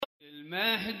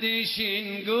مهدي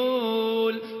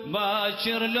شنقول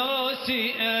باكر لو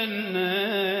سئلنا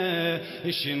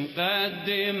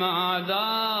شنقدم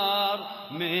اعذار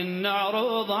من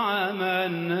نعرض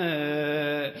عملنا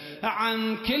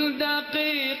عن كل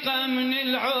دقيقة من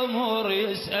العمر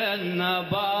يسألنا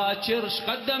باكر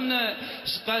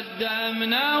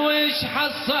شقدمنا وش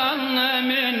حصلنا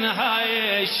من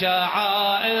هاي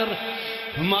الشعائر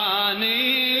ما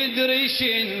ندري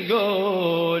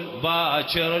شنقول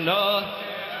باكر لو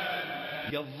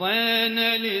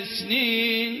قضينا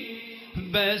السنين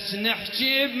بس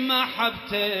نحكي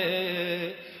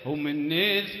بمحبته ومن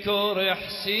نذكر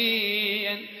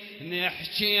حسين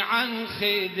نحكي عن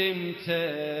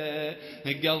خدمته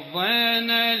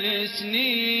قضينا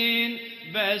السنين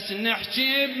بس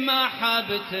نحكي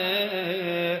بمحبته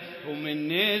ومن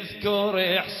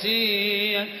نذكر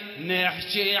حسين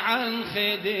نحكي عن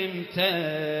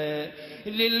خدمته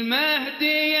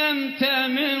للمهدي انت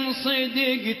من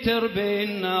صدق تربي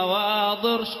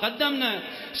النواظر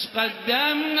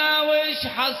شقدمنا وش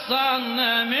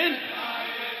حصلنا من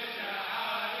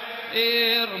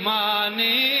ما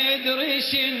ندري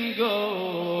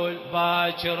شنقول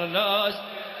باكر لوس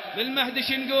للمهدي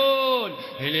شنقول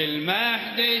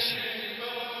للمهدي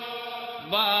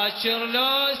باكر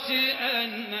لو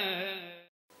سئلنا.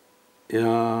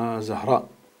 يا زهراء،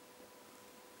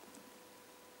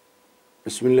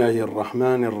 بسم الله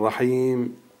الرحمن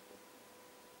الرحيم.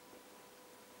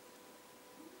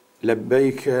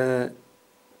 لبيك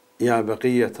يا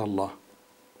بقية الله،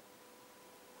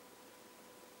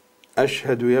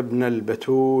 أشهد يا ابن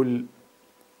البتول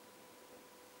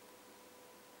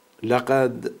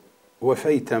لقد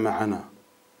وفيت معنا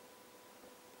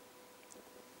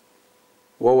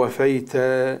ووفيت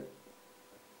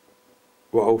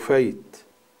وأوفيت،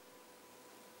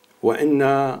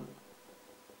 وإنا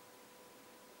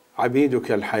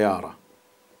عبيدك الحيارى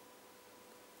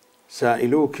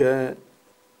سائلوك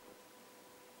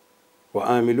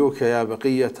وآملوك يا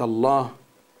بقية الله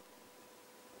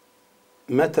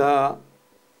متى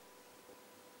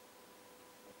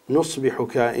نصبح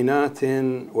كائنات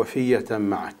وفية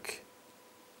معك.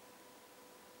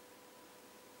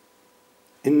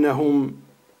 إنهم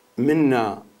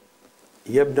منا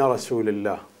يا ابن رسول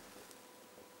الله،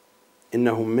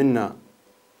 إنهم منا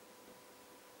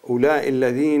أولئك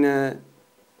الذين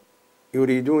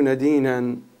يريدون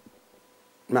دينا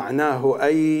معناه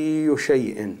أي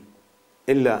شيء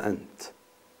إلا أنت،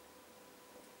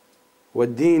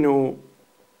 والدين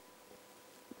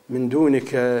من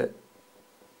دونك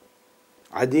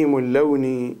عديم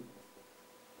اللون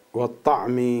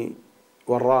والطعم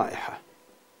والرائحة.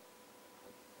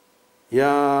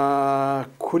 يا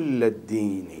كل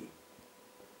الدين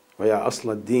ويا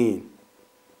أصل الدين،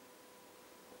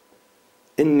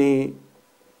 إني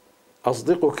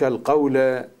أصدقك القول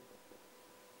يا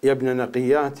ابن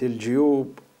نقيات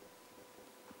الجيوب،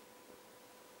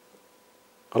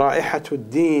 رائحة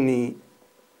الدين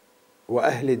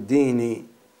وأهل الدين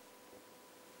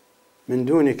من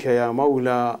دونك يا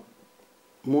مولى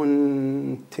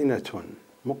منتنة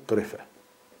مقرفة،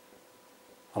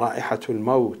 رائحة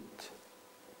الموت،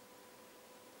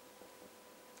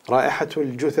 رائحة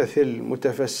الجثث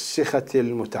المتفسخة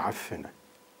المتعفنة.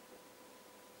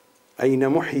 أين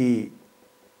محيي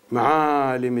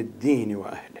معالم الدين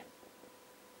وأهله؟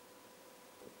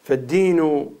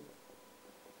 فالدين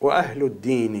وأهل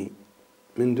الدين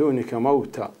من دونك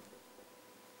موتى،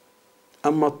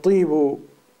 أما الطيب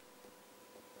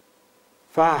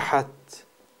فاحت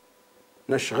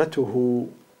نشغته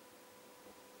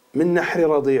من نحر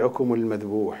رضيعكم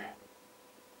المذبوح،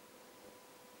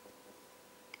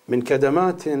 من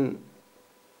كدمات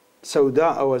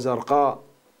سوداء وزرقاء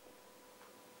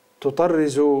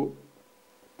تطرز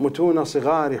متون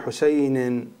صغار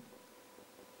حسين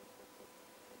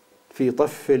في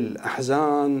طف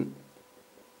الأحزان.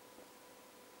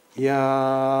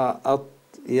 يا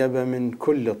أطيب من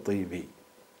كل الطيب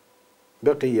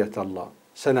بقية الله،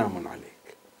 سلام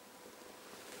عليك.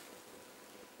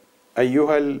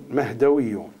 أيها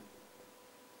المهدويون،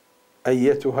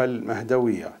 أيتها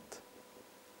المهدويات،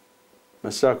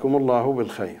 مساكم الله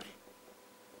بالخير،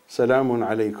 سلام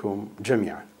عليكم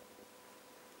جميعا.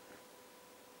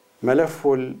 ملف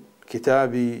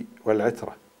الكتاب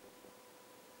والعترة،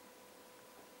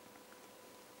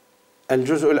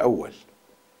 الجزء الأول،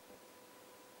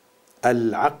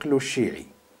 العقل الشيعي،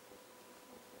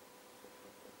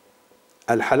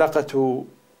 الحلقة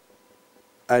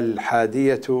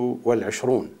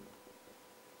 21.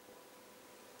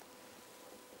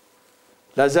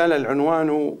 لا زال العنوان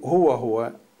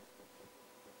هو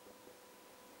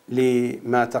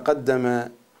لما تقدم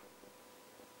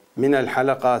من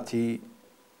الحلقات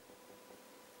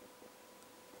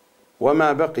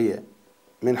وما بقي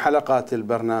من حلقات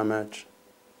البرنامج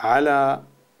على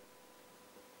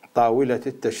طاولة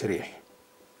التشريح.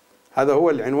 هذا هو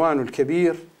العنوان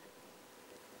الكبير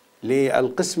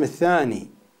للقسم الثاني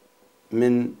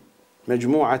من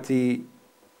مجموعة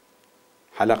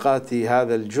حلقات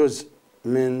هذا الجزء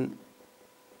من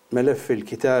ملف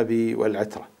الكتاب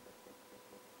والعترة.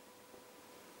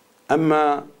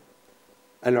 أما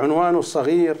العنوان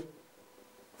الصغير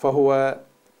فهو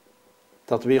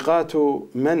تطبيقات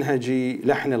منهج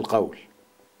لحن القول.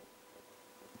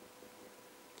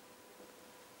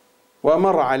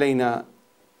 ومر علينا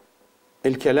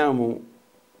الكلام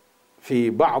في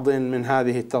بعض من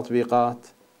هذه التطبيقات.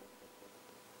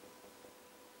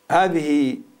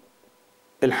 هذه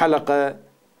الحلقة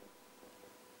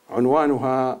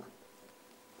عنوانها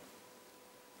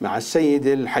مع السيد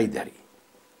الحيدري،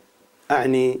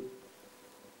 أعني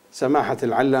سماحة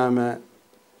العلامة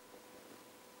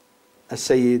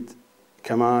السيد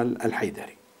كمال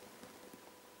الحيدري.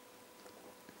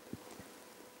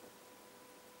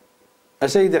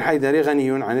 السيد الحيدري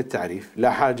غني عن التعريف،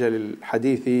 لا حاجة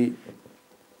للحديث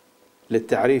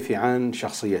للتعريف عن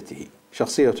شخصيته،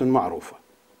 شخصية معروفة،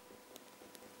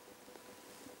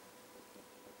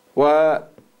 وطرح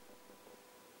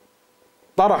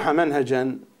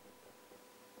منهجا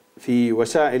في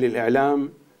وسائل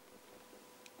الإعلام،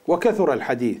 وكثر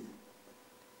الحديث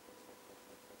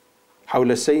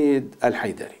حول السيد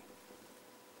الحيدري.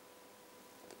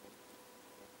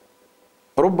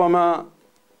 ربما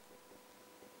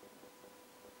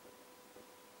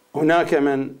هناك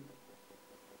من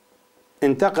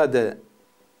انتقد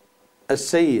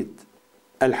السيد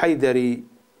الحيدري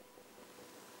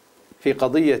في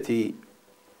قضية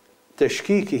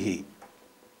تشكيكه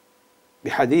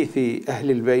بحديث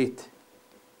أهل البيت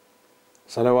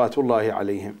صلوات الله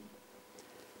عليهم.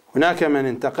 هناك من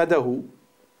انتقده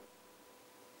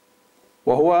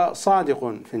وهو صادق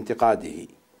في انتقاده،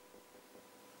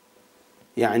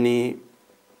 يعني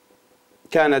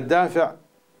كان الدافع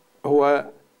هو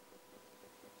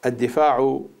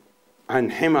الدفاع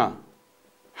عن حمى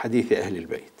حديث أهل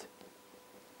البيت،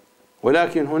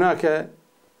 ولكن هناك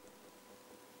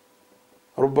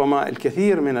ربما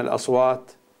الكثير من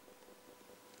الأصوات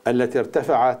التي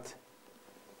ارتفعت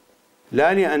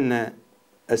لا لأن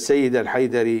السيد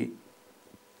الحيدري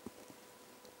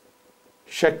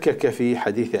شكك في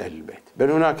حديث أهل البيت،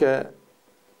 بل هناك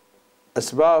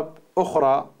أسباب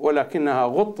أخرى ولكنها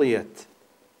غطيت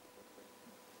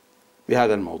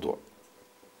بهذا الموضوع.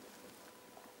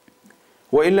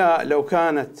 وإلا لو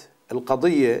كانت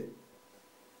القضية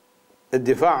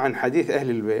الدفاع عن حديث أهل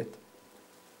البيت،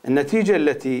 النتيجة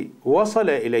التي وصل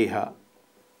إليها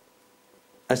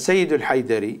السيد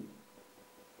الحيدري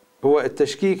هو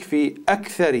التشكيك في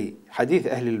أكثر حديث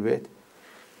أهل البيت،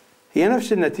 هي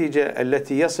نفس النتيجة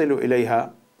التي يصل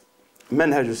إليها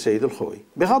منهج السيد الخوئي،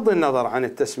 بغض النظر عن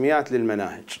التسميات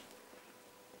للمناهج.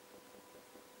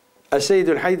 السيد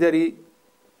الحيدري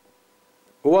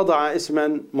وضع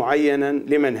اسما معينا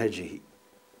لمنهجه،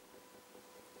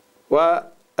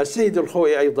 والسيد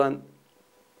الخوئي أيضا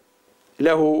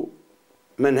له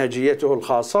منهجيته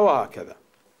الخاصة، وهكذا.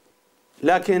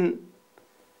 لكن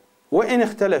وإن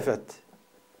اختلفت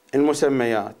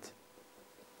المسميات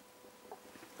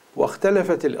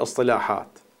واختلفت الاصطلاحات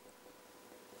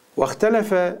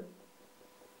واختلف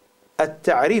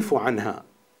التعريف عنها،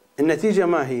 النتيجة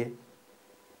ما هي؟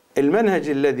 المنهج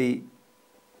الذي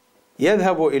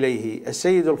يذهب إليه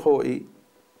السيد الخوئي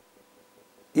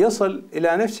يصل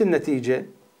إلى نفس النتيجة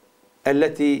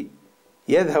التي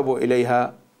يذهب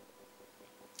إليها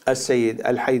السيد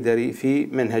الحيدري في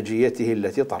منهجيته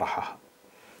التي طرحها.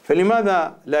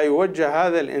 فلماذا لا يوجه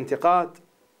هذا الانتقاد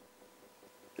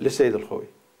للسيد الخوئي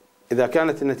إذا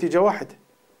كانت النتيجة واحدة؟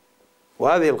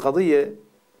 وهذه القضية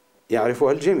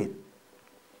يعرفها الجميع.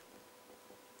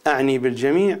 أعني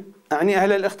بالجميع أعني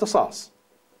أهل الاختصاص،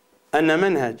 أن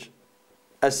منهج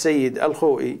السيد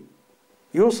الخوئي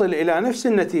يوصل إلى نفس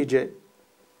النتيجة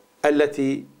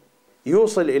التي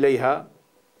يوصل إليها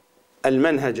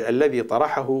المنهج الذي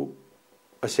طرحه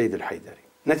السيد الحيدري،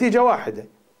 نتيجة واحدة،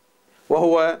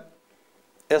 وهو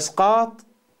إسقاط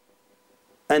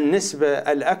النسبة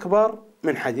الأكبر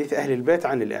من حديث أهل البيت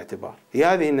عن الاعتبار. هي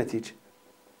هذه النتيجة.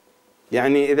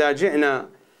 يعني إذا جئنا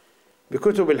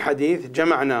بكتب الحديث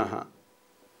جمعناها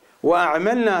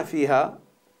وأعملنا فيها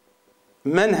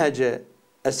منهج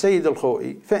السيد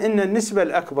الخوئي، فإن النسبة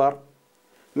الأكبر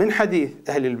من حديث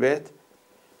أهل البيت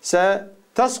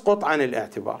ستسقط عن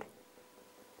الاعتبار.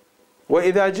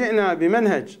 وإذا جئنا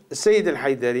بمنهج السيد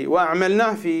الحيدري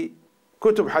وأعملناه في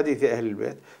كتب حديث أهل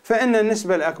البيت، فإن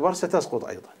النسبة الأكبر ستسقط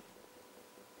أيضا.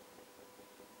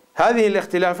 هذه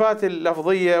الاختلافات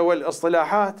اللفظية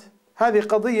والاصطلاحات هذه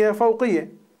قضية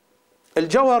فوقية.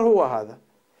 الجوهر هو هذا،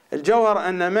 الجوهر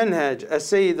أن منهج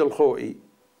السيد الخوئي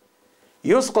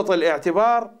يسقط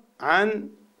الاعتبار عن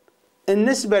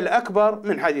النسبة الأكبر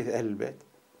من حديث أهل البيت،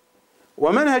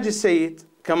 ومنهج السيد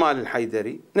كمال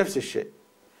الحيدري نفس الشيء.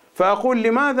 فأقول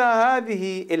لماذا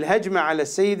هذه الهجمة على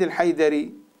السيد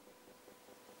الحيدري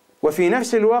وفي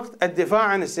نفس الوقت الدفاع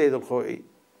عن السيد الخوئي،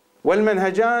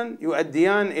 والمنهجان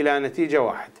يؤديان إلى نتيجة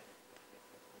واحدة.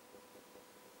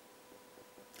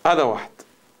 هذا واحد.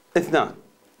 اثنان،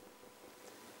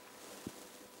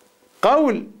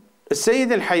 قول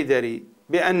السيد الحيدري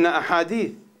بأن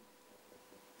أحاديث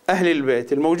أهل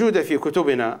البيت الموجودة في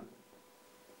كتبنا،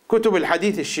 كتب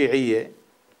الحديث الشيعية،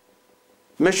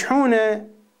 مشحونة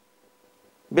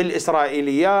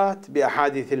بالإسرائيليات،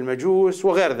 بأحاديث المجوس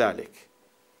وغير ذلك،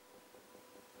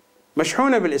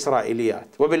 مشحونة بالإسرائيليات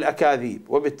وبالأكاذيب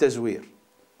وبالتزوير.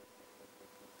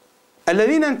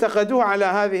 الذين انتقدوه على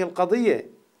هذه القضية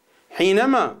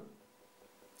حينما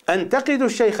انتقدوا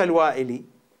الشيخ الوائلي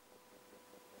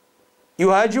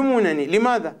يهاجمونني.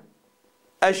 لماذا؟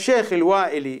 الشيخ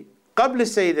الوائلي قبل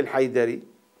السيد الحيدري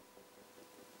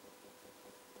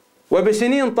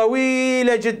وبسنين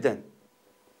طويلة جدا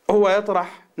هو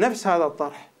يطرح نفس هذا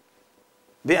الطرح،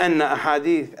 بأن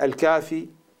أحاديث الكافي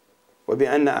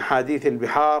وبأن أحاديث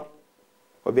البحار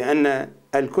وبأن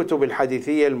الكتب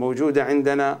الحديثية الموجودة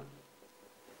عندنا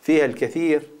فيها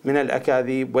الكثير من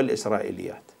الأكاذيب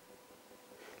والإسرائيليات.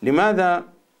 لماذا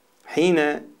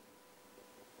حين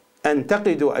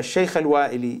أنتقد الشيخ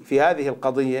الوائلي في هذه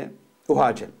القضية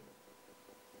أهاجم؟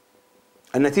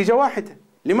 النتيجة واحدة.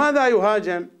 لماذا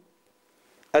يهاجم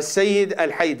السيد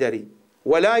الحيدري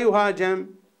ولا يهاجم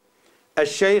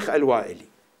الشيخ الوائلي،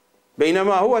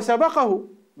 بينما هو سبقه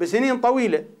بسنين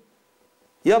طويلة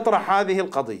يطرح هذه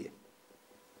القضية،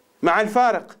 مع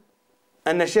الفارق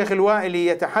أن الشيخ الوائلي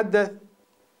يتحدث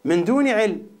من دون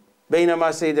علم، بينما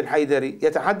السيد الحيدري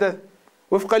يتحدث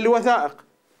وفقا لوثائق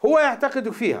هو يعتقد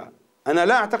فيها، أنا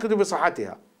لا أعتقد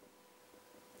بصحتها،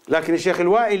 لكن الشيخ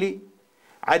الوائلي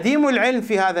عديم العلم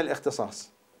في هذا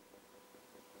الاختصاص،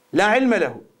 لا علم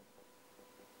له،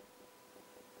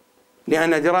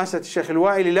 لأن دراسة الشيخ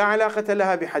الوائلي لا علاقة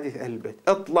لها بحديث أهل البيت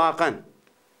إطلاقا.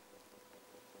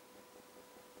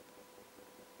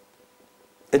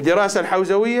 الدراسة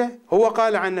الحوزوية هو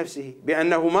قال عن نفسه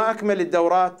بأنه ما أكمل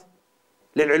الدورات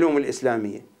للعلوم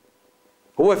الإسلامية.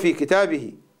 هو في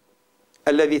كتابه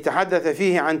الذي تحدث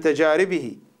فيه عن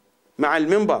تجاربه مع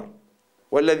المنبر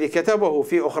والذي كتبه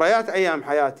في أخريات أيام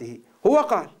حياته، هو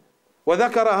قال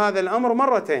وذكر هذا الأمر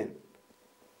مرتين،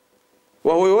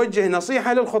 وهو يوجه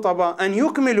نصيحة للخطباء أن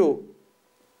يكملوا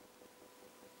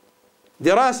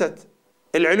دراسة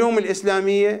العلوم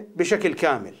الإسلامية بشكل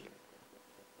كامل.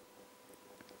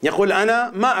 يقول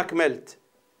أنا ما أكملت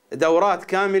دورات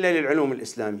كاملة للعلوم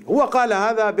الإسلامية، هو قال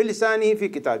هذا بلسانه في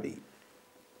كتابه.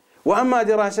 وأما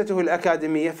دراسته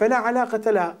الأكاديمية فلا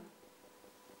علاقة لها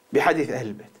بحديث أهل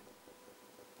البيت،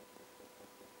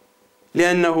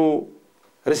 لأنه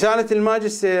رسالة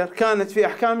الماجستير كانت في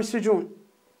أحكام السجون،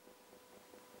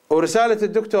 ورسالة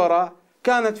الدكتوراه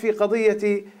كانت في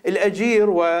قضية الأجير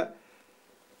وحق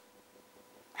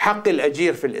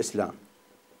الأجير في الإسلام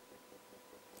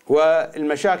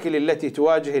والمشاكل التي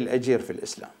تواجه الأجير في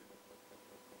الإسلام.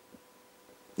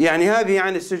 يعني هذه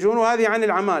عن السجون وهذه عن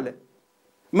العمالة،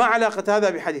 ما علاقة هذا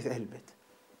بحديث أهل البيت.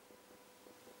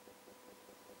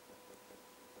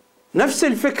 نفس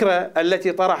الفكرة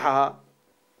التي طرحها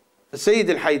السيد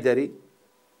الحيدري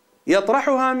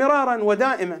يطرحها مرارا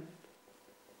ودائما،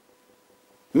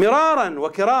 مرارا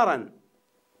وكرارا.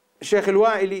 الشيخ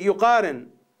الوائلي يقارن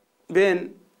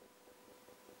بين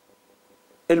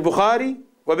البخاري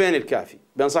وبين الكافي،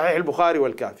 بين صحيح البخاري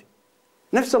والكافي.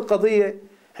 نفس القضية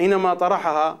حينما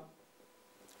طرحها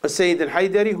السيد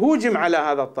الحيدري هوجم على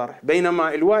هذا الطرح،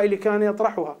 بينما الوائلي كان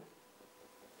يطرحها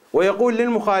ويقول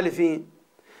للمخالفين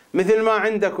مثل ما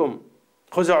عندكم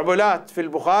خزعبلات في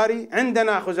البخاري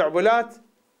عندنا خزعبلات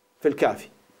في الكافي.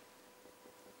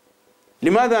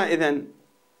 لماذا إذن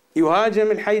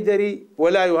يهاجم الحيدري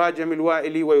ولا يهاجم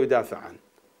الوائلي ويدافع عنه؟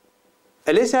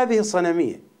 أليس هذه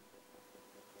الصنمية؟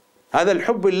 هذا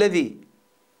الحب الذي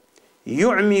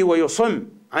يعمي ويصم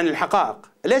عن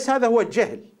الحقائق، أليس هذا هو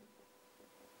الجهل؟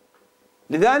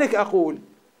 لذلك أقول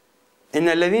إن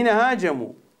الذين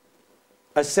هاجموا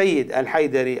السيد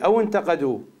الحيدري أو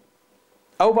انتقدوه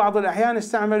أو بعض الأحيان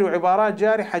استعملوا عبارات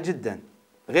جارحة جدا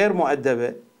غير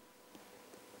مؤدبة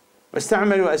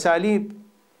واستعملوا أساليب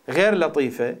غير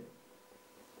لطيفة،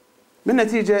 من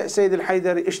نتيجة السيد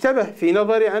الحيدري اشتبه، في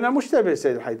نظري أنا مشتبه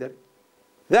السيد الحيدري،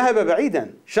 ذهب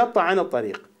بعيدا، شط عن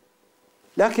الطريق،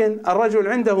 لكن الرجل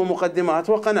عنده مقدمات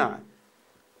وقناعة.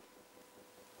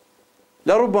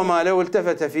 لربما لو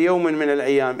التفت في يوم من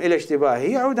الأيام إلى اشتباهه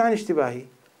يعود عن اشتباهه.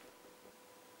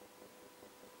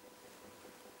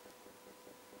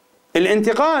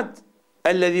 الانتقاد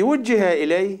الذي وجه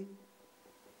إليه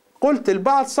قلت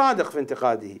البعض صادق في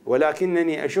انتقاده،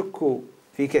 ولكنني أشك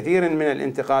في كثير من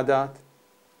الانتقادات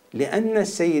لأن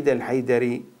السيد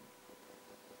الحيدري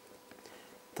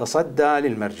تصدى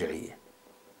للمرجعية.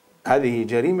 هذه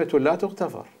جريمة لا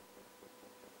تغتفر،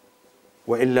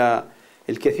 وإلا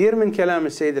الكثير من كلام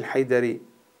السيد الحيدري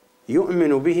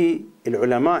يؤمن به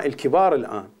العلماء الكبار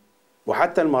الآن،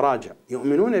 وحتى المراجع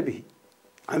يؤمنون به،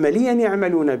 عمليا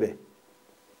يعملون به،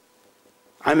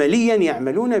 عمليا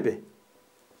يعملون به،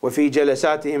 وفي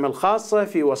جلساتهم الخاصة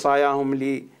في وصاياهم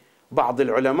لبعض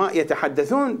العلماء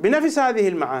يتحدثون بنفس هذه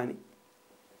المعاني.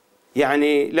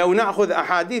 يعني لو نأخذ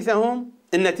أحاديثهم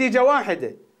النتيجة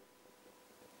واحدة،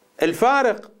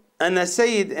 الفارق أن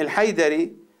السيد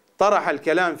الحيدري طرح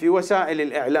الكلام في وسائل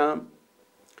الإعلام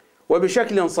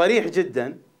وبشكل صريح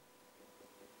جدا،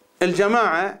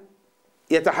 الجماعة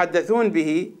يتحدثون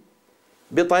به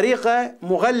بطريقة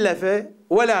مغلفة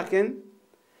ولكن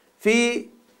في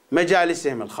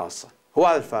مجالسهم الخاصة. هو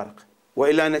هذا الفارق،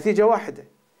 وإلا نتيجة واحدة.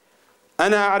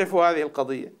 أنا أعرف هذه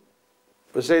القضية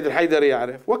والسيد الحيدري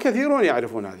يعرف، وكثيرون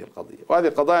يعرفون هذه القضية، وهذه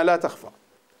القضايا لا تخفى.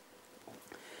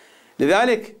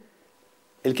 لذلك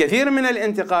الكثير من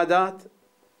الانتقادات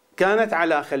كانت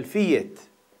على خلفية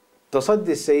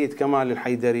تصدي السيد كمال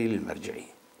الحيدري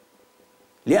للمرجعية،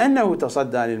 لأنه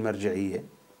تصدى للمرجعية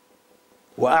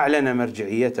وأعلن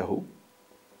مرجعيته،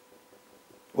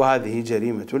 وهذه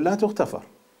جريمة لا تغتفر،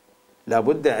 لا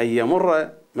بد أن يمر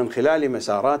من خلال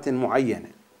مسارات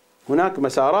معينة. هناك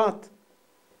مسارات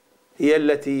هي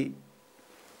التي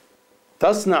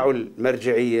تصنع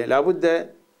المرجعية، لا بد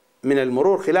من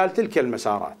المرور خلال تلك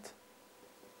المسارات.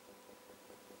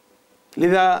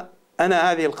 لذا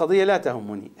أنا هذه القضية لا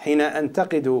تهمني، حين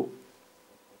أنتقد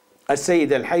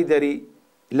السيد الحيدري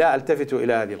لا ألتفت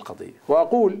إلى هذه القضية،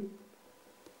 وأقول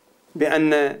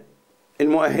بأن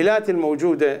المؤهلات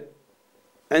الموجودة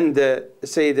عند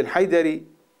السيد الحيدري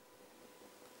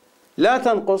لا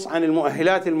تنقص عن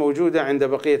المؤهلات الموجودة عند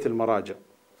بقية المراجع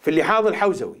في اللحاظ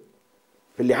الحوزوي،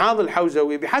 في اللحاظ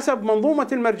الحوزوي بحسب منظومة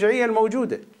المرجعية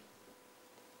الموجودة،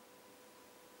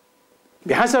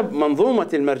 بحسب منظومة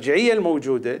المرجعية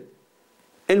الموجودة.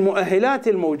 المؤهلات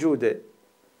الموجودة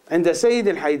عند السيد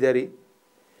الحيدري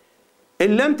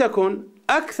إن لم تكن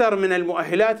أكثر من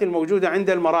المؤهلات الموجودة عند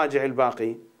المراجع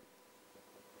الباقين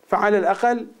فعلى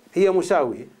الأقل هي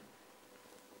مساوية.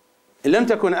 إن لم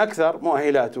تكن أكثر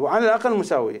مؤهلاته على الأقل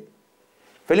مساوية.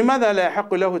 فلماذا لا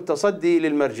يحق له التصدي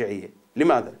للمرجعية؟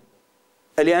 لماذا؟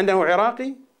 ألأنه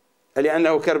عراقي؟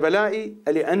 ألأنه كربلائي؟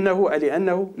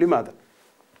 ألأنه لماذا؟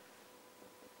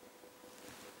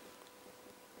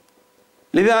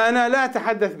 لذا أنا لا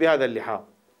أتحدث بهذا اللحاظ،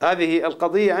 هذه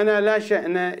القضية أنا لا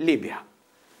شأن لي بها.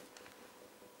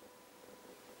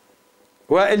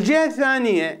 والجهة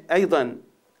الثانية أيضا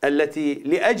التي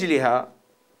لأجلها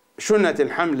شنت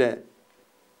الحملة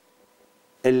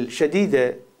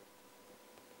الشديدة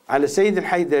على السيد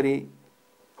الحيدري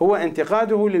هو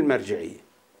انتقاده للمرجعية،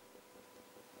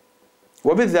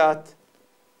 وبالذات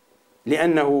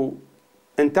لأنه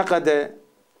انتقد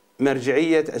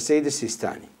مرجعية السيد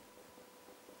السيستاني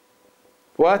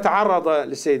وتعرض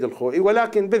للسيد الخوئي،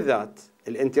 ولكن بالذات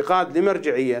الانتقاد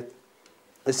لمرجعية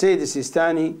السيد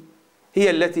السيستاني هي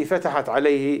التي فتحت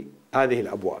عليه هذه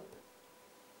الأبواب.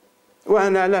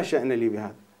 وأنا لا شأن لي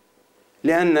بهذا،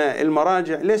 لأن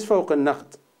المراجع ليس فوق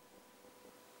النقد،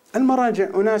 المراجع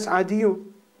أناس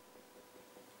عاديون،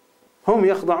 هم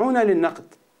يخضعون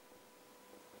للنقد،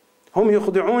 هم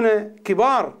يخضعون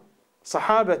كبار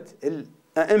صحابة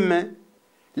الأئمة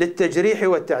للتجريح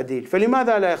والتعديل،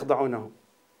 فلماذا لا يخضعونهم؟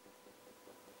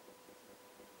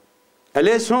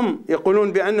 أليس هم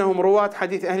يقولون بأنهم رواة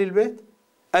حديث أهل البيت؟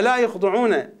 ألا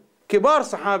يخضعون كبار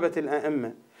صحابة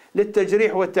الأئمة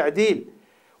للتجريح والتعديل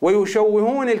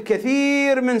ويشوهون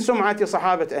الكثير من سمعة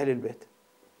صحابة أهل البيت؟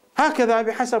 هكذا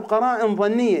بحسب قرائن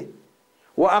ظنية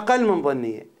وأقل من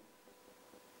ظنية،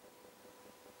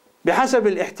 بحسب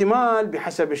الاحتمال،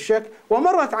 بحسب الشك،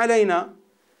 ومرت علينا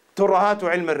ترهات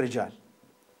علم الرجال.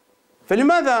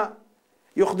 فلماذا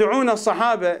يخضعون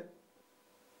الصحابة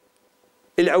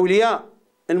الأولياء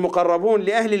المقربون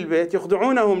لأهل البيت،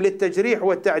 يخضعونهم للتجريح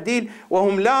والتعديل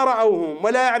وهم لا رأوهم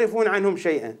ولا يعرفون عنهم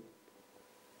شيئا،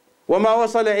 وما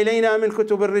وصل إلينا من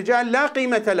كتب الرجال لا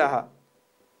قيمة لها،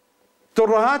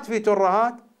 ترهات في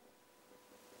ترهات،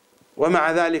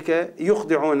 ومع ذلك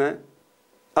يخضعون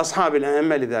أصحاب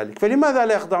الأئمة لذلك. فلماذا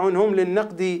لا يخضعونهم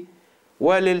للنقد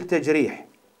وللتجريح؟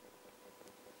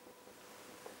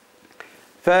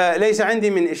 فليس عندي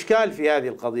من إشكال في هذه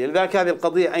القضية، لذلك هذه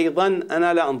القضية أيضا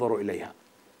أنا لا أنظر إليها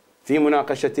في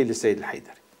مناقشتي للسيد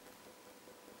الحيدري.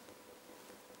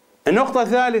 النقطة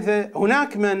الثالثة،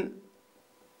 هناك من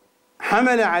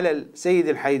حمل على السيد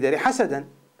الحيدري حسدا.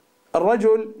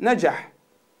 الرجل نجح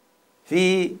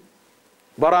في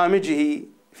برامجه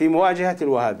في مواجهة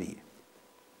الوهابية.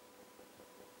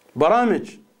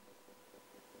 برامج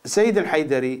السيد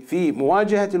الحيدري في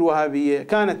مواجهة الوهابية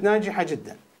كانت ناجحة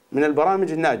جدا، من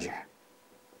البرامج الناجحة،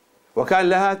 وكان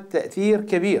لها تأثير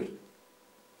كبير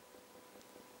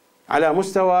على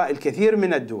مستوى الكثير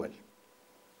من الدول،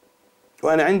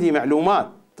 وأنا عندي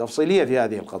معلومات تفصيلية في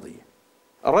هذه القضية.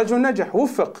 الرجل نجح،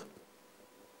 وفق،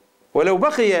 ولو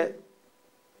بقي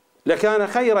لكان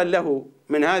خيرا له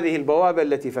من هذه البوابة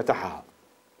التي فتحها.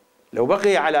 لو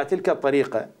بقي على تلك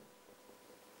الطريقة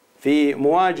في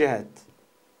مواجهة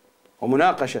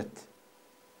ومناقشة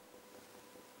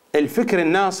الفكر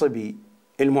الناصبي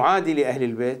المعادي لأهل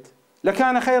البيت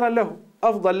لكان خيرا له،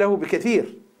 أفضل له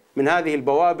بكثير من هذه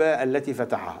البوابة التي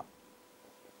فتحها.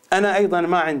 أنا أيضا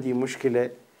ما عندي مشكلة،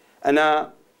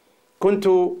 أنا كنت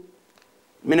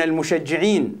من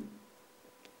المشجعين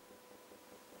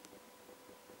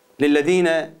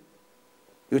للذين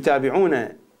يتابعون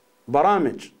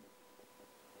برامج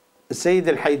السيد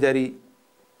الحيدري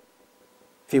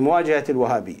في مواجهة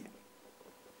الوهابية،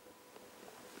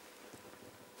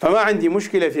 فما عندي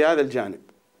مشكلة في هذا الجانب.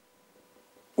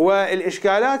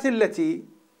 والإشكالات التي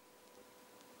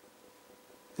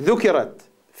ذكرت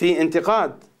في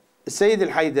انتقاد السيد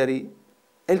الحيدري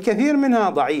الكثير منها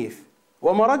ضعيف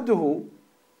ومرده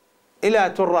إلى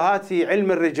ترهات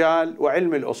علم الرجال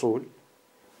وعلم الأصول،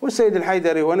 والسيد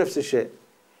الحيدري هو نفس الشيء،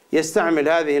 يستعمل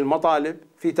هذه المطالب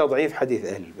في تضعيف حديث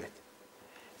أهل البيت.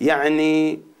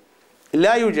 يعني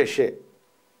لا يوجد شيء.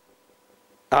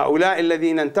 هؤلاء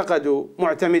الذين انتقدوا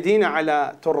معتمدين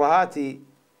على ترهات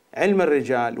علم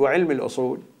الرجال وعلم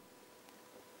الأصول،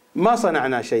 ما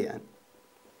صنعنا شيئا،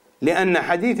 لأن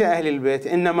حديث أهل البيت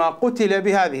إنما قتل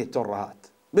بهذه الترهات،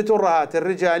 بترهات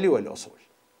الرجال والأصول.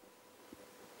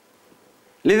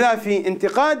 لذا في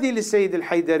انتقادي للسيد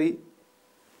الحيدري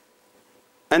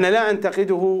أنا لا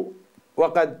أنتقده،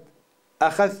 وقد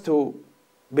أخذت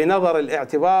بنظر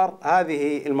الاعتبار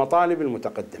هذه المطالب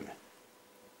المتقدمة،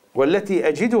 والتي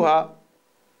أجدها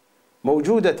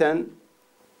موجودة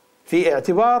في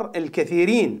اعتبار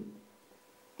الكثيرين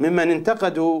ممن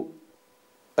انتقدوا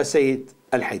السيد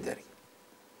الحيدري.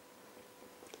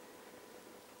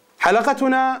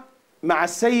 حلقتنا مع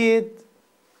السيد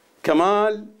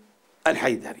كمال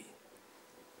الحيدري.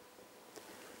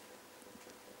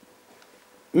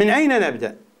 من أين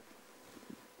نبدأ؟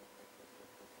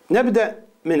 نبدأ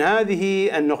من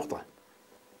هذه النقطة،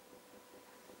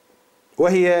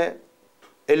 وهي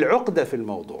العقدة في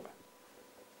الموضوع.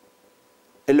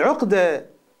 العقدة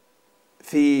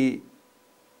في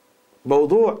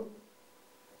موضوع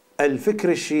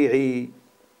الفكر الشيعي،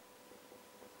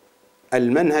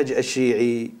 المنهج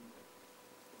الشيعي،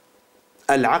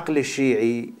 العقل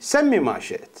الشيعي، سمي ما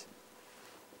شئت.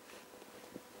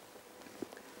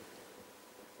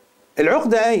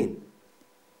 العقدة أين؟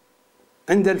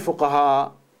 عند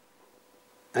الفقهاء،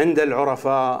 عند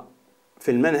العرفاء،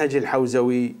 في المنهج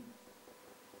الحوزوي.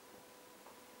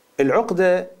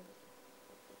 العقدة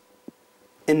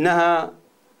إنها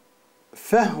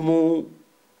فهم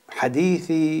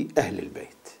حديث أهل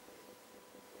البيت.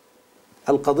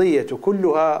 القضية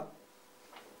كلها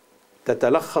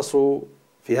تتلخص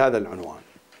في هذا العنوان: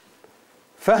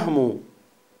 فهم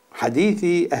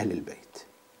حديث أهل البيت.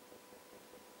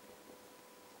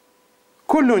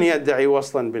 كل يدعي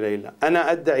وصلا بليلى،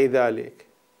 أنا أدعي ذلك،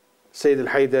 السيد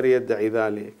الحيدري يدعي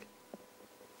ذلك،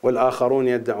 والآخرون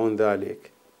يدعون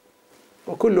ذلك،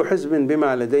 وكل حزب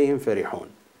بما لديهم فرحون.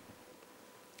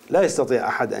 لا يستطيع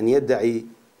أحد أن يدعي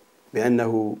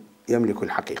بأنه يملك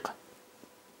الحقيقة،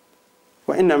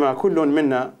 وإنما كل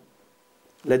منا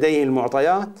لديه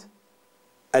المعطيات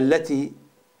التي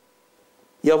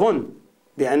يظن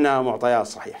بأنها معطيات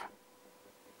صحيحة،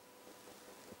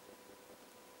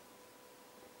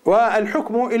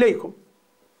 والحكم إليكم.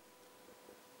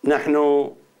 نحن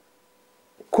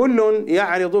كل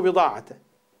يعرض بضاعته،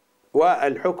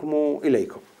 والحكم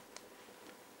إليكم.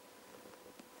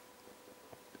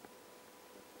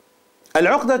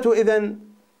 العقدة إذن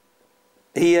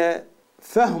هي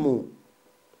فهم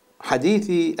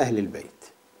حديث أهل البيت.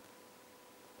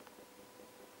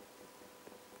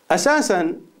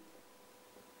 أساسا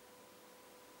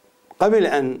قبل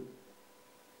أن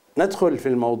ندخل في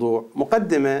الموضوع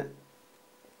مقدمة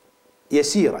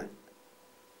يسيرة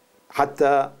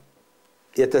حتى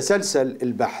يتسلسل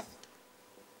البحث.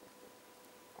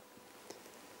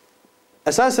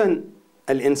 أساسا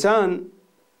الإنسان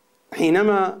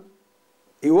حينما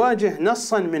يواجه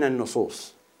نصا من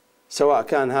النصوص، سواء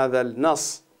كان هذا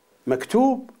النص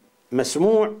مكتوب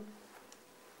مسموع،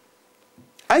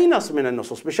 أي نص من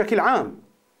النصوص بشكل عام،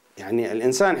 يعني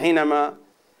الإنسان حينما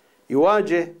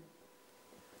يواجه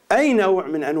أي نوع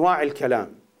من أنواع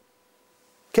الكلام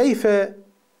كيف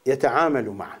يتعامل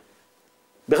معه،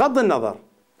 بغض النظر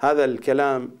هذا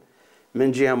الكلام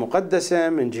من جهة مقدسة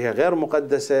من جهة غير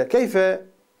مقدسة، كيف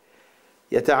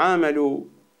يتعامل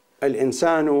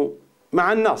الإنسان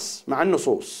مع النص، مع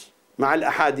النصوص، مع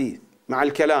الأحاديث، مع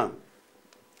الكلام،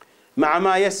 مع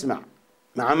ما يسمع،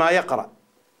 مع ما يقرأ.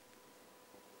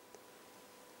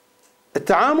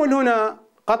 التعامل هنا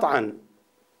قطعا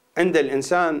عند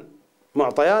الإنسان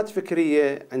معطيات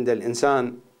فكرية، عند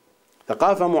الإنسان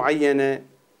ثقافة معينة،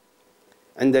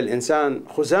 عند الإنسان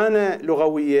خزانة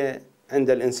لغوية، عند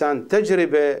الإنسان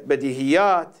تجربة،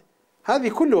 بديهيات، هذه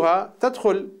كلها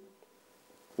تدخل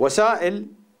وسائل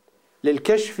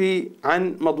للكشف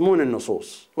عن مضمون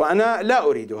النصوص، وأنا لا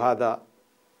أريد هذا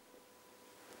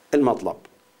المطلب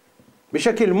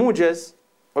بشكل موجز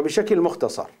وبشكل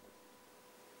مختصر.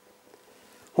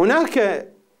 هناك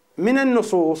من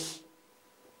النصوص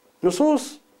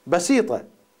نصوص بسيطة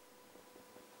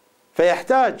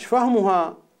فيحتاج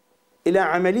فهمها إلى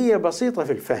عملية بسيطة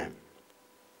في الفهم،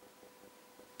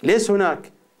 ليس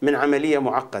هناك من عملية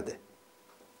معقدة.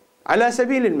 على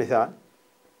سبيل المثال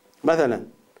مثلا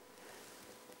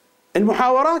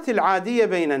المحاورات العادية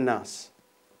بين الناس،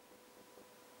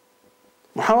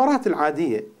 محاورات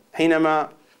العادية حينما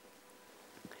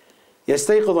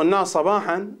يستيقظ الناس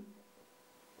صباحا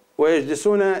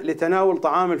ويجلسون لتناول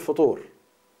طعام الفطور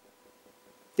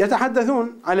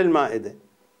يتحدثون على المائدة،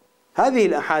 هذه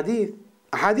الأحاديث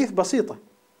أحاديث بسيطة.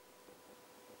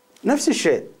 نفس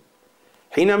الشيء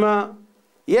حينما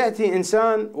يأتي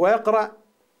إنسان ويقرأ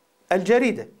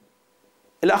الجريدة،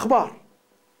 الأخبار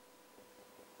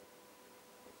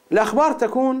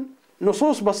تكون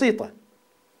نصوص بسيطة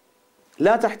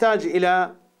لا تحتاج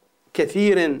إلى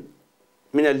كثير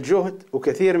من الجهد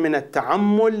وكثير من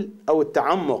التعمل أو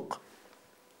التعمق،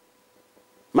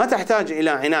 ما تحتاج إلى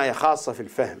عناية خاصة في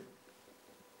الفهم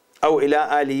أو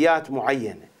إلى آليات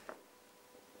معينة.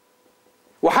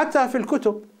 وحتى في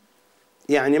الكتب،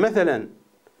 يعني مثلا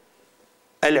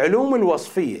العلوم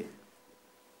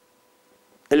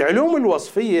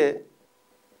الوصفية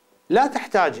لا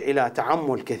تحتاج إلى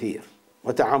تعمل كثير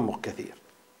وتعمق كثير.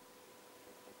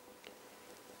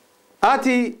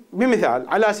 آتي بمثال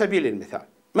على سبيل المثال،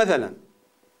 مثلا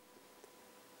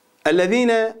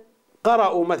الذين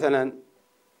قرأوا مثلا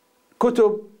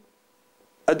كتب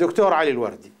الدكتور علي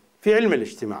الوردي في علم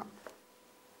الاجتماع،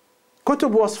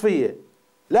 كتب وصفية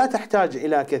لا تحتاج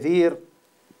إلى كثير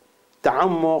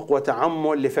تعمق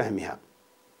وتعمل لفهمها،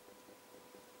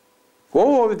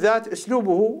 وهو بالذات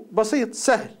أسلوبه بسيط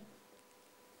سهل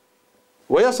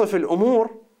ويصف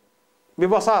الأمور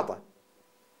ببساطة،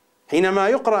 حينما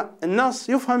يقرأ النص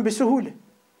يفهم بسهولة.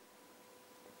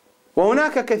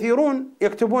 وهناك كثيرون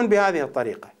يكتبون بهذه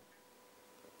الطريقة،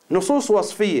 نصوص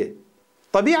وصفية،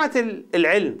 طبيعة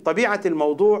العلم، طبيعة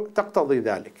الموضوع تقتضي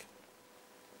ذلك.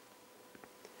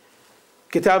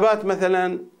 كتابات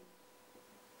مثلا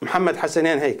محمد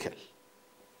حسنين هيكل،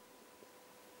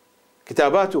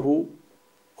 كتاباته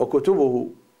وكتبه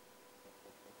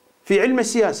في علم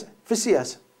السياسة، في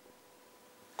السياسة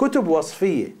كتب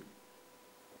وصفية،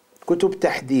 كتب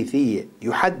تحديثية،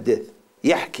 يحدث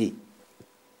يحكي،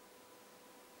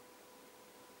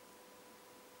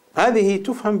 هذه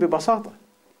تفهم ببساطة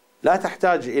لا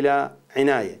تحتاج إلى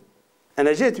عناية.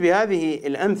 أنا جئت بهذه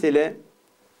الأمثلة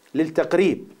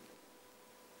للتقريب،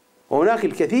 وهناك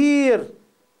الكثير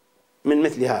من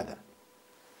مثل هذا.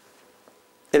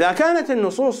 إذا كانت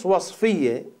النصوص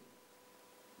وصفية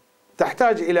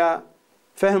تحتاج إلى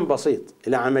فهم بسيط،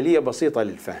 إلى عملية بسيطة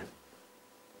للفهم.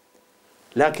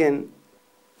 لكن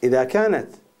إذا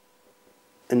كانت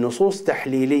النصوص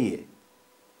تحليلية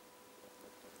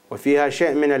وفيها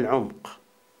شيء من العمق،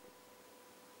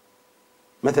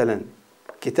 مثلا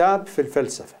كتاب في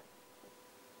الفلسفة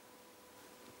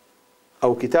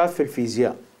أو كتاب في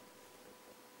الفيزياء،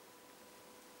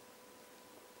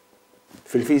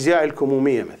 في الفيزياء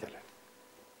الكمومية مثلا،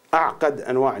 أعقد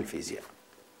أنواع الفيزياء،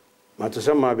 ما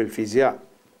تسمى بالفيزياء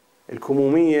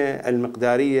الكمومية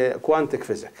المقدارية، كوانتك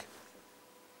فيزيك.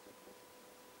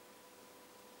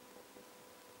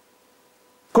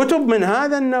 كتب من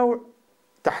هذا النوع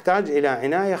تحتاج إلى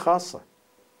عناية خاصة.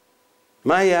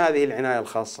 ما هي هذه العناية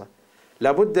الخاصة؟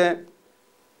 لابد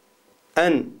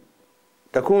أن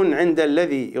تكون عند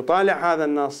الذي يطالع هذا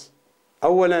النص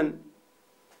أولا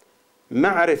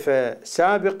معرفة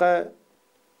سابقة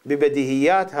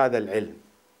ببديهيات هذا العلم،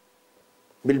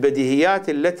 بالبديهيات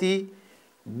التي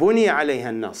بني عليها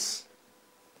النص.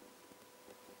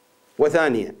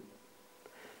 وثانيا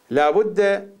لا بد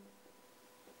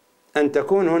أن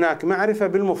تكون هناك معرفة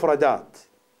بالمفردات،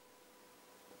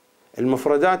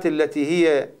 المفردات التي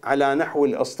هي على نحو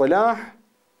الاصطلاح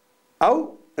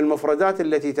أو المفردات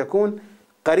التي تكون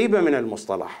قريبة من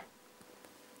المصطلح.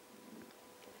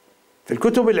 في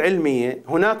الكتب العلمية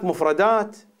هناك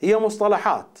مفردات هي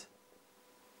مصطلحات،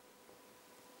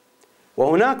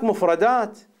 وهناك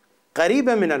مفردات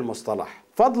قريبة من المصطلح،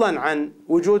 فضلا عن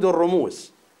وجود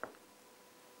الرموز.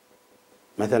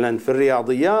 مثلا في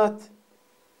الرياضيات،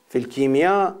 في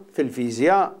الكيمياء، في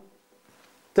الفيزياء،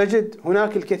 تجد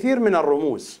هناك الكثير من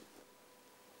الرموز،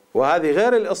 وهذه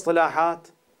غير الاصطلاحات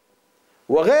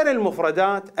وغير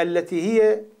المفردات التي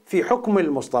هي في حكم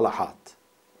المصطلحات.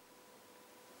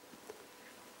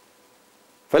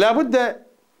 فلا بد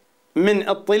من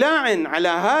اطلاع على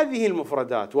هذه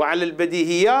المفردات وعلى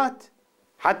البديهيات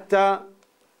حتى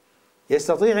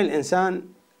يستطيع الإنسان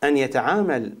أن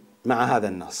يتعامل مع هذا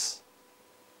النص.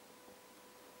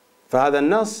 فهذا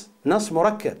النص نص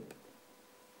مركب،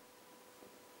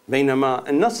 بينما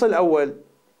النص الأول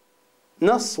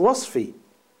نص وصفي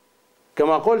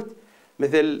كما قلت،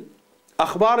 مثل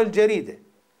أخبار الجريدة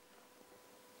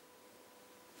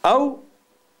أو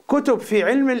كتب في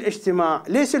علم الاجتماع.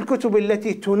 ليس الكتب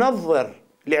التي تنظر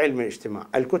لعلم الاجتماع،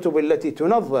 الكتب التي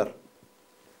تنظر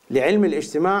لعلم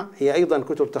الاجتماع هي أيضا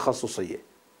كتب تخصصية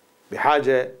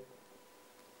بحاجة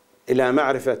إلى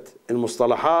معرفة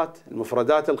المصطلحات،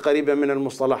 المفردات القريبة من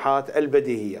المصطلحات،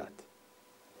 البديهيات.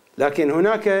 لكن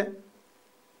هناك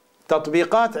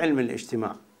تطبيقات علم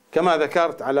الاجتماع كما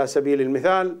ذكرت على سبيل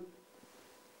المثال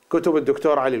كتب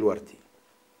الدكتور علي الوردي،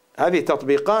 هذه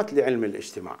تطبيقات لعلم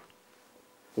الاجتماع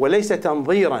وليس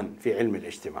تنظيرا في علم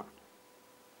الاجتماع.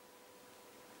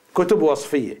 كتب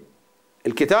وصفية.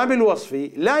 الكتاب الوصفي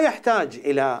لا يحتاج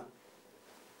إلى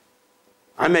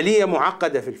عملية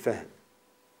معقدة في الفهم،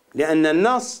 لأن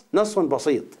النص نص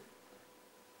بسيط،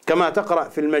 كما تقرأ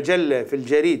في المجلة، في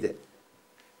الجريدة،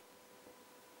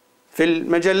 في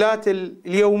المجلات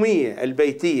اليومية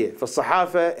البيتية، في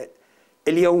الصحافة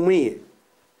اليومية.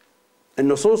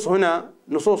 النصوص هنا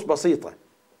نصوص بسيطة،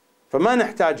 فما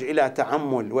نحتاج إلى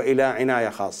تأمل وإلى عناية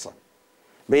خاصة.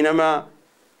 بينما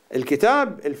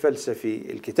الكتاب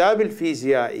الفلسفي، الكتاب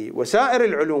الفيزيائي، وسائر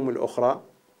العلوم الأخرى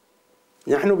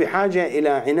نحن بحاجة إلى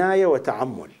عناية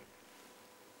وتأمل.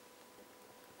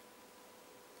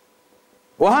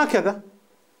 وهكذا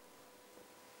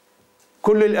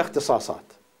كل الاختصاصات.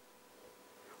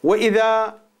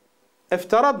 وإذا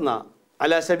افترضنا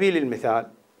على سبيل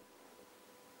المثال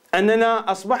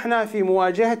أننا أصبحنا في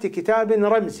مواجهة كتاب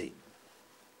رمزي،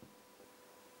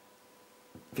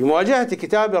 في مواجهة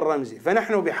كتاب رمزي،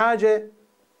 فنحن بحاجة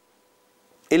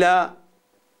إلى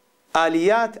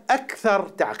آليات أكثر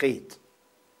تعقيد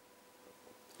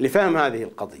لفهم هذه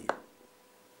القضية.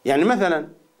 يعني مثلا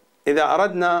إذا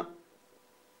أردنا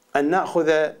أن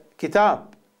نأخذ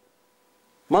كتاب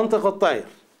منطق الطير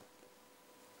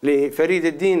لفريد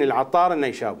الدين العطار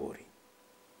النيشابوري،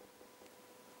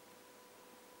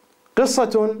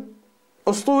 قصة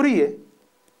أسطورية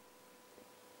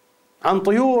عن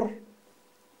طيور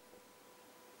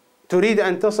تريد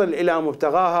أن تصل إلى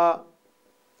مبتغاها،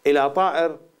 إلى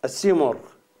طائر السيمورغ،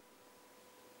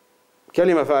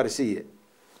 كلمة فارسية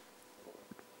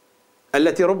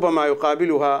التي ربما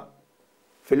يقابلها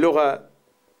في اللغة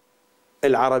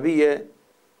العربية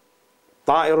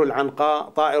طائر العنقاء،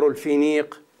 طائر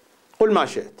الفينيق، قل ما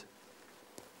شئت،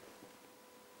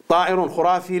 طائر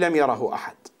خرافي لم يره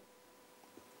أحد.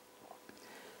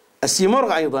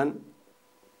 السيمورغ أيضا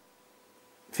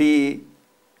في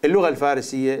اللغة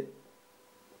الفارسية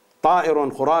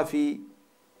طائر خرافي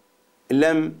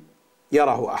لم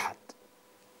يره أحد.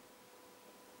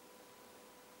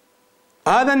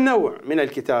 هذا النوع من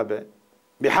الكتابة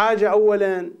بحاجة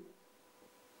أولا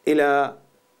إلى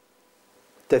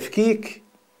تفكيك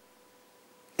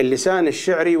اللسان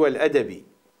الشعري والأدبي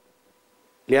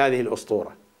لهذه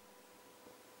الأسطورة،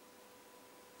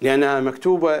 لأنها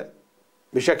مكتوبة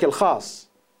بشكل خاص،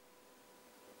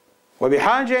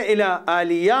 وبحاجة إلى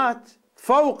آليات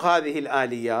فوق هذه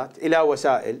الآليات، إلى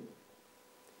وسائل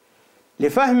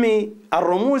لفهم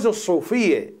الرموز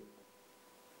الصوفية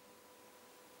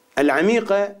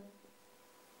العميقة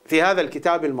في هذا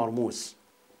الكتاب المرموز.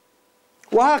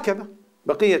 وهكذا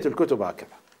بقية الكتب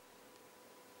هكذا.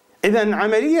 إذن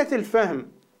عملية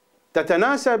الفهم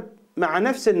تتناسب مع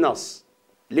نفس النص،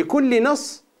 لكل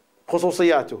نص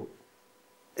خصوصياته.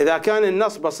 إذا كان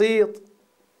النص بسيط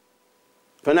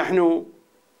فنحن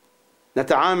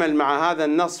نتعامل مع هذا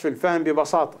النص في الفهم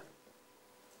ببساطة.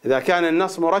 إذا كان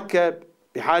النص مركب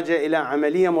بحاجة إلى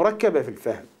عملية مركبة في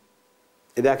الفهم.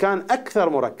 إذا كان أكثر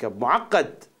مركب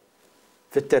معقد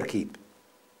في التركيب.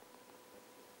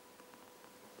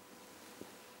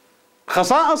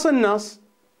 خصائص النص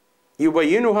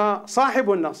يبينها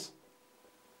صاحب النص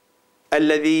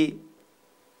الذي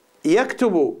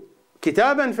يكتب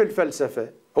كتابا في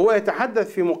الفلسفة، هو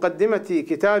يتحدث في مقدمة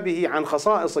كتابه عن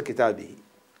خصائص كتابه.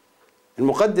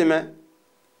 المقدمة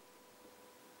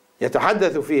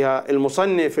يتحدث فيها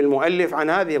المصنف المؤلف عن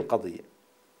هذه القضية.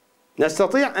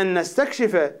 نستطيع أن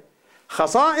نستكشف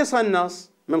خصائص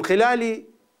النص من خلال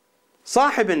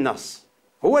صاحب النص،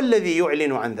 هو الذي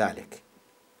يعلن عن ذلك،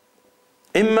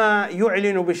 إما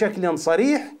يعلن بشكل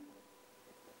صريح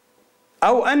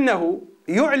أو أنه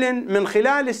يعلن من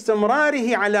خلال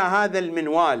استمراره على هذا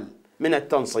المنوال من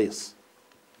التنصيص.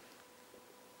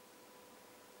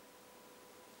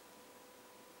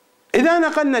 إذا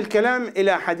نقلنا الكلام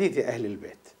إلى حديث أهل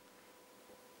البيت،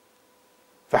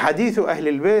 فحديث أهل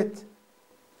البيت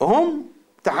هم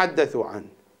تحدثوا عنه،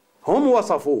 هم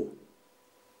وصفوه.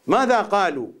 ماذا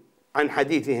قالوا عن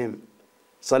حديثهم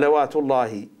صلوات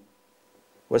الله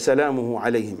وسلامه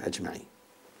عليهم أجمعين؟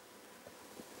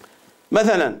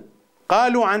 مثلا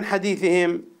قالوا عن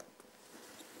حديثهم: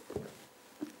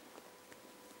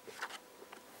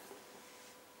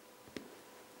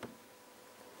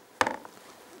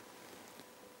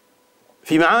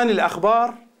 في معاني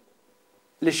الأخبار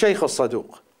للشيخ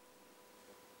الصدوق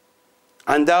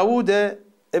عن داود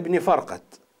ابن فرقد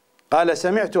قال: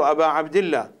 سمعت أبا عبد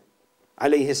الله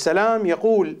عليه السلام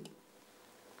يقول: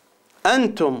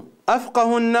 أنتم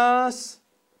أفقه الناس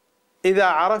إذا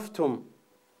عرفتم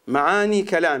معاني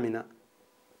كلامنا،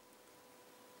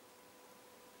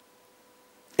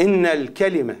 إن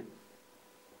الكلمة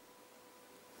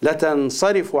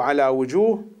لتنصرف على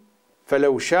وجوه،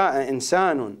 فلو شاء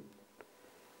إنسان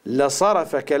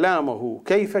لصرف كلامه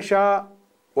كيف شاء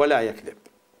ولا يكذب.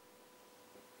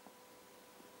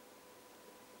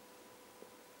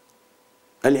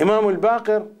 الإمام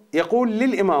الباقر يقول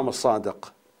للإمام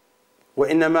الصادق،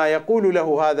 وإنما يقول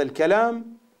له هذا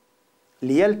الكلام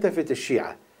ليلتفت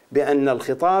الشيعة بأن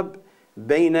الخطاب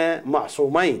بين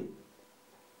معصومين.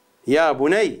 يا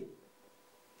بني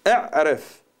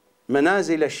اعرف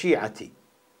منازل الشيعة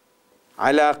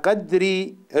على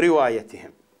قدر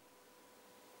روايتهم.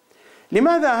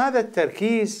 لماذا هذا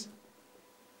التركيز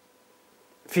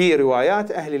في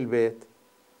روايات أهل البيت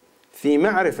في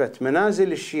معرفة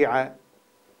منازل الشيعة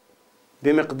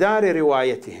بمقدار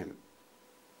روايتهم،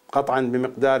 قطعا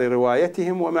بمقدار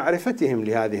روايتهم ومعرفتهم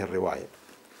لهذه الرواية،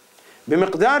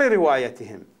 بمقدار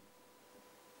روايتهم،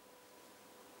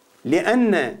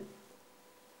 لأن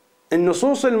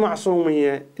النصوص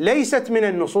المعصومية ليست من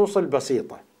النصوص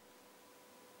البسيطة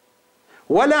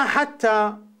ولا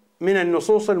حتى من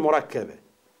النصوص المركبة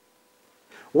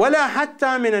ولا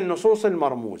حتى من النصوص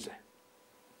المرموزة.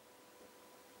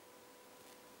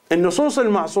 النصوص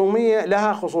المعصومية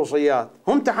لها خصوصيات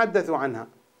هم تحدثوا عنها،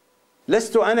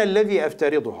 لست أنا الذي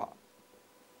أفترضها،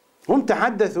 هم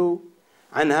تحدثوا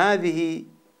عن هذه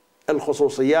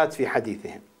الخصوصيات في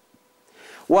حديثهم،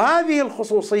 وهذه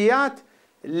الخصوصيات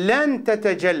لن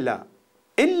تتجلى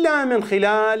إلا من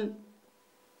خلال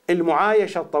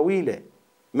المعايشة الطويلة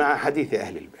مع حديث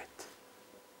أهل البيت،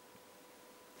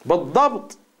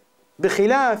 بالضبط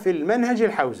بخلاف المنهج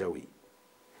الحوزوي،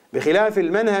 بخلاف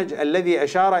المنهج الذي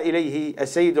أشار إليه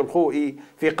السيد الخوئي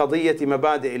في قضية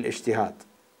مبادئ الاجتهاد،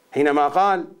 حينما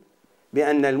قال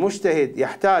بأن المجتهد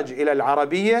يحتاج إلى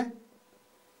العربية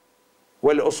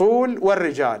والأصول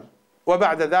والرجال،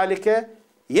 وبعد ذلك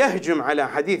يهجم على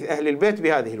حديث أهل البيت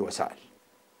بهذه الوسائل.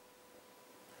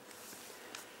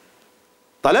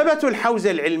 طلبة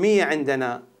الحوزة العلمية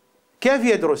عندنا كيف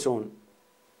يدرسون؟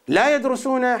 لا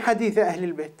يدرسون حديث أهل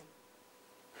البيت،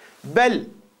 بل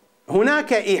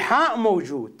هناك إيحاء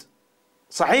موجود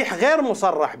صحيح غير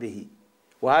مصرح به،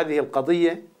 وهذه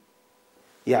القضية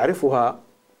يعرفها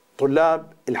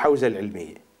طلاب الحوزة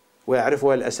العلمية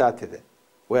ويعرفها الأساتذة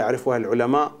ويعرفها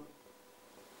العلماء،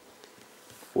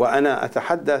 وأنا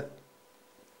أتحدث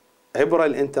عبر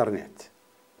الإنترنت.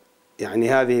 يعني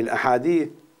هذه الأحاديث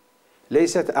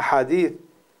ليست أحاديث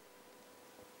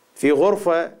في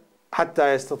غرفة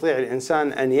حتى يستطيع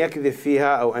الإنسان أن يكذب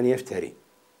فيها أو أن يفتري،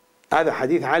 هذا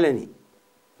حديث علني،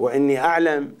 وإني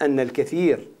أعلم أن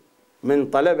الكثير من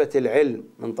طلبة العلم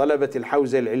من طلبة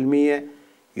الحوزة العلمية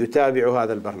يتابع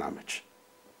هذا البرنامج.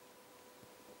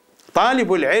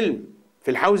 طالب العلم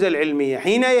في الحوزة العلمية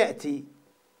حين يأتي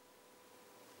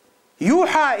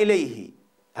يوحى إليه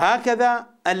هكذا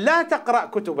أن لا تقرأ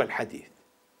كتب الحديث،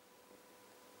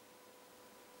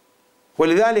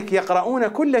 ولذلك يقرؤون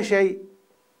كل شيء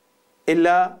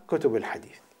إلا كتب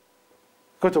الحديث.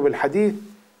 كتب الحديث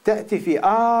تأتي في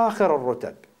آخر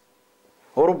الرتب،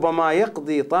 وربما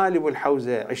يقضي طالب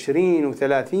الحوزة 20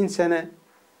 و30 سنة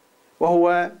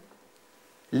وهو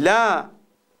لا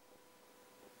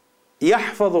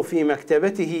يحفظ في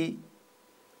مكتبته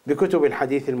بكتب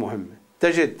الحديث المهمة.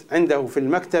 تجد عنده في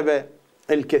المكتبة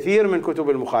الكثير من كتب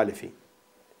المخالفين،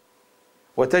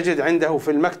 وتجد عنده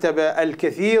في المكتبة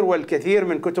الكثير والكثير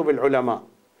من كتب العلماء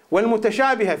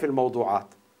والمتشابهة في الموضوعات،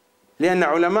 لأن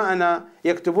علماءنا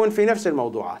يكتبون في نفس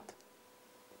الموضوعات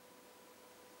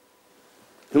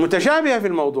المتشابهة في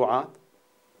الموضوعات،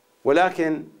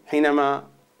 ولكن حينما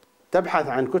تبحث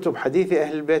عن كتب حديث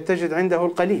أهل البيت تجد عنده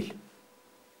القليل،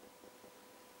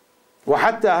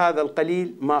 وحتى هذا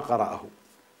القليل ما قرأه.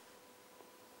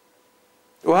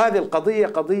 وهذه القضية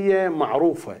قضية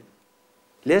معروفة،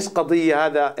 ليس قضية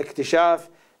هذا اكتشاف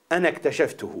أنا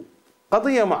اكتشفته،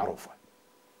 قضية معروفة.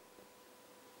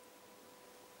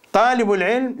 طالب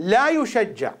العلم لا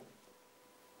يشجع،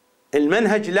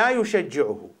 المنهج لا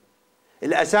يشجعه،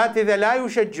 الأساتذة لا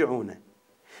يشجعونه،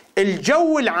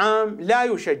 الجو العام لا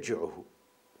يشجعه،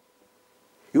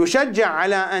 يشجع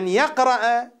على أن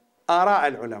يقرأ آراء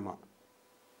العلماء.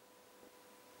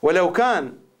 ولو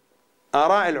كان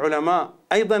آراء العلماء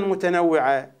أيضا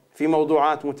متنوعة في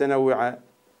موضوعات متنوعة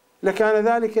لكان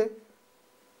ذلك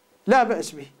لا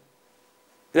بأس به،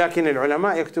 لكن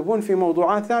العلماء يكتبون في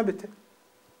موضوعات ثابتة.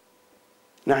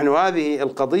 نحن هذه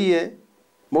القضية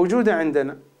موجودة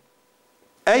عندنا،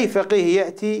 أي فقيه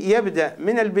يأتي يبدأ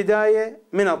من البداية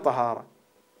من الطهارة.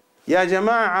 يا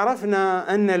جماعة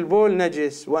عرفنا أن البول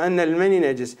نجس وأن المني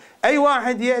نجس، أي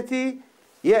واحد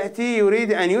يأتي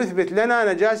يريد أن يثبت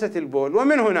لنا نجاسة البول،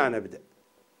 ومن هنا نبدأ.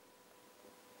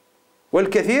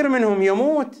 والكثير منهم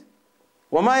يموت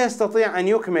وما يستطيع أن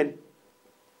يكمل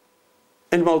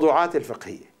الموضوعات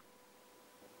الفقهية،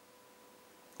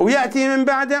 ويأتي من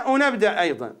بعده ونبدأ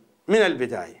أيضا من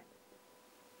البداية.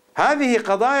 هذه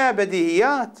قضايا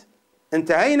بديهيات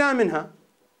انتهينا منها.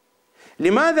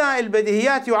 لماذا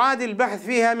البديهيات يعاد البحث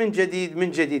فيها من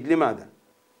جديد؟ لماذا؟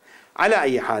 على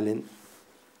أي حال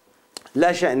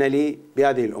لا شأن لي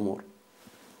بهذه الأمور،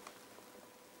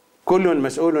 كل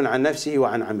مسؤول عن نفسه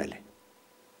وعن عمله.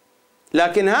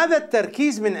 لكن هذا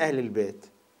التركيز من أهل البيت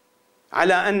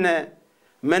على أن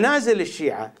منازل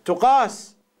الشيعة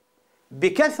تقاس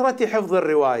بكثرة حفظ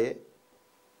الرواية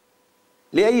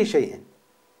لأي شيء.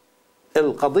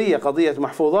 القضية قضية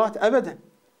محفوظات أبدا،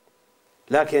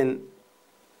 لكن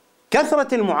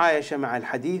كثرة المعايشة مع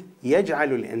الحديث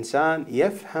يجعل الإنسان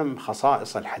يفهم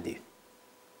خصائص الحديث،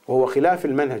 وهو خلاف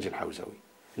المنهج الحوزوي.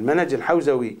 المنهج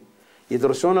الحوزوي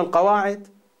يدرسون القواعد،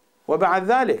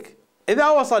 وبعد ذلك إذا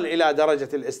وصل إلى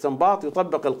درجة الاستنباط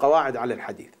يطبق القواعد على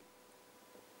الحديث،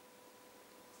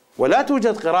 ولا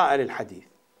توجد قراءة للحديث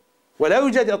ولا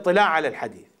يوجد اطلاع على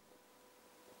الحديث.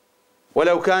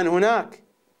 ولو كان هناك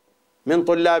من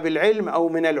طلاب العلم أو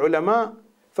من العلماء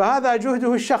فهذا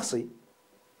جهده الشخصي،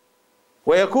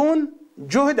 ويكون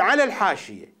جهد على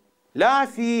الحاشية لا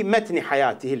في متن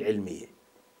حياته العلمية.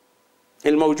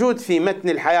 الموجود في متن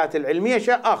الحياة العلمية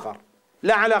شيء آخر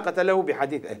لا علاقة له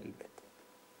بحديث أهل البيت.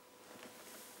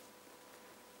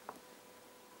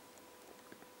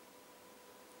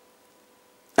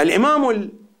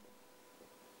 الإمام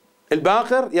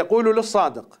الباقر يقول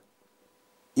للصادق: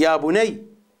 يا بني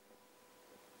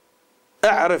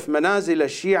اعرف منازل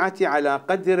الشيعة على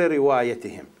قدر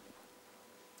روايتهم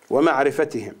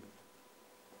ومعرفتهم،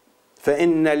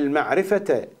 فإن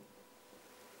المعرفة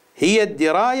هي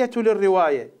الدراية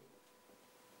للرواية.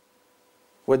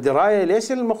 والدراية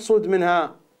ليس المقصود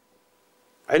منها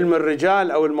علم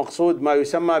الرجال أو المقصود ما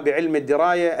يسمى بعلم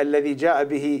الدراية الذي جاء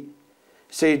به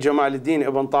سيد جمال الدين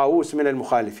ابن طاووس من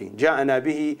المخالفين، جاءنا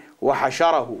به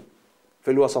وحشره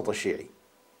في الوسط الشيعي،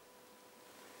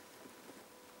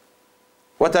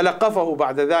 وتلقفه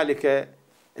بعد ذلك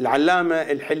العلامة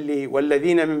الحلي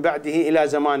والذين من بعده إلى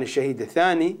زمان الشهيد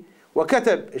الثاني،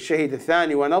 وكتب الشهيد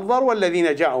الثاني ونظر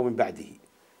والذين جاءوا من بعده.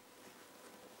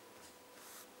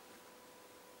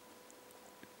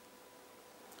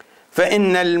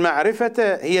 فإن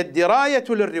المعرفة هي الدراية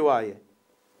للرواية،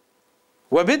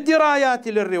 وبالدرايات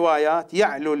للروايات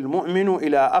يعلو المؤمن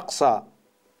إلى أقصى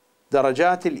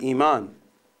درجات الإيمان.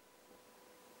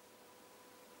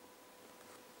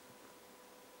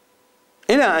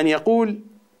 إلى أن يقول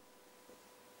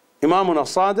إمامنا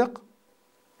الصادق: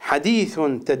 حديث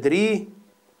تدريه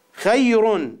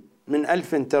خير من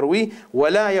 1000 ترويه،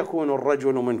 ولا يكون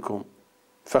الرجل منكم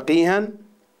فقيها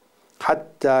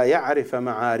حتى يعرف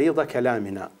معاريض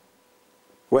كلامنا،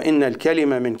 وإن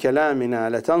الكلمة من كلامنا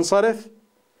لتنصرف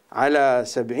على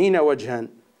 70 وجها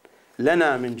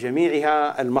لنا من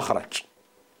جميعها المخرج.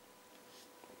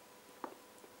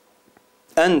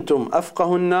 أنتم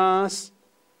أفقه الناس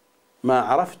ما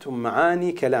عرفتم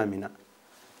معاني كلامنا.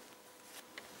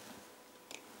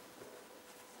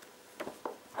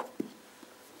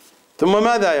 ثم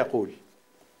ماذا يقول؟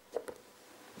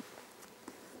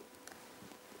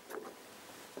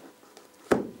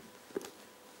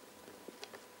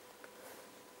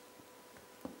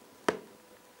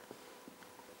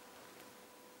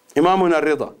 إمامنا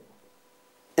الرضا: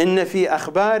 إن في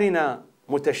أخبارنا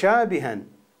متشابها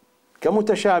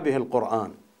كمتشابه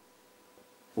القرآن،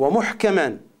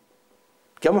 ومحكما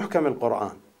كمحكم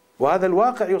القرآن، وهذا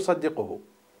الواقع يصدقه.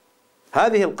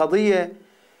 هذه القضية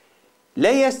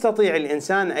لا يستطيع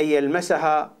الإنسان أن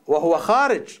يلمسها وهو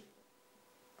خارج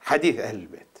حديث أهل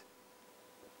البيت.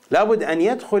 لابد أن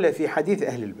يدخل في حديث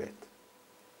أهل البيت،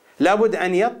 لابد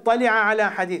أن يطلع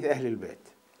على حديث أهل البيت،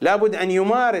 لابد أن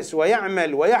يمارس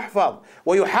ويعمل ويحفظ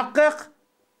ويحقق،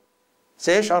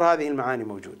 سيشعر هذه المعاني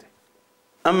موجودة.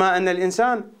 أما أن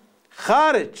الإنسان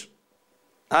خارج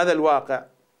هذا الواقع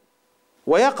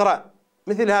ويقرأ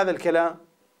مثل هذا الكلام،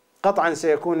 قطعا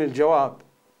سيكون الجواب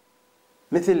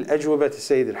مثل أجوبة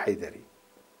السيد الحيدري: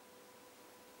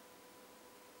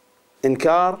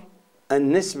 إنكار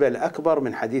النسبة الأكبر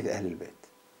من حديث أهل البيت.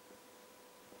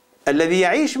 الذي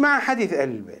يعيش مع حديث أهل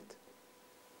البيت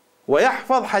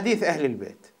ويحفظ حديث أهل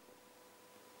البيت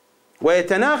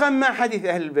ويتناغم مع حديث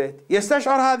أهل البيت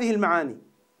يستشعر هذه المعاني.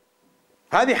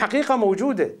 هذه حقيقة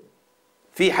موجودة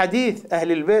في حديث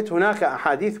أهل البيت. هناك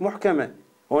أحاديث محكمة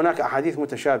وهناك أحاديث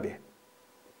متشابهة،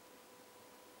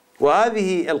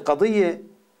 وهذه القضية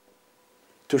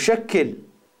تشكل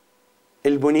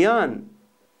البنيان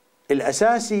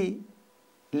الأساسي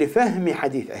لفهم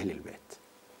حديث أهل البيت.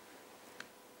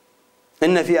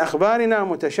 إن في أخبارنا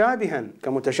متشابها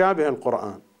كمتشابه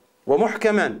القرآن،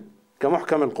 ومحكما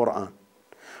كمحكم القرآن،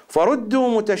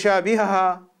 فردوا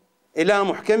متشابهها إلى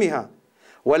محكمها،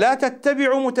 ولا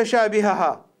تتبعوا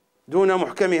متشابهها دون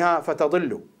محكمها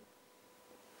فتضلوا.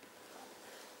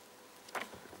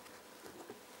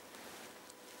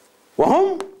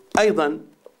 وهم أيضا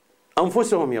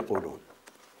أنفسهم يقولون: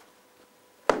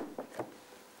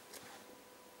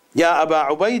 يا أبا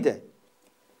عبيدة،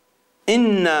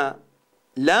 إنا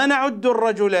لا نعد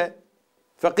الرجل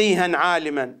فقيها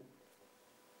عالما.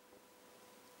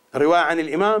 رواية عن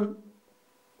الإمام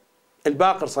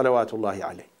الباقر صلوات الله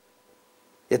عليه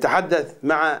يتحدث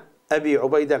مع أبي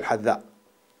عبيدة الحذاء: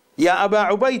 يا أبا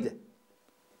عبيدة،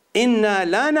 إنا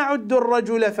لا نعد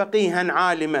الرجل فقيها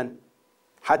عالما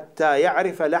حتى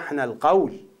يعرف لحن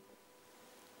القول،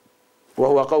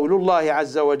 وهو قول الله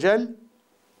عز وجل: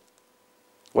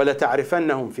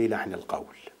 ولتعرفنهم في لحن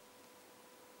القول.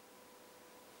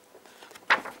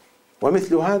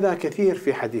 ومثل هذا كثير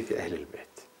في حديث أهل البيت.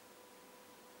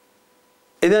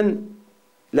 إذن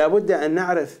لا بد أن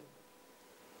نعرف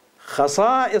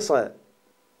خصائص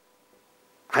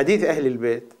حديث أهل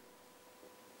البيت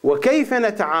وكيف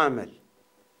نتعامل،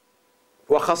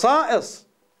 وخصائص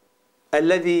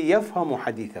الذي يفهم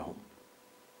حديثهم.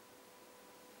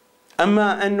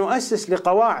 أما أن نؤسس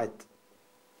لقواعد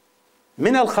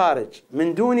من الخارج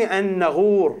من دون أن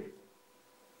نغور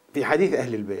في حديث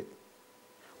أهل البيت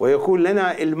ويكون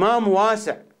لنا إلمام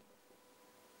واسع،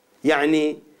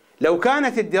 يعني لو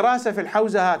كانت الدراسة في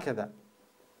الحوزة هكذا،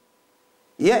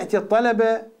 يأتي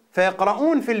الطلبة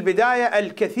فيقرؤون في البداية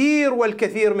الكثير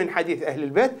والكثير من حديث أهل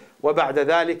البيت، وبعد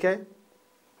ذلك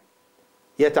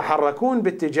يتحركون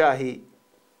باتجاه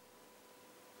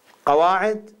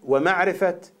قواعد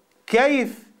ومعرفة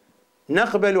كيف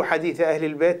نقبل حديث أهل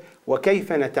البيت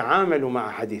وكيف نتعامل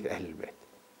مع حديث أهل البيت.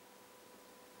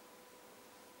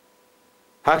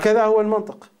 هكذا هو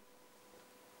المنطق،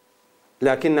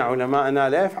 لكن علماءنا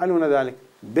لا يفعلون ذلك،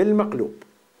 بالمقلوب،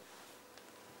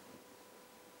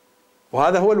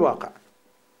 وهذا هو الواقع.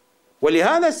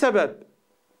 ولهذا السبب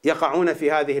يقعون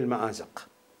في هذه المآزق،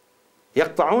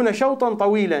 يقطعون شوطا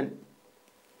طويلا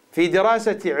في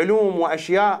دراسة علوم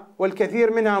وأشياء،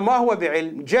 والكثير منها ما هو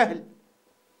بعلم، جهل،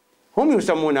 هم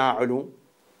يسمونها علوم،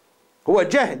 هو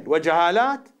جهل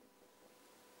وجهالات،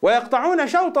 ويقطعون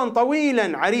شوطا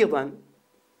طويلا عريضا،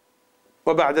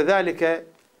 وبعد ذلك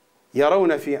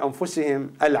يرون في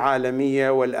أنفسهم العالمية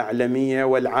والأعلمية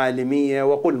والعالمية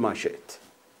وقل ما شئت،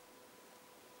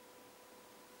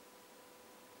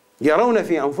 يرون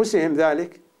في أنفسهم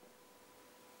ذلك،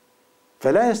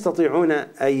 فلا يستطيعون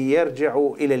أن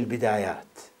يرجعوا إلى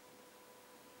البدايات،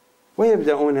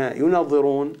 ويبدأون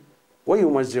ينظرون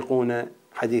ويمزقون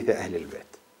حديث أهل البيت.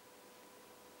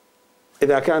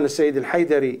 إذا كان السيد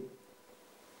الحيدري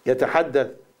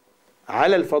يتحدث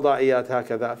على الفضائيات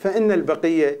هكذا، فإن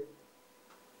البقية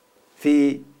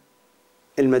في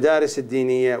المدارس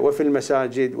الدينية وفي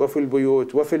المساجد وفي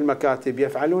البيوت وفي المكاتب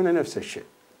يفعلون نفس الشيء.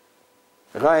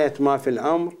 غاية ما في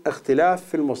الأمر اختلاف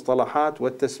في المصطلحات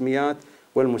والتسميات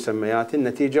والمسميات،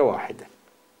 النتيجة واحدة.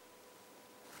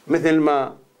 مثل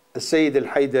ما السيد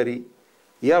الحيدري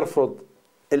يرفض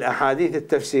الأحاديث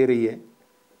التفسيرية،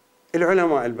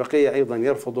 العلماء البقية أيضا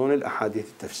يرفضون الأحاديث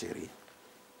التفسيرية.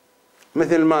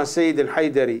 مثل ما السيد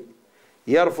الحيدري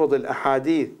يرفض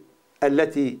الأحاديث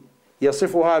التي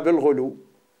يصفها بالغلو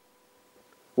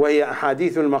وهي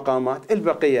أحاديث المقامات،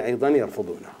 البقية أيضا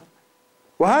يرفضونها.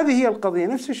 وهذه هي القضية،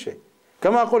 نفس الشيء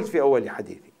كما قلت في أول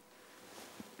حديثي.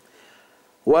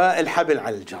 والحبل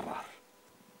على الجرار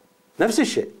نفس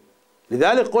الشيء.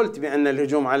 لذلك قلت بأن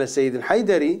الهجوم على السيد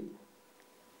الحيدري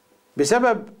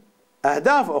بسبب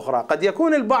أهداف أخرى. قد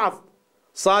يكون البعض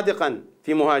صادقا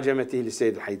في مهاجمته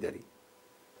للسيد الحيدري،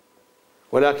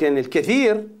 ولكن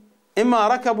الكثير إما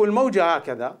ركبوا الموجة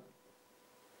هكذا،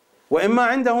 وإما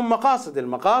عندهم مقاصد،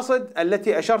 المقاصد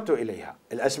التي أشرت إليها،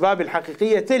 الأسباب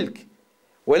الحقيقية تلك،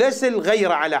 وليس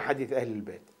الغيرة على حديث أهل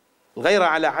البيت. الغيرة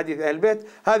على حديث أهل البيت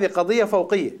هذه قضية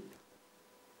فوقية،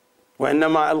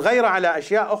 وإنما الغيرة على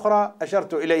أشياء أخرى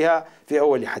أشرت إليها في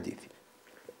أول حديثي.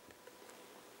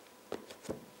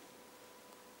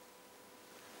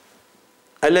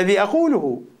 الذي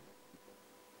أقوله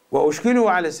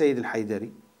وأشكله على السيد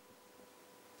الحيدري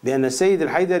بأن السيد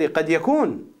الحيدري قد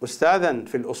يكون أستاذا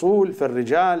في الأصول، في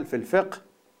الرجال، في الفقه،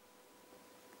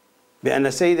 بأن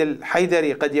السيد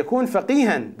الحيدري قد يكون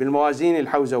فقيها بالموازين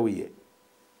الحوزوية،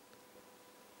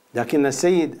 لكن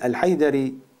السيد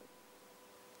الحيدري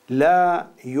لا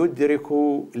يدرك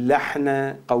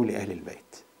لحن قول أهل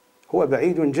البيت. هو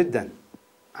بعيد جدا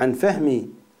عن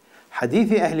فهم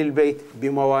حديث أهل البيت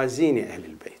بموازين أهل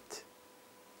البيت،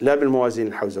 لا بالموازين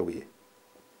الحوزوية.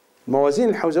 الموازين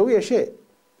الحوزوية شيء،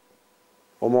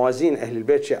 وموازين أهل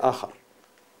البيت شيء آخر.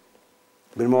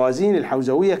 بالموازين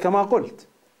الحوزوية كما قلت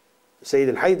السيد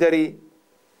الحيدري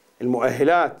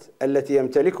المؤهلات التي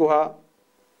يمتلكها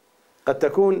قد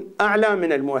تكون أعلى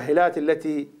من المؤهلات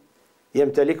التي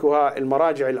يمتلكها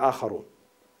المراجع الآخرون،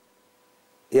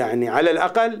 يعني على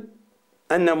الأقل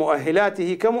أن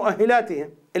مؤهلاته كمؤهلاتهم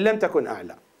إن لم تكن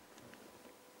أعلى.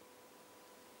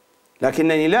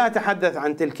 لكنني لا أتحدث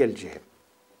عن تلك الجهة،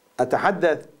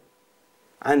 أتحدث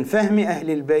عن فهم أهل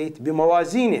البيت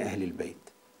بموازين أهل البيت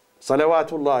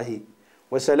صلوات الله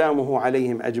وسلامه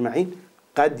عليهم أجمعين.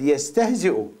 قد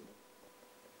يستهزئ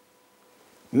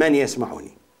من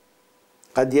يسمعني،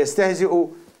 قد يستهزئ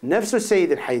نفس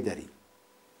السيد الحيدري،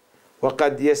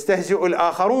 وقد يستهزئ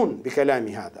الآخرون بكلام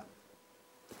هذا،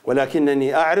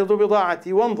 ولكنني أعرض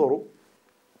بضاعتي وانظروا.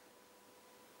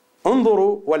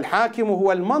 انظروا، والحاكم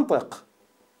هو المنطق،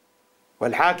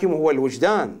 والحاكم هو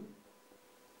الوجدان،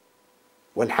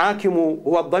 والحاكم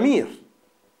هو الضمير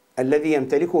الذي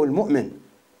يمتلكه المؤمن.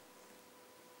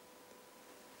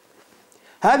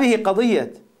 هذه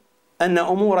قضية أن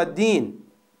أمور الدين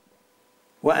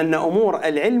وأن أمور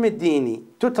العلم الديني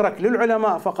تترك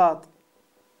للعلماء فقط،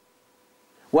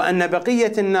 وأن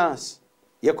بقية الناس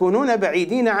يكونون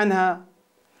بعيدين عنها،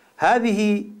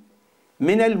 هذه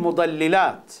من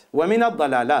المضللات ومن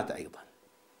الضلالات أيضا.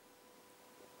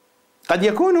 قد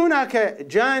يكون هناك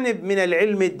جانب من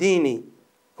العلم الديني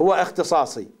هو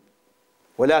اختصاصي،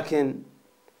 ولكن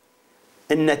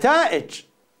النتائج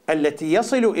التي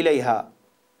يصل إليها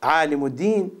عالم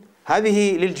الدين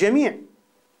هذه للجميع.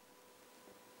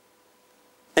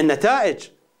 النتائج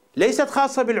ليست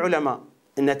خاصة بالعلماء،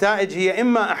 النتائج هي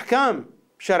إما أحكام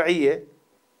شرعية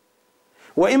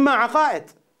وإما عقائد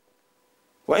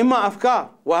وإما أفكار،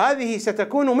 وهذه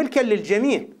ستكون ملكا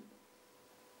للجميع.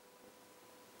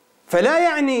 فلا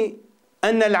يعني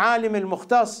أن العالم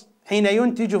المختص حين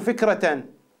ينتج فكرة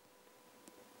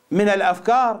من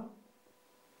الأفكار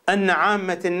أن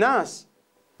عامة الناس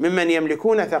ممن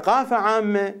يملكون ثقافة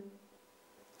عامة،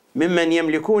 ممن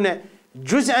يملكون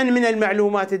جزءا من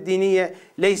المعلومات الدينية،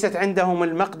 ليست عندهم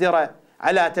المقدرة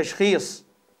على تشخيص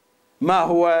ما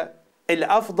هو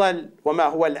الأفضل وما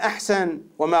هو الأحسن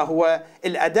وما هو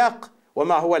الأدق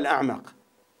وما هو الأعمق.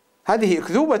 هذه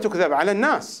أكذوبة تكذب على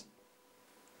الناس،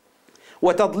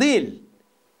 وتضليل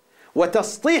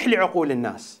وتسطيح لعقول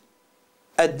الناس.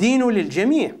 الدين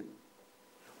للجميع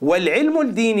والعلم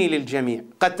الديني للجميع.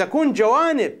 قد تكون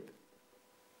جوانب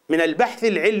من البحث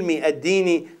العلمي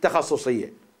الديني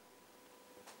تخصصية.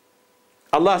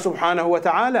 الله سبحانه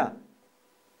وتعالى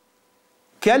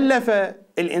كلف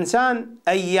الإنسان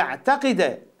أن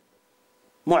يعتقد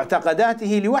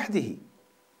معتقداته لوحده،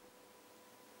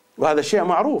 وهذا الشيء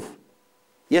معروف.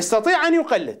 يستطيع أن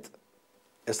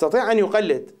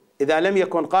يقلد إذا لم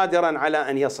يكن قادرا على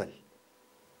أن يصل،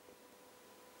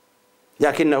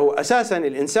 لكنه أساسا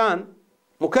الإنسان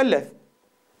مكلف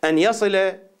أن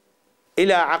يصل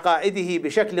إلى عقائده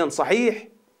بشكل صحيح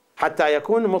حتى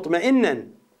يكون مطمئنا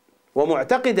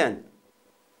ومعتقدا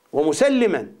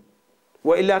ومسلما،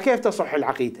 وإلا كيف تصح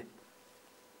العقيدة؟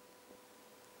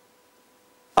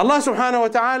 الله سبحانه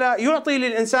وتعالى يعطي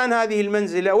للإنسان هذه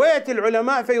المنزلة، ويأتي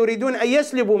العلماء فيريدون أن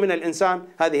يسلبوا من الإنسان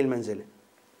هذه المنزلة.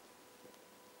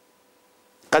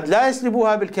 قد لا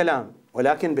يسلبوها بالكلام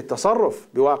ولكن بالتصرف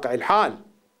بواقع الحال.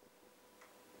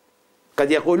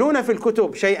 قد يقولون في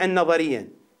الكتب شيئا نظريا،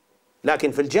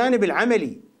 لكن في الجانب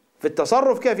العملي في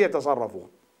التصرف كيف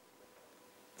يتصرفون؟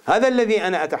 هذا الذي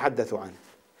أنا أتحدث عنه.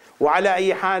 وعلى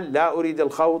أي حال لا أريد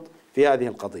الخوض في هذه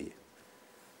القضية،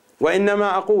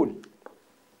 وإنما أقول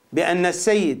بأن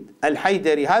السيد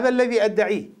الحيدري هذا الذي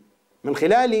أدعيه من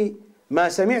خلال ما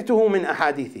سمعته من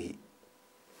أحاديثه.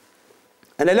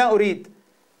 أنا لا أريد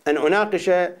أن أناقش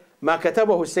ما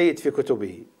كتبه السيد في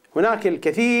كتبه، هناك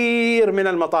الكثير من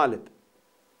المطالب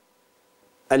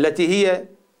التي هي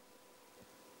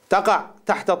تقع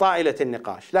تحت طائلة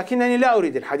النقاش، لكنني لا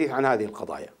أريد الحديث عن هذه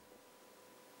القضايا.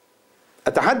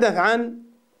 أتحدث عن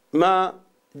ما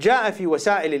جاء في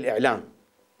وسائل الإعلام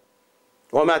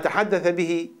وما تحدث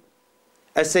به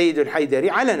السيد الحيدري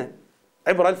علنا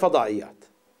عبر الفضائيات.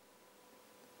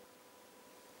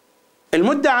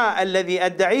 المدعى الذي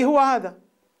أدعيه هو هذا،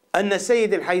 أن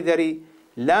السيد الحيدري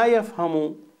لا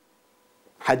يفهم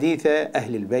حديث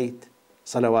أهل البيت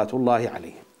صلوات الله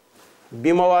عليهم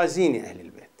بموازين أهل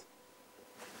البيت،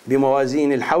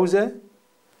 بموازين الحوزة.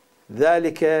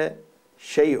 ذلك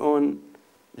شيء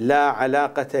لا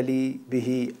علاقة لي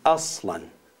به أصلا.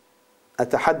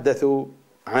 أتحدث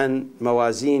عن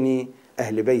موازين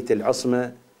أهل بيت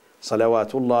العصمة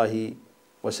صلوات الله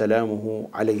وسلامه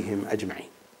عليهم أجمعين.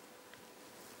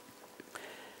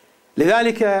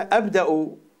 لذلك أبدأ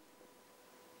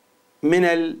من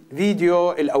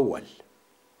الفيديو الأول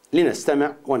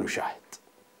لنستمع ونشاهد.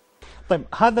 طيب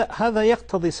هذا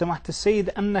يقتضي سماحة السيد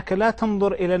أنك لا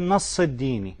تنظر إلى النص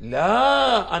الديني.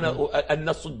 لا، أنا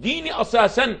النص الديني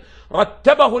أساسا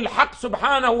رتبه الحق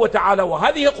سبحانه وتعالى،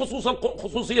 وهذه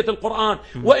خصوصية القرآن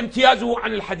وامتيازه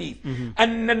عن الحديث،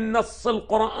 أن النص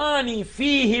القرآني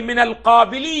فيه من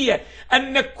القابلية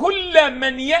أن كل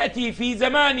من يأتي في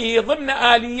زمانه ضمن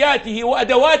آلياته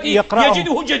وأدواته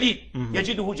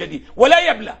يجده جديد ولا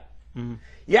يبلى.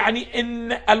 يعني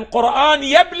إن القرآن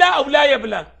يبلى أو لا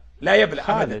يبلى؟ لا يبلى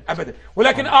أبدا أبدا،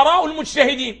 ولكن آراء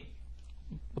المجتهدين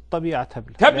بالطبيعة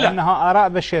تبلى لأنها آراء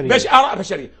بشرية. آراء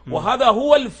بشرية. وهذا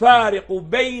هو الفارق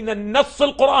بين النص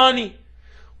القرآني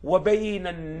وبين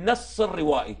النص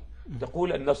الروائي.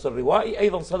 تقول النص الروائي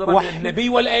أيضا صدر عن النبي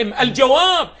والأئمة.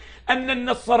 الجواب أن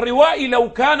النص الروائي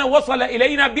لو كان وصل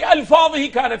إلينا بألفاظه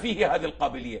كان فيه هذه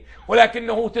القابلية،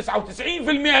 ولكنه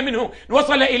 99% منه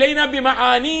وصل إلينا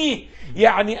بمعانيه.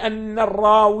 يعني أن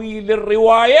الراوي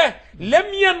للرواية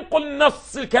لم ينقل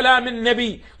نص كلام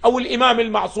النبي أو الإمام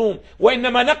المعصوم،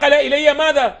 وإنما نقل إلي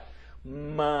ماذا؟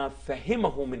 ما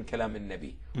فهمه من كلام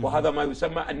النبي، وهذا ما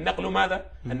يسمى النقل ماذا؟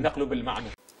 النقل بالمعنى.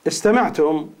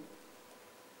 استمعتم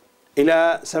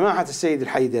إلى سماحة السيد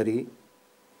الحيدري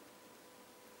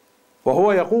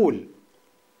وهو يقول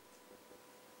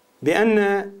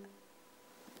بأن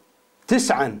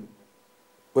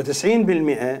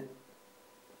 99%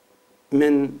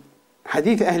 من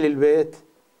حديث أهل البيت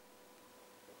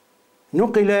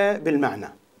نقل بالمعنى.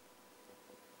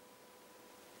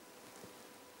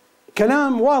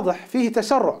 كلام واضح فيه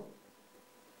تسرع.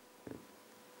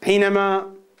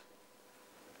 حينما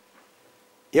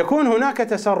يكون هناك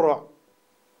تسرع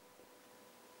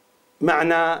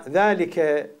معنى ذلك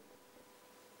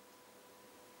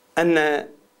أن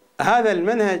هذا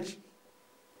المنهج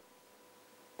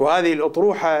وهذه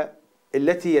الأطروحة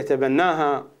التي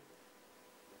يتبناها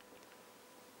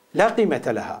لا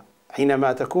قيمة لها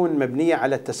حينما تكون مبنية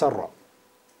على التسرع.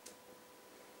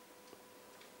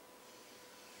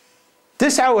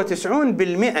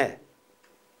 99%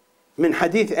 من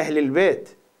حديث أهل البيت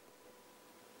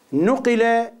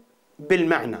نقل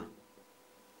بالمعنى.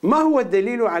 ما هو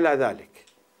الدليل على ذلك؟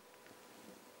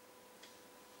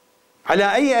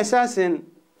 على أي أساس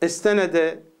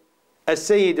استند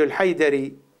السيد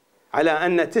الحيدري على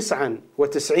أن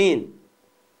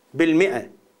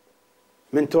 99%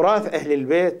 من تراث أهل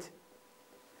البيت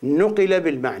نقل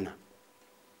بالمعنى؟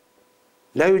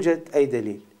 لا يوجد أي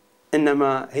دليل،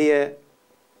 إنما هي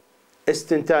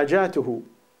استنتاجاته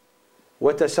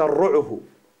وتسرعه،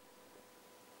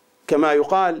 كما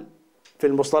يقال في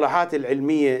المصطلحات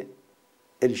العلمية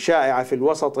الشائعة في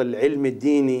الوسط العلمي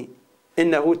الديني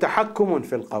إنه تحكم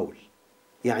في القول،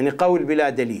 يعني قول بلا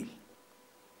دليل.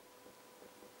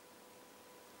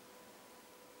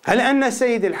 هل أن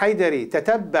السيد الحيدري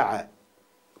تتبع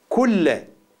كل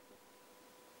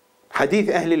حديث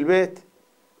أهل البيت؟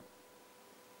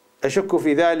 أشك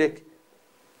في ذلك،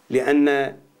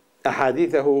 لأن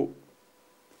أحاديثه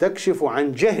تكشف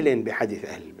عن جهل بحديث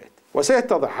أهل البيت،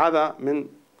 وسيتضح هذا من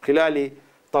خلال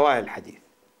طوائل الحديث.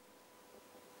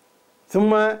 ثم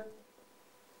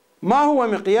ما هو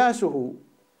مقياسه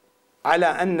على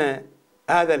أن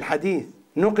هذا الحديث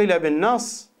نقل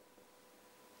بالنص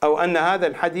أو أن هذا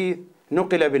الحديث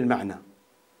نقل بالمعنى؟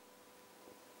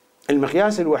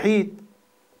 المقياس الوحيد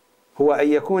هو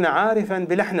أن يكون عارفا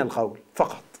بلحن القول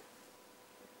فقط.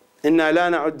 إنا لا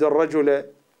نعد الرجل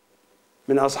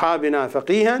من أصحابنا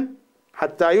فقيها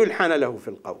حتى يلحن له في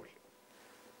القول.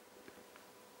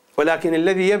 ولكن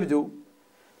الذي يبدو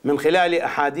من خلال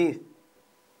أحاديث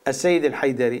السيد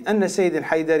الحيدري أن السيد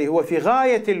الحيدري هو في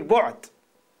غاية البعد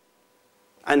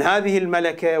عن هذه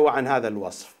الملكة وعن هذا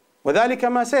الوصف، وذلك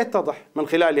ما سيتضح من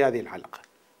خلال هذه الحلقة.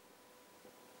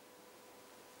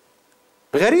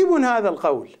 غريب هذا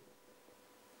القول،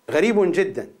 غريب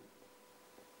جدا.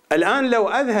 الآن لو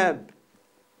أذهب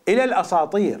إلى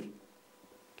الأساطير،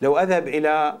 لو أذهب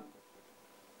إلى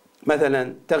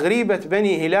مثلا تغريبة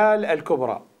بني هلال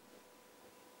الكبرى،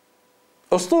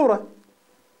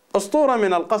 أسطورة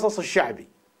من القصص الشعبي.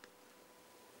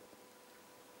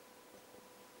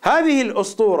 هذه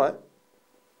الأسطورة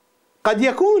قد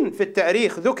يكون في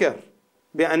التاريخ ذكر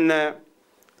بأن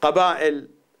قبائل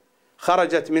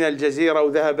خرجت من الجزيرة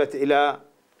وذهبت إلى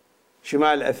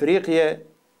شمال أفريقيا،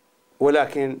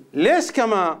 ولكن ليس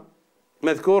كما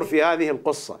مذكور في هذه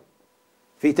القصة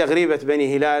في تغريبة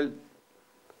بني هلال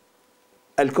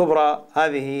الكبرى،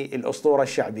 هذه الأسطورة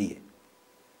الشعبية،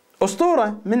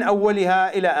 أسطورة من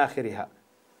أولها إلى آخرها.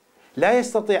 لا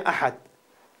يستطيع أحد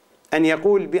أن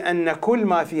يقول بأن كل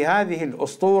ما في هذه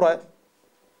الأسطورة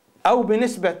أو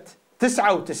بنسبة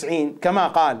 99 كما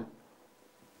قال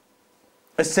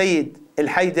السيد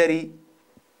الحيدري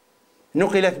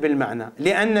نقلت بالمعنى،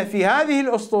 لأن في هذه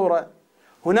الأسطورة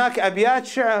هناك أبيات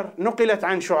شعر نقلت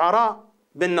عن شعراء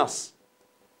بالنص،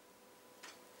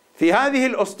 في هذه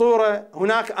الأسطورة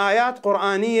هناك آيات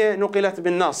قرآنية نقلت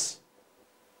بالنص،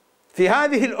 في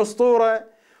هذه الأسطورة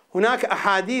هناك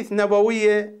أحاديث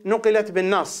نبوية نقلت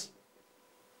بالنص،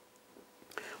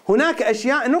 هناك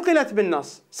أشياء نقلت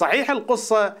بالنص. صحيح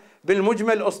القصة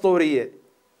بالمجمل أسطورية،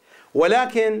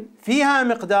 ولكن فيها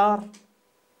مقدار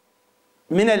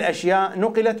من الأشياء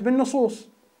نقلت بالنصوص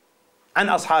عن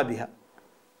أصحابها،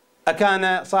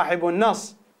 أكان صاحب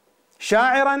النص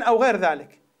شاعرا أو غير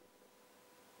ذلك.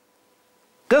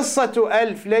 قصة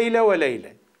ألف ليلة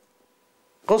وليلة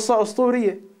قصة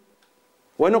أسطورية،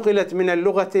 ونقلت من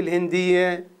اللغة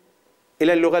الهندية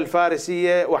إلى اللغة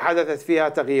الفارسية وحدثت فيها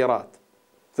تغييرات،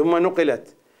 ثم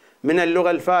نقلت من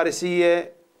اللغة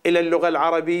الفارسية إلى اللغة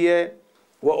العربية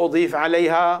وأضيف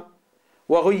عليها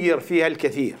وغير فيها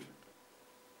الكثير.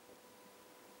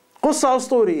 قصة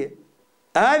أسطورية.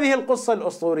 هذه القصة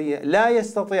الأسطورية لا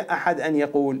يستطيع أحد أن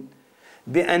يقول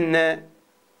بأن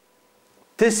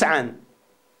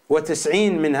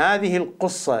 99 من هذه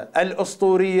القصة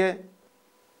الأسطورية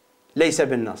ليس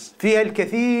بالنص، فيها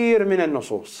الكثير من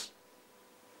النصوص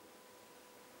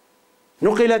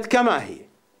نقلت كما هي.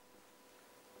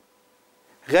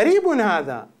 غريب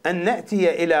هذا أن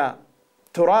نأتي إلى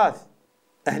تراث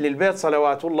أهل البيت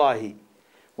صلوات الله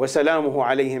وسلامه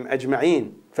عليهم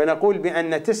أجمعين فنقول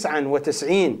بأن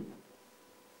 99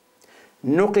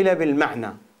 نقل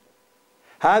بالمعنى.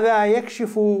 هذا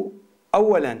يكشف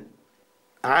أولا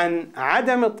عن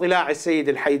عدم اطلاع السيد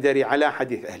الحيدري على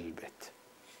حديث أهل البيت،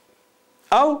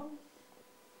 أو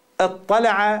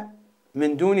اطلع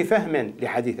من دون فهم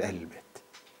لحديث أهل البيت،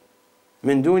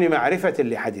 من دون معرفة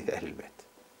لحديث أهل البيت.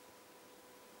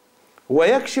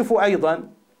 ويكشف أيضا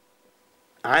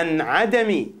عن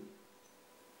عدم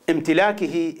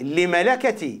امتلاكه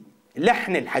لملكة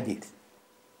لحن الحديث.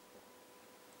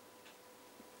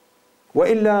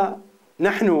 وإلا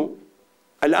نحن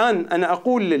الآن أنا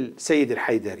أقول للسيد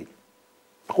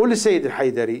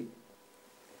الحيدري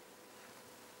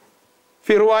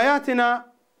في رواياتنا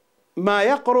ما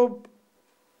يقرب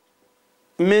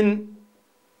من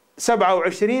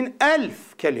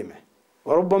 27,000 كلمة،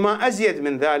 وربما أزيد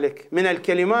من ذلك من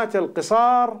الكلمات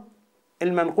القصار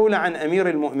المنقولة عن أمير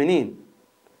المؤمنين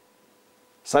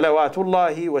صلوات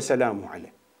الله وسلامه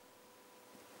عليه.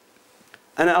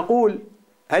 أنا أقول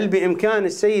هل بإمكان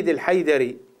السيد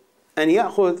الحيدري أن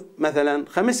يأخذ مثلا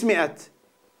 500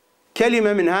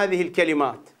 كلمة من هذه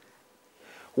الكلمات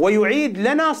ويعيد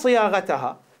لنا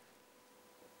صياغتها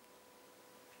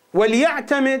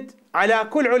وليعتمد على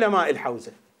كل علماء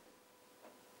الحوزة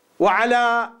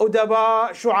وعلى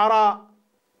أدباء شعراء؟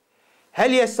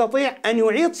 هل يستطيع أن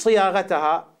يعيد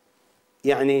صياغتها؟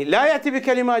 يعني لا يأتي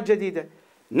بكلمات جديدة،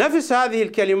 نفس هذه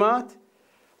الكلمات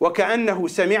وكأنه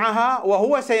سمعها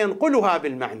وهو سينقلها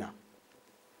بالمعنى،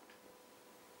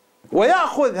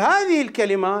 ويأخذ هذه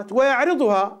الكلمات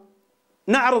ويعرضها.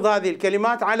 نعرض هذه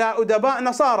الكلمات على أدباء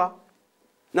نصارى،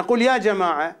 نقول يا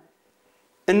جماعة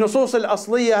النصوص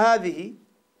الأصلية هذه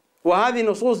وهذه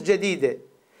نصوص جديدة،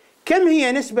 كم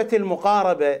هي نسبة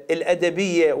المقاربة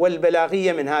الأدبية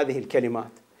والبلاغية من هذه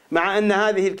الكلمات، مع أن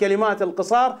هذه الكلمات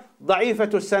القصار ضعيفة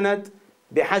السند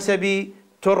بحسب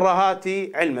ترهات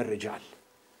علم الرجال.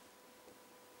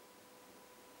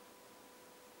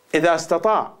 إذا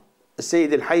استطاع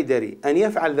السيد الحيدري أن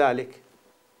يفعل ذلك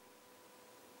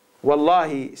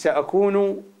والله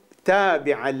سأكون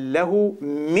تابعا له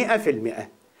 100%،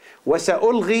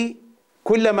 وسألغي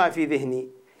كل ما في ذهني،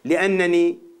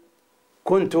 لأنني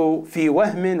كنت في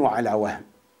وهم وعلى وهم.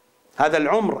 هذا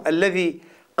العمر الذي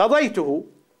قضيته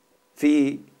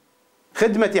في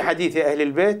خدمة حديث أهل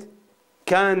البيت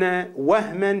كان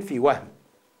وهما في وهم،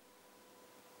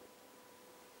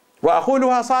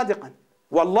 وأقولها صادقا،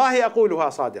 والله أقولها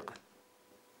صادقا،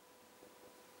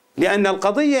 لأن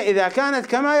القضية إذا كانت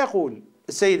كما يقول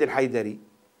السيد الحيدري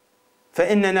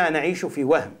فإننا نعيش في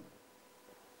وهم.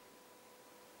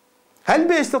 هل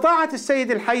باستطاعة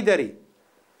السيد الحيدري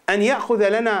أن يأخذ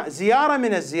لنا زيارة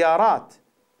من الزيارات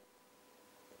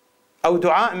أو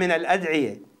دعاء من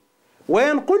الأدعية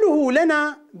وينقله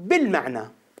لنا بالمعنى،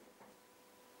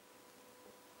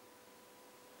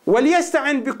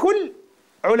 وليستعن بكل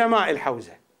علماء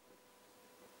الحوزة،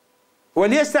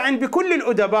 وليستعن بكل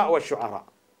الأدباء والشعراء،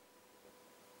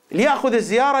 ليأخذ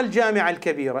الزيارة الجامعة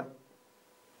الكبيرة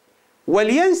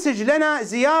ولينسج لنا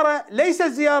زيارة ليست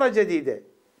زيارة جديدة،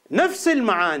 نفس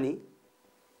المعاني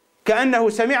كأنه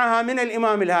سمعها من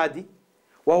الإمام الهادي.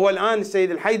 وهو الآن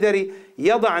السيد الحيدري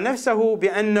يضع نفسه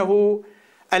بأنه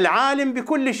العالم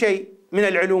بكل شيء من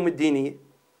العلوم الدينية،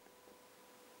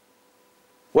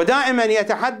 ودائما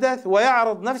يتحدث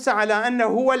ويعرض نفسه على أنه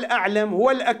هو الأعلم،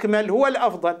 هو الأكمل، هو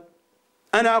الأفضل.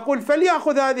 أنا أقول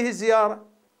فليأخذ هذه الزيارة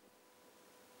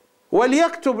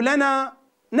وليكتب لنا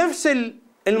نفس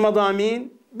المضامين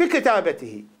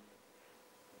بكتابته،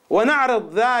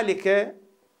 ونعرض ذلك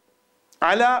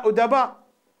على أدباء،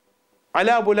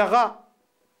 على بلغاء،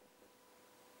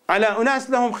 على أناس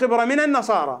لهم خبرة من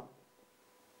النصارى.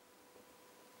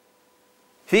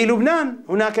 في لبنان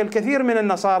هناك الكثير من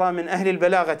النصارى من أهل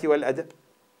البلاغة والأدب،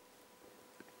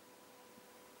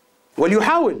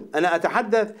 وليحاول. أنا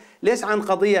أتحدث ليس عن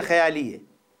قضية خيالية،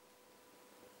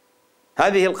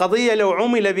 هذه القضية لو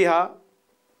عمل بها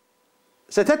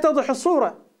ستتضح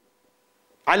الصورة،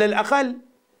 على الأقل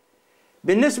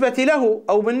بالنسبة له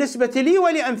أو بالنسبة لي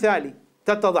ولأمثالي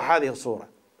تتضح هذه الصورة.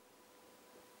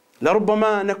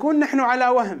 لربما نكون نحن على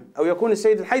وهم أو يكون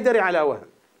السيد الحيدري على وهم.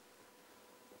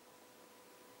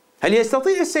 هل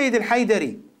يستطيع السيد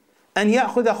الحيدري أن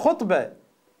يأخذ خطبة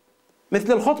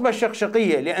مثل الخطبة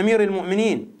الشقشقية لأمير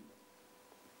المؤمنين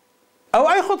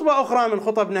أو أي خطبة أخرى من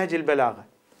خطب نهج البلاغة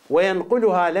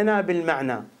وينقلها لنا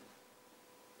بالمعنى،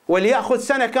 وليأخذ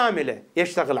سنة كاملة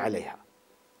يشتغل عليها،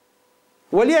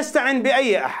 وليستعن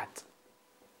بأي أحد؟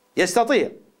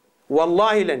 يستطيع؟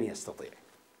 والله لن يستطيع.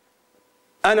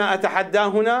 أنا أتحداه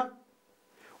هنا،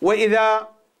 وإذا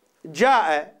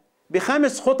جاء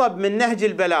ب5 خطب من نهج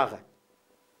البلاغة،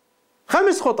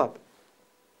 5 خطب،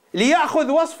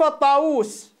 ليأخذ وصف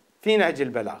الطاووس في نهج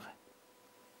البلاغة،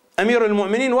 أمير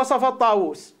المؤمنين وصف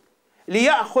الطاووس،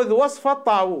 ليأخذ وصف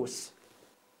الطاووس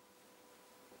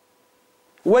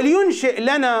ولينشئ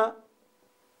لنا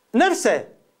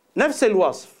نفس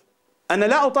الوصف. أنا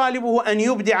لا أطالبه أن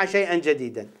يبدع شيئا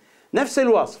جديدا، نفس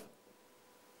الوصف،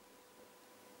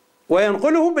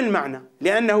 وينقله بالمعنى،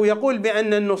 لأنه يقول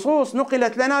بأن النصوص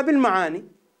نقلت لنا بالمعاني.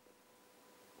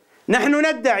 نحن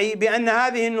ندعي بأن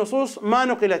هذه النصوص ما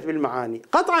نقلت بالمعاني.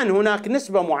 قطعا هناك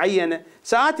نسبة معينة،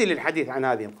 سآتي للحديث عن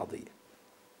هذه القضية،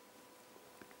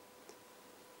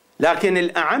 لكن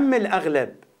الأعم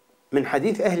الأغلب من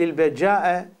حديث أهل البيت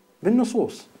جاء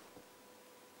بالنصوص.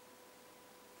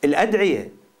 الأدعية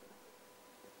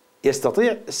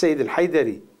يستطيع السيد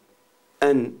الحيدري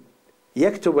أن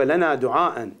يكتب لنا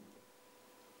دعاء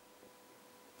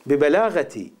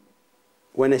ببلاغة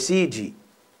ونسيج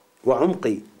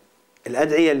وعمق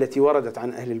الأدعية التي وردت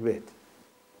عن أهل البيت.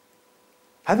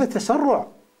 هذا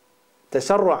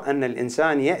تسرع أن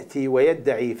الإنسان يأتي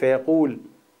ويدعي فيقول.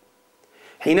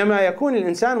 حينما يكون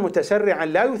الإنسان متسرعا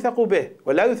لا يوثق به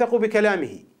ولا يوثق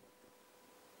بكلامه،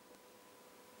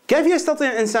 كيف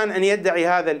يستطيع إنسان أن يدعي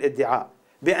هذا الادعاء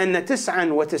بأن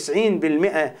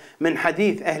 99% من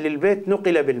حديث أهل البيت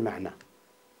نقل بالمعنى؟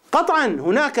 قطعا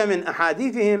هناك من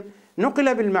أحاديثهم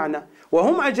نقل بالمعنى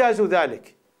وهم أجازوا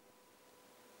ذلك.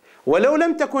 ولو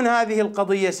لم تكن هذه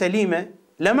القضية سليمة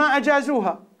لما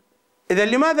أجازوها. إذا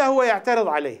لماذا هو يعترض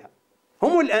عليها؟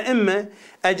 هم الأئمة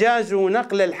أجازوا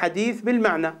نقل الحديث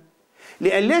بالمعنى،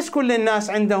 لأن ليس كل الناس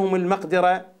عندهم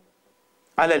المقدرة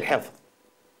على الحفظ.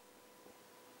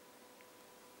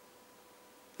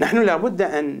 نحن لابد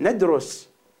أن ندرس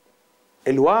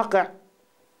الواقع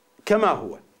كما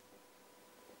هو.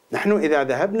 نحن إذا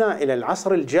ذهبنا إلى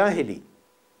العصر الجاهلي،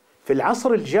 في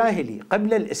العصر الجاهلي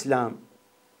قبل الإسلام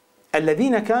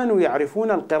الذين كانوا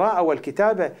يعرفون القراءة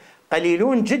والكتابة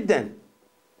قليلون جدا.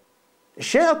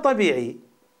 الشيء الطبيعي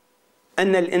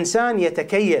أن الإنسان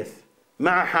يتكيف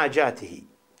مع حاجاته.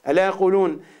 ألا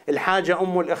يقولون الحاجة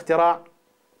أم الاختراع؟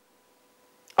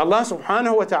 الله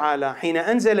سبحانه وتعالى حين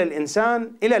أنزل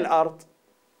الإنسان إلى الأرض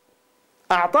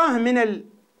أعطاه من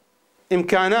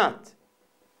الإمكانات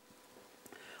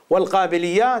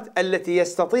والقابليات التي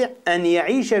يستطيع أن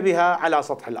يعيش بها على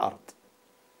سطح الأرض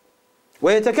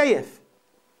ويتكيف.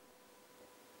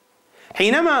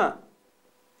 حينما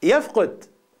يفقد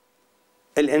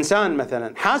الإنسان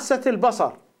مثلا حاسة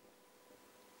البصر،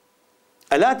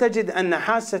 ألا تجد أن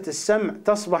حاسة السمع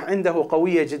تصبح عنده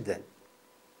قوية جدا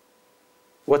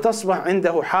وتصبح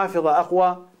عنده حافظة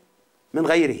أقوى من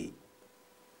غيره؟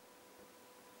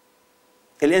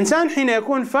 الإنسان حين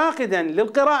يكون فاقدا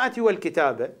للقراءة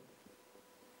والكتابة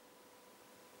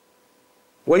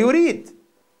ويريد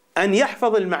أن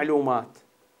يحفظ المعلومات،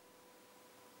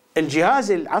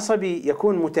 الجهاز العصبي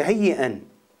يكون متهيئا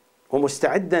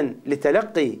ومستعدا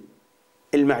لتلقي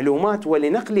المعلومات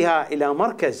ولنقلها إلى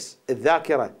مركز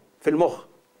الذاكرة في المخ.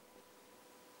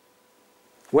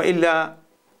 وإلا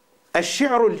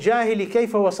الشعر الجاهلي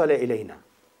كيف وصل إلينا؟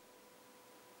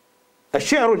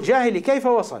 الشعر الجاهلي كيف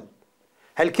وصل؟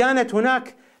 هل كانت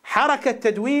هناك حركة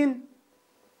تدوين،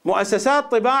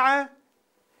 مؤسسات طباعة؟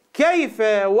 كيف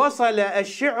وصل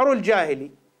الشعر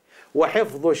الجاهلي؟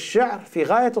 وحفظ الشعر في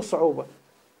غاية الصعوبة.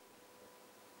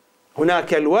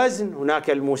 هناك الوزن، هناك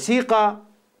الموسيقى،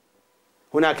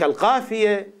 هناك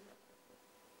القافية،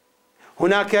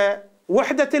 هناك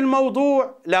وحدة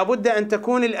الموضوع، لا بد أن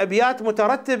تكون الأبيات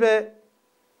مترتبة.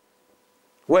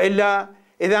 وإلا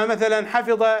إذا مثلا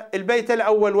حفظ البيت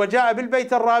الأول وجاء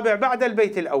بالبيت الرابع بعد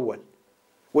البيت الأول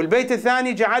والبيت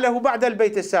الثاني جعله بعد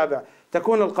البيت السابع،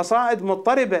 تكون القصائد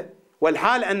مضطربة.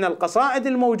 والحال أن القصائد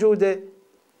الموجودة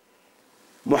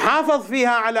محافظ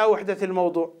فيها على وحدة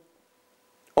الموضوع،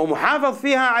 ومحافظ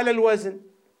فيها على الوزن،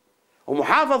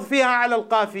 ومحافظ فيها على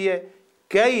القافية.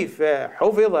 كيف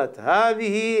حفظت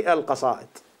هذه القصائد؟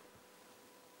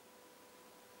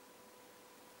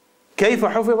 كيف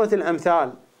حفظت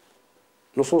الأمثال،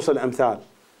 نصوص الأمثال؟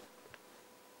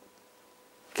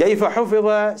 كيف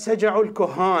حفظ سجع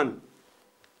الكهان؟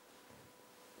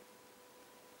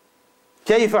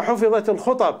 كيف حفظت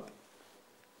الخطب؟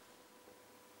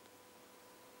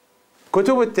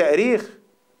 كتب التاريخ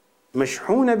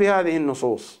مشحونة بهذه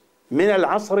النصوص من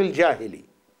العصر الجاهلي،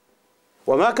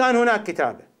 وما كان هناك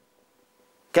كتابة،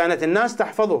 كانت الناس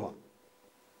تحفظها.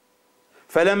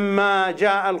 فلما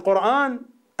جاء القرآن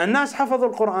الناس حفظوا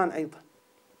القرآن أيضا.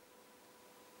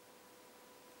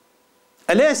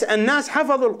 أليس الناس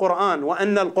حفظوا القرآن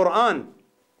وأن القرآن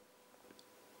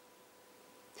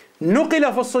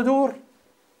نقل في الصدور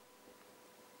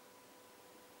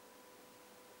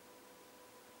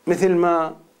مثل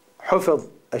ما حفظ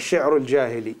الشعر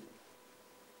الجاهلي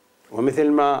ومثل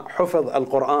ما حفظ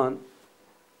القرآن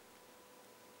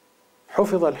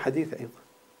حفظ الحديث أيضا.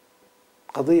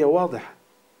 قضية واضحة.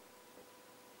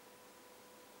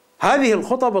 هذه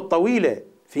الخطب الطويلة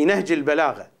في نهج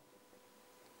البلاغة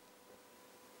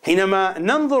حينما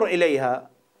ننظر إليها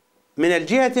من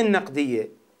الجهة النقدية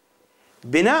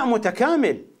بناء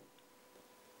متكامل.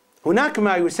 هناك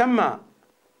ما يسمى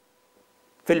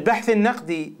في البحث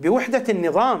النقدي بوحدة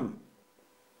النظام.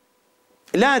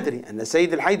 لا أدري أن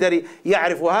السيد الحيدري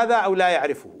يعرف هذا أو لا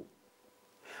يعرفه.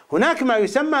 هناك ما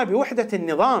يسمى بوحدة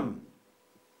النظام.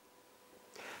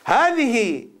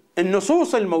 هذه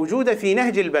النصوص الموجودة في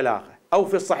نهج البلاغة أو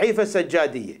في الصحيفة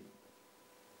السجادية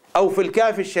أو في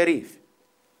الكافي الشريف،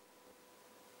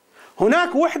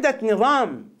 هناك وحدة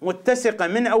نظام متسقة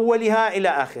من أولها إلى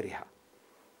آخرها.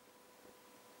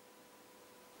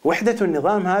 وحدة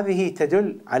النظام هذه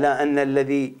تدل على أن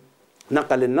الذي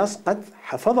نقل النص قد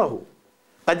حفظه،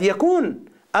 قد يكون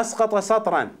أسقط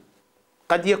سطرا،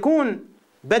 قد يكون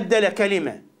بدل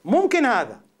كلمة، ممكن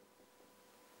هذا،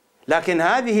 لكن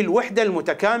هذه الوحدة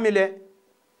المتكاملة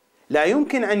لا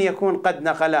يمكن أن يكون قد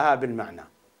نقلها بالمعنى.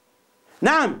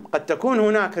 نعم قد تكون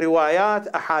هناك روايات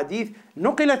أحاديث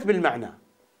نقلت بالمعنى،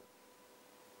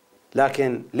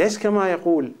 لكن ليس كما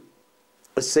يقول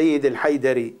السيد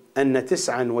الحيدري أن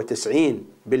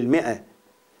 99%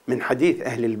 من حديث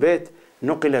أهل البيت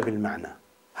نقل بالمعنى.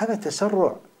 هذا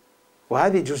تسرع،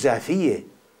 وهذه جزافية،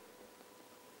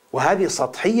 وهذه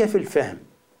سطحية في الفهم.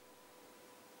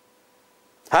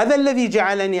 هذا الذي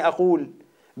جعلني أقول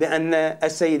بأن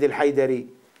السيد الحيدري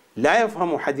لا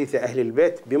يفهم حديث أهل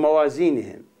البيت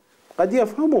بموازينهم، قد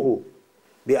يفهمه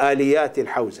بآليات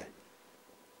الحوزة،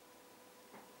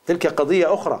 تلك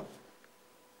قضية أخرى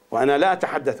وأنا لا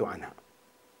أتحدث عنها.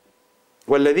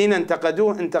 والذين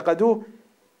انتقدوه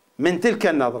من تلك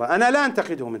النظرة، أنا لا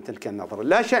أنتقده من تلك النظرة،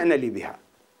 لا شأن لي بها.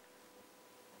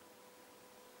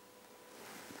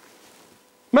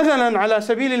 مثلا على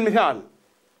سبيل المثال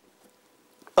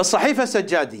الصحيفة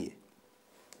السجادية،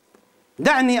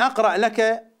 دعني أقرأ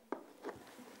لك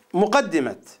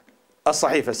مقدمة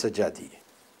الصحيفة السجادية.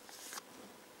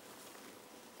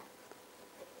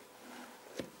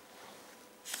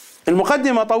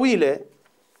 المقدمة طويلة،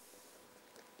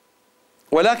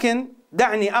 ولكن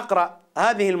دعني أقرأ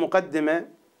هذه المقدمة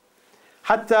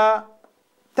حتى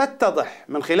تتضح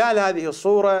من خلال هذه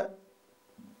الصورة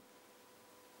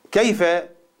كيف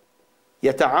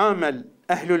يتعامل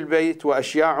أهل البيت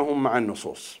وأشياعهم مع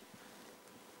النصوص.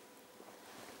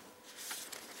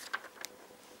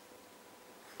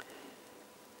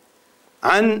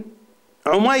 عن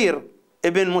عمير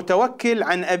ابن متوكل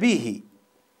عن أبيه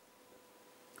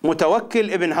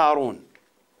متوكل ابن هارون.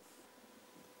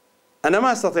 أنا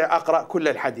ما أستطيع أقرأ كل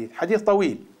الحديث، حديث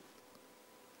طويل.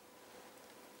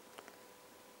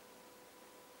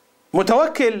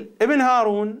 متوكل ابن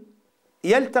هارون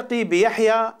يلتقي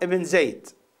بيحيى ابن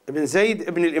زيد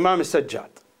ابن الإمام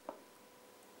السجاد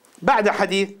بعد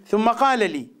حديث، ثم قال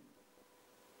لي: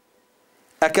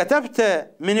 أكتبت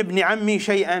من ابن عمي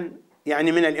شيئا،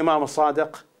 يعني من الإمام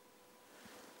الصادق؟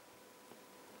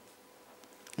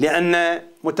 لأن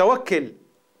متوكل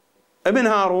ابن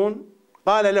هارون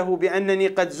قال له بأنني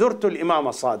قد زرت الإمام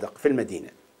الصادق في المدينة،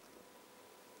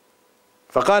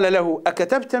 فقال له: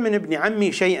 أكتبت من ابن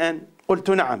عمي شيئا؟ قلت: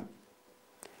 نعم.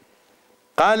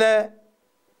 قال: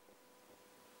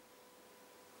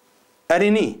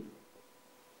 أرنيه.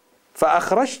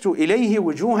 فأخرجت إليه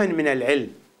وجوها من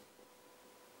العلم.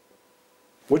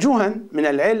 وجوها من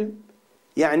العلم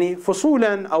يعني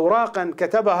فصولا أوراقا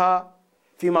كتبها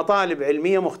في مطالب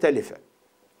علمية مختلفة.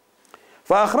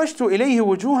 فأخرجت إليه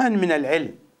وجوها من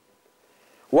العلم،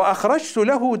 وأخرجت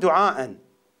له دعاء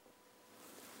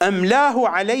أملاه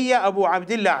علي أبو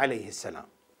عبد الله عليه السلام،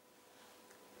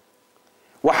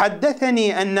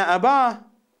 وحدثني أن أباه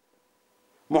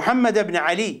محمد بن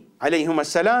علي عليهما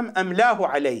السلام أملاه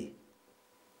عليه،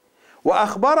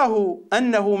 وأخبره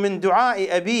أنه من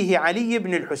دعاء أبيه علي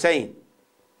بن الحسين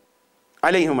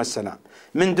عليهما السلام،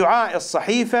 من دعاء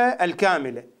الصحيفة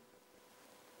الكاملة.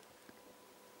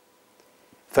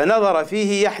 فنظر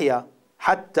فيه يحيى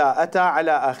حتى أتى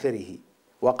على آخره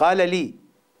وقال لي: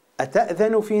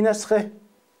 أتأذن في نسخه؟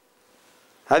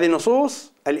 هذه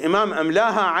نصوص الإمام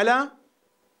أملاها على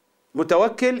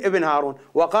متوكل ابن هارون،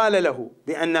 وقال له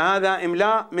بأن هذا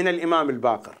إملاء من الإمام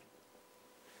الباقر،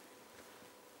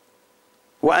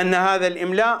 وأن هذا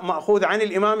الإملاء مأخوذ عن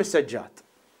الإمام السجاد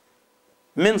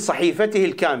من صحيفته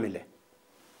الكاملة.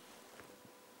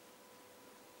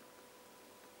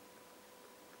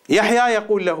 يحيى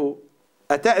يقول له: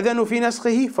 أتأذن في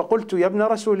نسخه؟ فقلت: يا ابن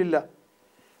رسول الله،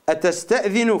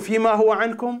 أتستأذن فيما هو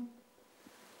عنكم؟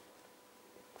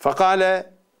 فقال: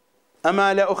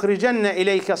 أما لأخرجن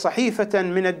إليك صحيفة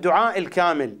من الدعاء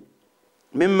الكامل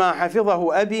مما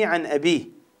حفظه أبي عن أبيه،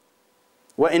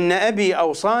 وإن أبي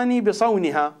أوصاني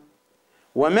بصونها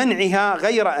ومنعها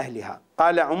غير أهلها.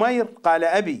 قال عمير: قال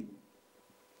أبي.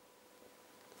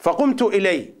 فقمت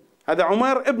إليه، هذا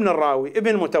عمير ابن الراوي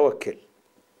ابن متوكل.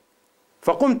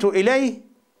 فقمت إليه،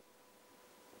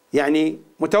 يعني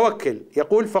متوكل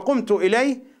يقول: فقمت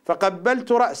إليه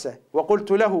فقبلت رأسه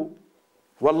وقلت له: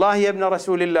 والله يا ابن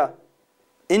رسول الله،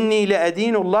 إني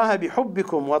لأدين الله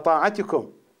بحبكم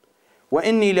وطاعتكم،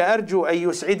 وإني لأرجو أن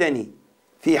يسعدني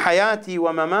في حياتي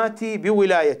ومماتي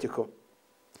بولايتكم.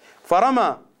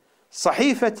 فرمى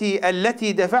صحيفتي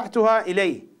التي دفعتها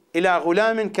إليه إلى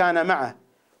غلام كان معه،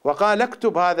 وقال: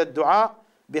 اكتب هذا الدعاء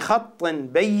بخط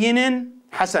بين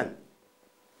حسن،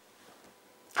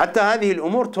 حتى هذه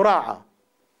الأمور تراعى،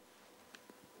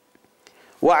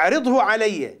 واعرضه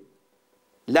علي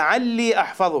لعلي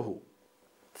أحفظه،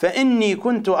 فإني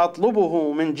كنت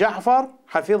أطلبه من جعفر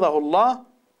حفظه الله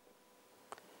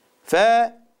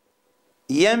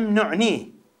فيمنعنيه.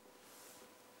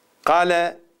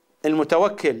 قال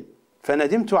المتوكل: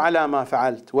 فندمت على ما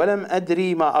فعلت ولم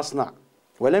أدري ما أصنع،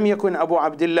 ولم يكن أبو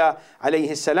عبد الله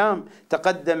عليه السلام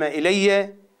تقدم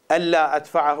إلي ألا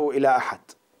أدفعه إلى أحد.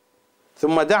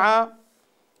 ثم دعا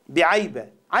بعيبة،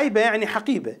 عيبة يعني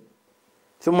حقيبة،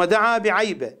 ثم دعا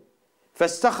بعيبة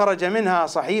فاستخرج منها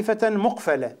صحيفة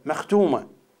مقفلة مختومة،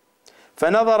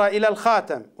 فنظر إلى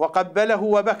الخاتم وقبله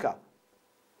وبكى،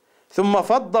 ثم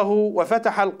فضه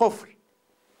وفتح القفل.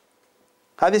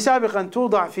 هذه سابقا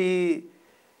توضع في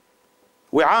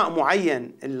وعاء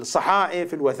معين،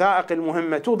 الصحائف الوثائق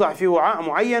المهمة توضع في وعاء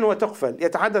معين وتقفل،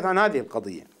 يتحدث عن هذه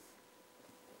القضية.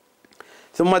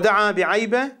 ثم دعا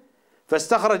بعيبة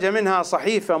فاستخرج منها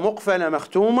صحيفة مقفلة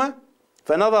مختومة،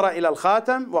 فنظر إلى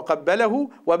الخاتم وقبله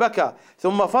وبكى،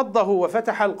 ثم فضه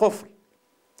وفتح القفل،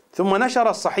 ثم نشر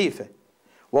الصحيفة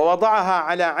ووضعها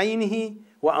على عينه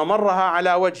وأمرها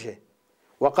على وجهه،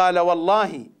 وقال: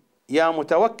 والله يا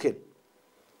متوكل،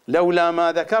 لولا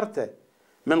ما ذكرت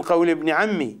من قول ابن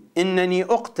عمي إنني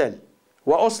أقتل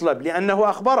وأصلب، لأنه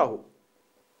أخبره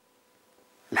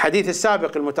الحديث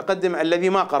السابق المتقدم الذي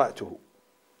ما قرأته،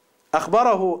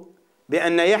 أخبره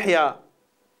بأن يحيى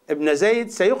ابن زيد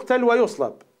سيقتل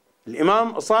ويصلب.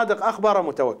 الإمام الصادق أخبر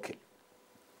متوكل: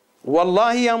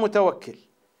 والله يا متوكل،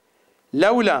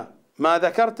 لولا ما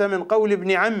ذكرت من قول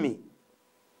ابن عمي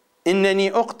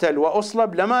إنني أقتل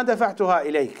وأصلب لما دفعتها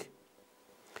إليك،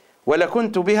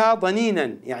 ولكنت بها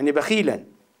ضنينا، يعني بخيلا،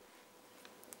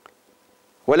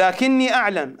 ولكني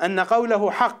أعلم أن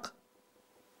قوله حق،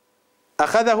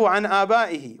 أخذه عن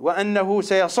آبائه وأنه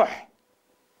سيصح،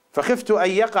 فخفت أن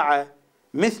يقع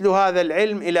مثل هذا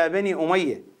العلم إلى بني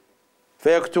أمية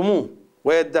فيكتموه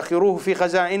ويدخروه في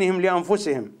خزائنهم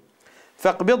لأنفسهم،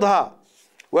 فاقبضها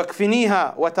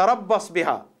واكفنيها وتربص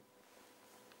بها،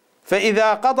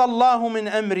 فإذا قضى الله من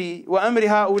أمري وأمر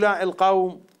هؤلاء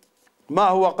القوم ما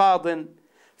هو قاض،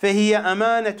 فهي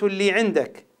أمانة لي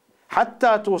عندك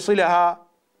حتى توصلها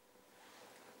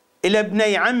إلى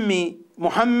ابني عمي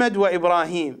محمد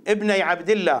وإبراهيم ابني عبد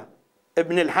الله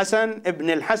ابن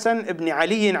الحسن ابن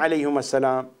علي عليهما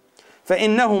السلام،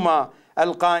 فإنهما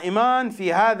القائمان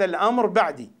في هذا الأمر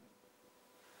بعدي.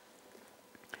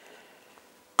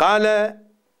 قال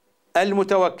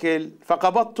المتوكل: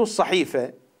 فقبضت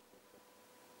الصحيفة.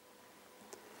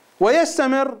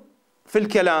 ويستمر في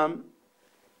الكلام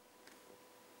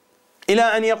إلى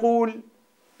أن يقول،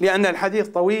 لأن الحديث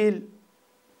طويل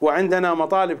وعندنا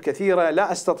مطالب كثيرة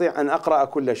لا أستطيع أن أقرأ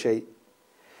كل شيء،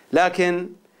 لكن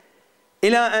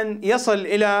إلى أن يصل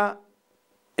إلى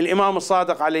الإمام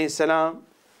الصادق عليه السلام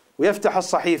ويفتح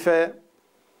الصحيفة،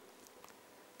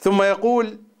 ثم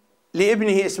يقول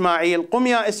لابنه إسماعيل: قم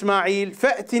يا إسماعيل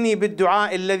فأتني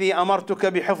بالدعاء الذي أمرتك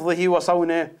بحفظه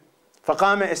وصونه.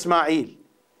 فقام إسماعيل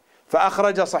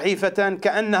فأخرج صحيفة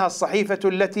كأنها الصحيفة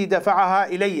التي دفعها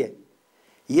إلي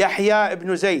يحيى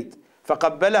ابن زيد،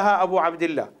 فقبلها أبو عبد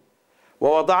الله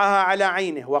ووضعها على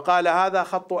عينه وقال: هذا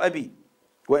خط أبي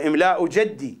وإملاء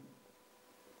جدي،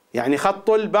 يعني خط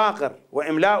الباقر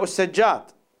وإملاء السجاد،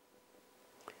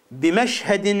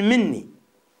 بمشهد مني.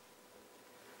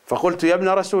 فقلت: يا ابن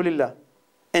رسول الله،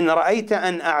 إن رأيت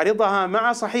أن أعرضها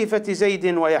مع صحيفة زيد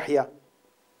ويحيى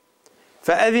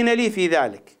فأذن لي في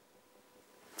ذلك،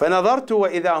 فنظرت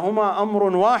وإذا هما أمر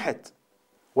واحد،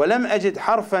 ولم أجد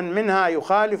حرفا منها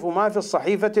يخالف ما في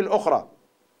الصحيفة الأخرى.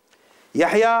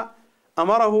 يحيى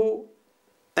أمره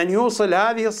أن يوصل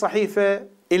هذه الصحيفة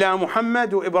إلى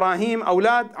محمد وإبراهيم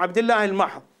أولاد عبد الله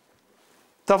المحض،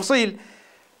 تفصيل،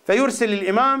 فيرسل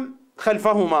الإمام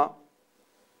خلفهما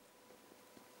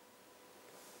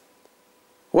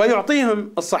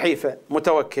ويعطيهم الصحيفة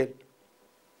متوكل.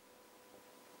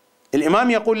 الإمام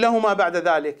يقول لهما بعد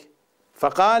ذلك: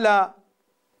 فقال: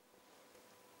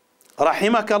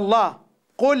 رحمك الله،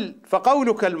 قل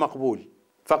فقولك المقبول.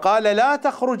 فقال: لا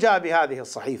تخرجا بهذه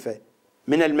الصحيفة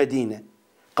من المدينة.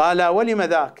 قال: ولم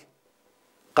ذاك؟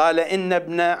 قال: إن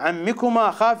ابن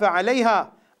عمكما خاف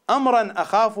عليها أمرا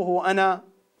أخافه أنا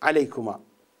عليكما،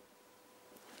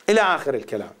 إلى آخر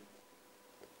الكلام،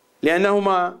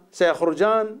 لأنهما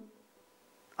سيخرجان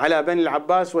على بني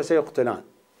العباس وسيقتلان.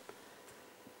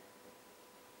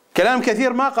 كلام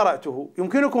كثير ما قرأته،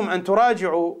 يمكنكم أن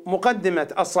تراجعوا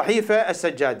مقدمة الصحيفة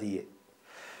السجادية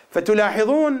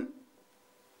فتلاحظون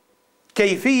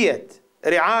كيفية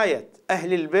رعاية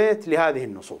أهل البيت لهذه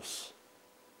النصوص.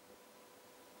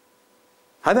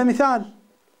 هذا مثال،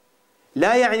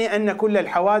 لا يعني أن كل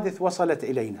الحوادث وصلت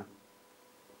إلينا،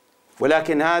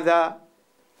 ولكن هذا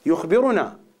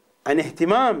يخبرنا عن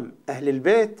اهتمام أهل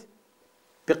البيت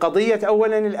بقضية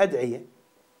أولا الأدعية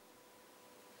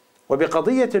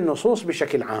وبقضية النصوص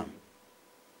بشكل عام.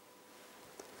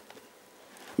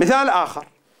 مثال آخر،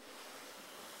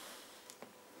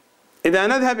 إذا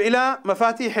نذهب إلى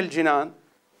مفاتيح الجنان،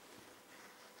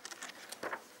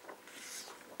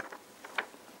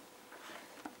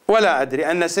 ولا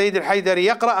أدري أن سيد الحيدري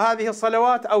يقرأ هذه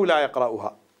الصلوات أو لا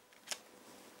يقرأها،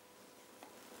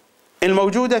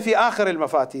 الموجودة في آخر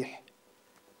المفاتيح،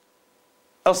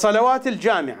 الصلوات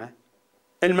الجامعة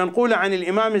المنقولة عن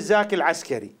الإمام الزاكي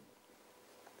العسكري،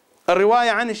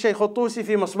 الرواية عن الشيخ الطوسي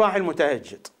في مصباح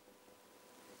المتهجد،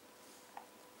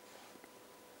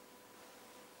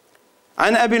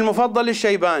 عن أبي المفضل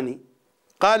الشيباني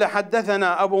قال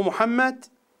حدثنا أبو محمد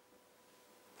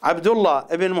عبد الله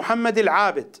بن محمد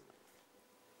العابد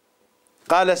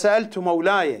قال سألت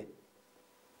مولاي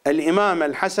الإمام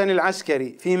الحسن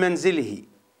العسكري في منزله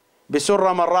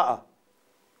بسر مرأة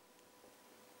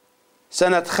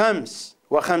سنة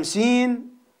 55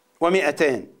 و200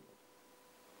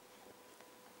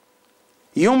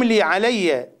 يملي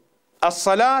علي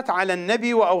الصلاة على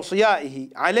النبي وأوصيائه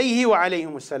عليه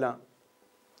وعليهم السلام،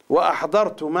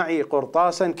 وأحضرت معي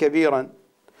قرطاسا كبيرا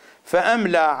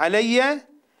فأملى علي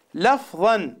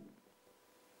لفظا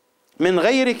من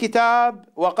غير كتاب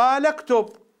وقال اكتب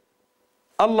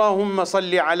اللهم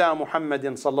صل على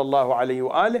محمد صلى الله عليه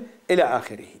وآله إلى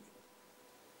آخره.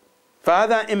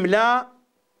 فهذا إملاء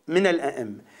من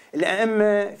الأئمة.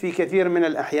 الأئمة في كثير من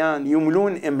الأحيان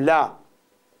يملون إملاء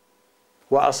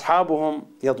وأصحابهم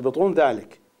يضبطون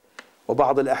ذلك،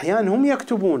 وبعض الأحيان هم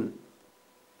يكتبون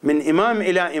من إمام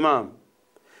إلى إمام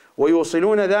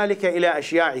ويوصلون ذلك إلى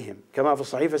أشياعهم كما في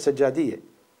الصحيفة السجادية.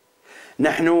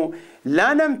 نحن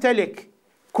لا نمتلك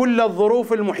كل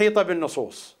الظروف المحيطة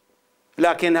بالنصوص،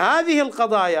 لكن هذه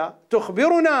القضايا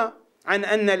تخبرنا عن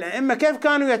أن الأئمة كيف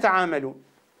كانوا يتعاملون.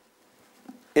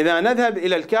 إذا نذهب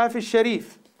إلى الكافي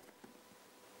الشريف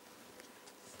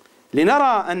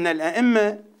لنرى أن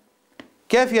الأئمة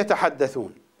كيف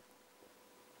يتحدثون.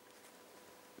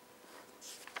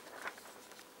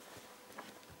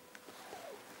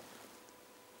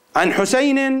 عن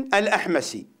حسين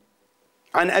الأحمسي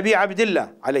عن أبي عبد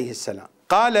الله عليه السلام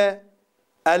قال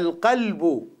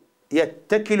القلب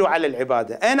يتكل على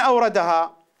العبادة. أين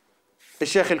أوردها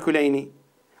الشيخ الكليني؟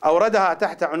 أوردها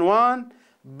تحت عنوان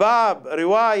باب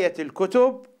رواية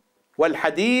الكتب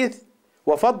والحديث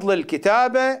وفضل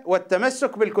الكتابة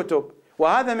والتمسك بالكتب،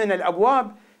 وهذا من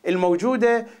الأبواب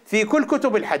الموجودة في كل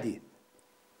كتب الحديث.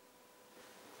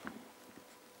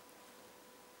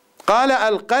 قال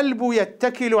القلب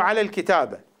يتكل على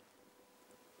الكتابة.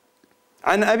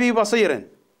 عن أبي بصير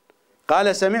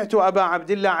قال سمعت أبا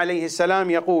عبد الله عليه السلام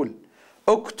يقول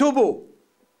اكتبوا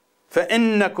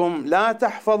فإنكم لا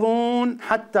تحفظون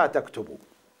حتى تكتبوا.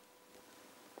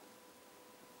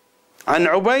 عن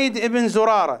عبيد بن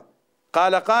زرارة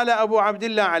قال قال أبو عبد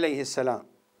الله عليه السلام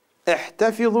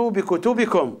احتفظوا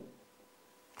بكتبكم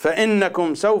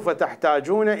فإنكم سوف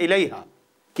تحتاجون إليها.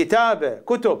 كتابة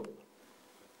كتب.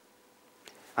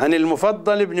 عن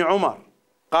المفضل بن عمر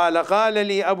قال قال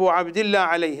لي أبو عبد الله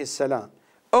عليه السلام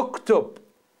اكتب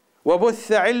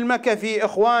وبث علمك في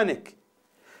إخوانك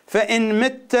فإن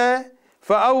مت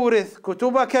فأورث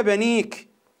كتبك بنيك،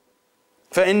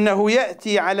 فإنه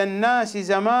يأتي على الناس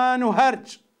زمان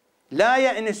هرج لا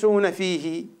يأنسون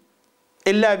فيه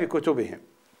إلا بكتبهم.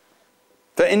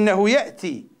 فإنه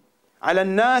يأتي على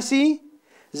الناس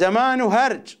زمان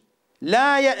هرج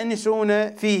لا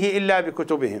يأنسون فيه إلا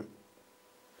بكتبهم.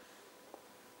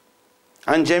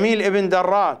 عن جميل بن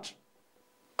دراج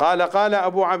قال قال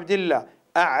أبو عبد الله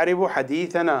أعرب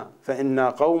حديثنا فإنا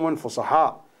قوم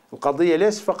فصحاء. القضية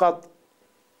ليس فقط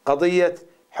قضية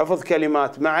حفظ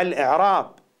كلمات مع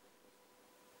الإعراب.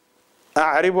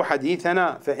 أعرب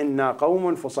حديثنا فإنا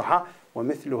قوم فصحاء،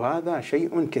 ومثل هذا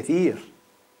شيء كثير.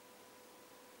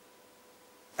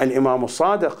 الإمام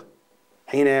الصادق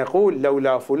حين يقول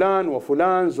لولا فلان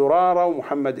وفلان زرارة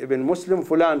ومحمد بن مسلم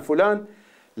فلان فلان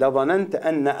لظننت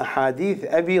أن أحاديث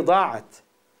أبي ضاعت.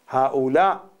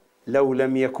 هؤلاء لو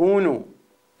لم يكونوا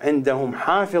عندهم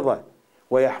حافظة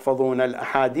ويحفظون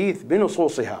الأحاديث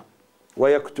بنصوصها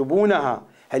ويكتبونها،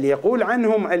 هل يقول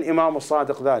عنهم الإمام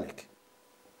الصادق ذلك؟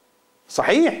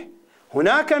 صحيح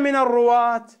هناك من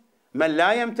الرواة من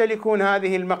لا يمتلكون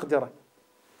هذه المقدرة،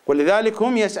 ولذلك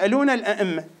هم يسألون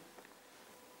الأئمة.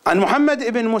 عن محمد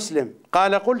بن مسلم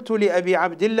قال قلت لأبي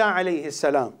عبد الله عليه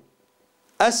السلام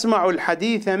أسمع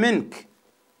الحديث منك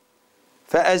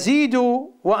فأزيد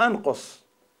وأنقص،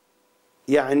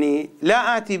 يعني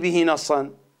لا آتي به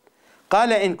نصا.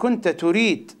 قال إن كنت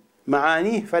تريد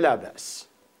معانيه فلا بأس.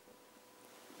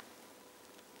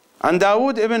 عن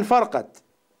داود بن فرقد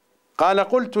قال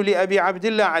قلت لأبي عبد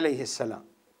الله عليه السلام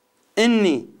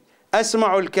إني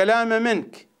أسمع الكلام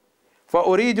منك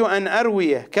فأريد أن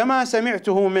أرويه كما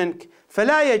سمعته منك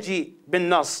فلا يجيء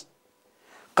بالنص.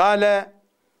 قال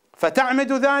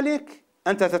فتعمد ذلك؟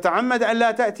 أنت تتعمد أن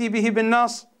لا تأتي به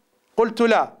بالنص؟ قلت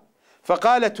لا.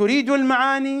 فقال تريد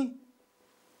المعاني؟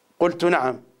 قلت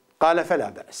نعم. قال فلا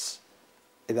بأس،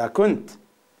 إذا كنت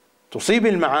تصيب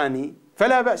المعاني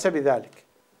فلا بأس بذلك.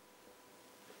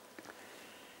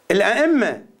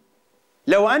 الأئمة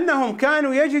لو أنهم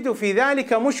كانوا يجدوا في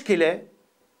ذلك مشكلة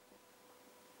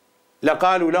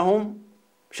لقالوا لهم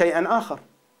شيئا آخر،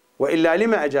 وإلا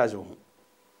لما أجازوهم؟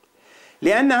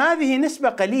 لأن هذه نسبة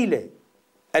قليلة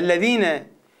الذين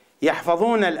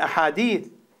يحفظون الأحاديث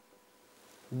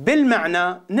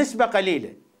بالمعنى، نسبة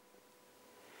قليلة.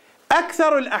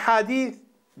 أكثر الأحاديث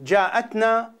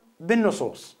جاءتنا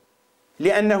بالنصوص،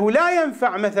 لأنه لا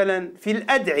ينفع مثلا في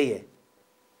الأدعية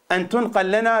أن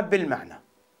تنقل لنا بالمعنى.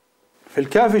 في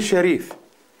الكافي الشريف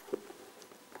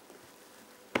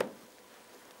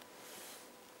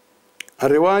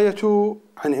الرواية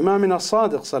عن إمامنا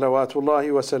الصادق صلوات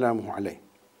الله وسلامه عليه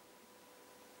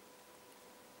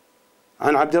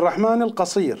عن عبد الرحمن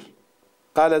القصير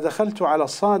قال: دخلت على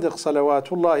الصادق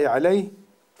صلوات الله عليه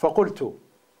فقلت: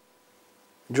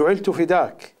 جعلت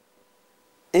فداك،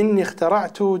 إني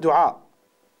اخترعت دعاء.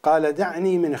 قال: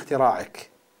 دعني من اختراعك.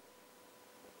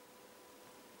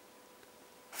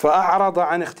 فأعرض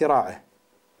عن اختراعه.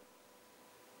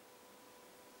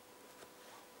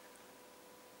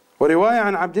 ورواية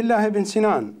عن عبد الله بن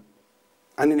سنان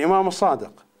عن الإمام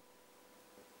الصادق: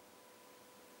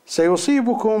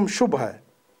 سيصيبكم شبهة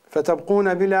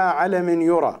فتبقون بلا علم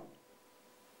يرى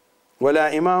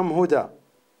ولا إمام هدى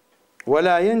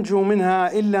ولا ينجو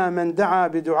منها إلا من دعا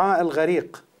بدعاء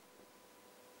الغريق.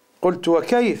 قلت: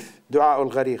 وكيف دعاء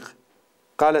الغريق؟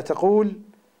 قال: تقول: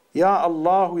 يا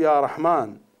الله يا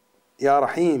رحمن يا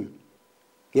رحيم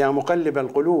يا مقلب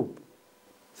القلوب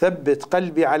ثبت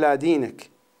قلبي على دينك.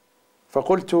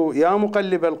 فقلت: يا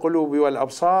مقلب القلوب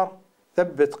والأبصار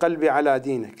ثبت قلبي على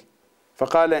دينك.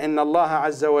 فقال: إن الله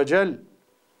عز وجل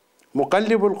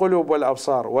مقلب القلوب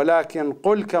والأبصار، ولكن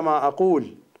قل كما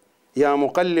أقول: يا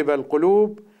مقلب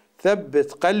القلوب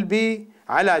ثبت قلبي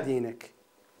على دينك.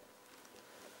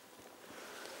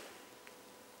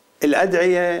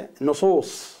 الأدعية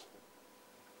نصوص،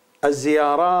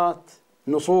 الزيارات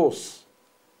نصوص،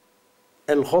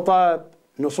 الخطب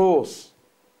نصوص،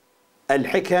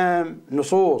 الحكم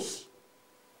نصوص،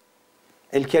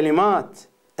 الكلمات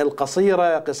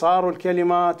القصيرة قصار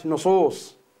الكلمات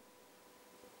نصوص،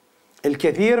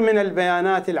 الكثير من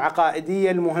البيانات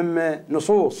العقائدية المهمة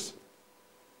نصوص.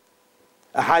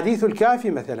 أحاديث الكافي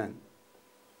مثلا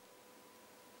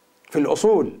في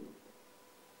الأصول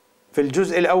في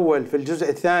الجزء الأول في الجزء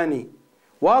الثاني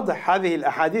واضح، هذه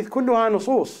الأحاديث كلها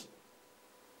نصوص،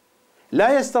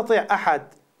 لا يستطيع أحد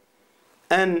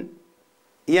أن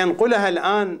ينقلها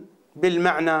الآن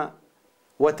بالمعنى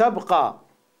وتبقى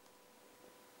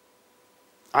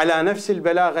على نفس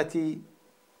البلاغة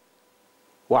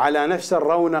وعلى نفس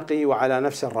الرونق وعلى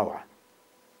نفس الروعة.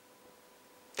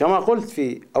 كما قلت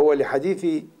في أول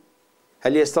حديثي: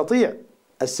 هل يستطيع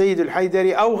السيد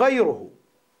الحيدري أو غيره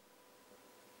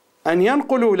أن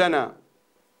ينقلوا لنا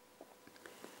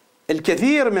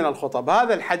الكثير من الخطب؟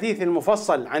 هذا الحديث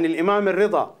المفصل عن الإمام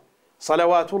الرضا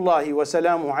صلوات الله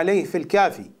وسلامه عليه في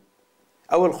الكافي،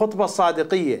 أو الخطبة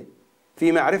الصادقية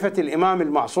في معرفة الإمام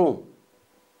المعصوم،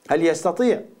 هل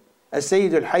يستطيع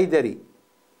السيد الحيدري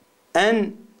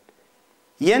أن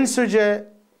ينسج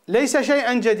ليس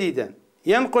شيئا جديدا،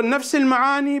 ينقل نفس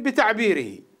المعاني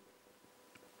بتعبيره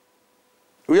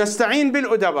ويستعين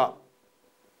بالأدباء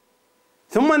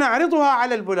ثم نعرضها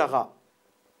على البلغاء؟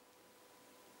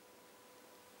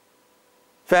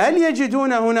 فهل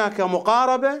يجدون هناك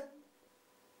مقاربة؟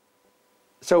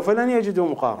 سوف لن يجدوا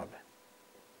مقاربة،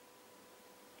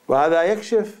 وهذا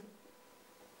يكشف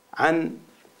عن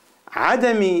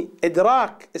عدم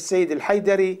إدراك السيد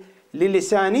الحيدري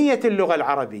للسانية اللغة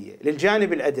العربية،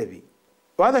 للجانب الأدبي،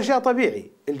 وهذا شيء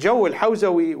طبيعي. الجو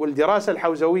الحوزوي والدراسة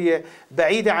الحوزوية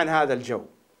بعيدة عن هذا الجو،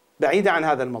 بعيدة عن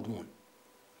هذا المضمون.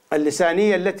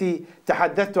 اللسانية التي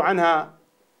تحدثت عنها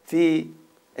في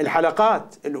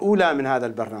الحلقات الأولى من هذا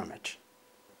البرنامج.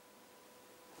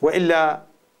 وإلا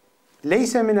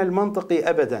ليس من المنطقي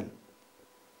أبدا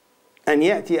أن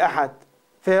يأتي أحد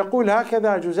فيقول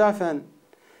هكذا جزافا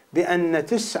بأن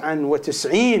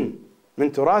 99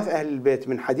 من تراث أهل البيت،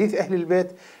 من حديث أهل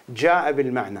البيت، جاء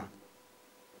بالمعنى.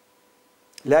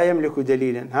 لا يملك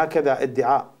دليلا، هكذا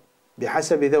ادعاء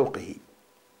بحسب ذوقه.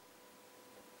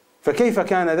 فكيف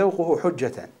كان ذوقه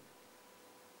حجة؟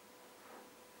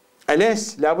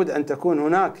 أليس لابد أن تكون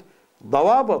هناك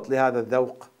ضوابط لهذا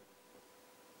الذوق؟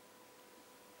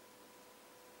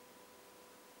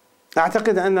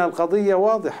 أعتقد أن القضية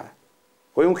واضحة،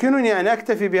 ويمكنني أن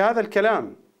أكتفي بهذا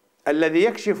الكلام الذي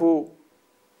يكشف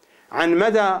عن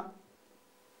مدى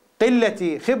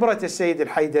قلة خبرة السيد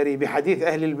الحيدري بحديث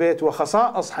أهل البيت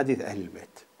وخصائص حديث أهل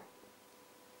البيت.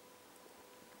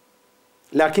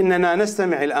 لكننا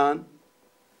نستمع الآن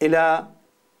إلى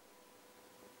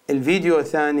الفيديو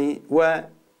الثاني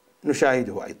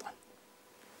نشاهده أيضا.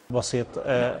 بسيط،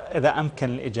 إذا أمكن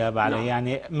الإجابة عليه.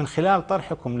 يعني من خلال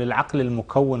طرحكم للعقل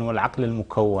المكون والعقل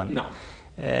المكون، نعم.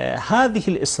 هذه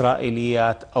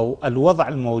الإسرائيليات أو الوضع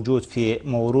الموجود في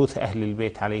موروث أهل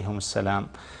البيت عليهم السلام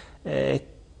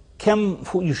كم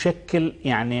يشكل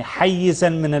يعني حيزا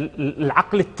من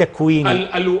العقل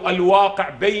التكويني؟ الواقع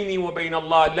بيني وبين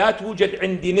الله لا توجد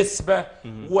عندي نسبة،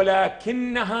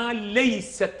 ولكنها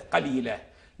ليست قليلة.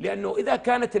 لأنه إذا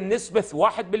كانت النسبة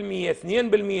 1%،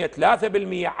 2%،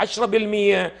 3%،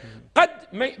 10%، قد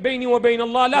بيني وبين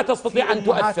الله لا تستطيع أن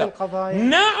تؤثر.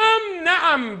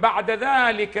 نعم، بعد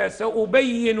ذلك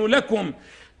سأبين لكم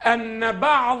أن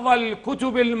بعض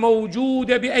الكتب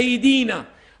الموجودة بأيدينا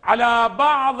على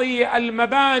بعض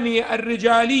المباني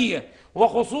الرجالية،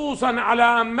 وخصوصا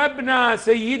على مبنى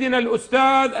سيدنا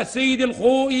الأستاذ السيد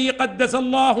الخوئي قدس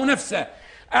الله نفسه،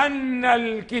 أن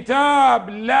الكتاب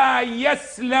لا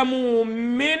يسلم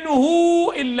منه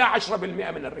إلا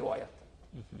 10% من الروايات.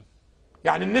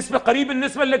 يعني النسبة قريب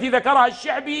النسبة التي ذكرها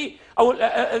الشعبي أو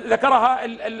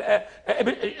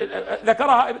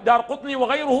ذكرها دارقطني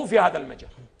وغيره في هذا المجال.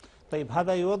 طيب،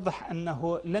 هذا يوضح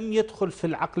أنه لم يدخل في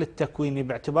العقل التكويني،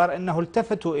 باعتبار أنه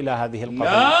التفتوا إلى هذه القضية.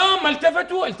 لا، ما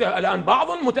التفتوا. الآن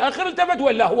بعض متأخر التفتوا،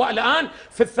 إلا هو الآن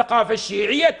في الثقافة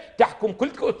الشيعية تحكم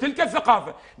تلك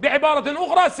الثقافة. بعبارة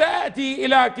أخرى، سأأتي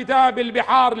إلى كتاب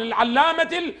البحار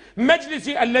للعلامة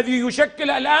المجلسي الذي يشكل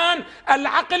الآن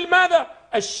العقل ماذا؟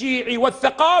 الشيعي،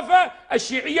 والثقافة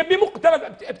الشيعية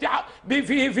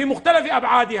في مختلف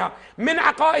أبعادها، من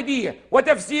عقائدية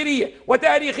وتفسيرية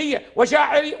وتاريخية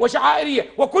وشعائرية،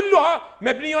 وكلها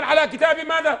مبني على كتاب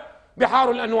ماذا؟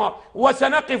 بحار الأنوار.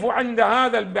 وسنقف عند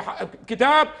هذا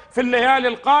الكتاب في الليالي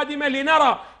القادمة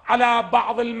لنرى على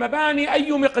بعض المباني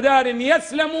أي مقدار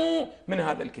يسلم من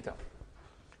هذا الكتاب.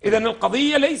 إذن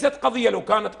القضية ليست قضية، لو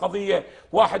كانت قضية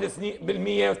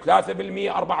 1%،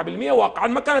 3%، 4%، واقعا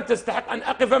ما كانت تستحق أن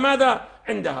أقف ماذا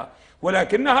عندها،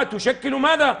 ولكنها تشكل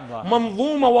ماذا؟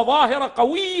 منظومة وظاهرة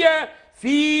قوية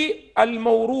في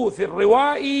الموروث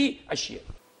الروائي الشيعي.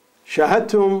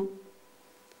 شاهدتم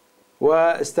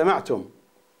واستمعتم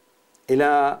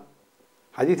إلى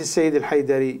حديث السيد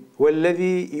الحيدري،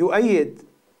 والذي يؤيد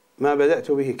ما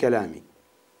بدأت به كلامي.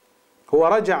 هو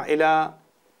رجع إلى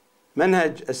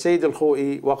منهج السيد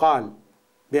الخوئي وقال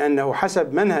بأنه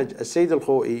حسب منهج السيد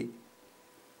الخوئي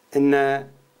إن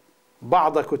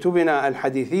بعض كتبنا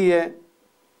الحديثية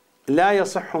لا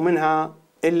يصح منها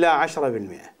إلا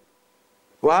 10%،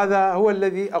 وهذا هو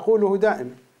الذي أقوله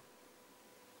دائما.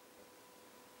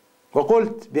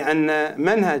 وقلت بأن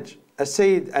منهج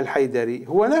السيد الحيدري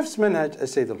هو نفس منهج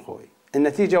السيد الخوئي،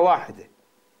 النتيجة واحدة،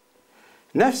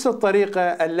 نفس الطريقة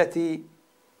التي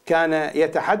كان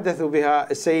يتحدث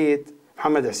بها السيد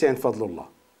محمد حسين فضل الله،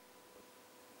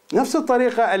 نفس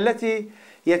الطريقة التي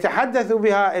يتحدث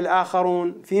بها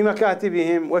الآخرون في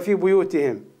مكاتبهم وفي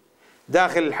بيوتهم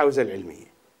داخل الحوزة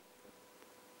العلمية،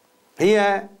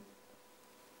 هي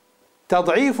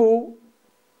تضعيف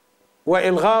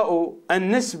وإلغاء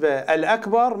النسبة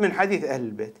الأكبر من حديث أهل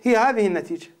البيت. هي هذه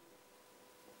النتيجة.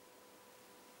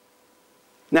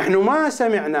 نحن ما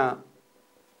سمعنا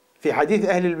في حديث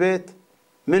أهل البيت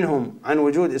منهم عن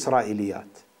وجود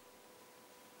إسرائيليات.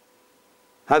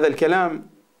 هذا الكلام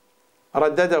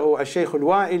ردده الشيخ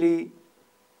الوائلي،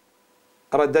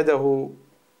 ردده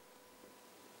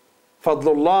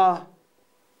فضل الله،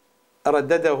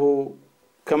 ردده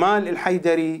كمال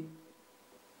الحيدري،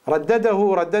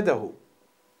 ردده.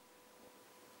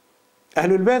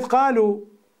 أهل البيت قالوا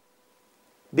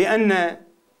بأن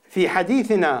في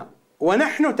حديثنا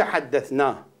ونحن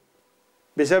تحدثناه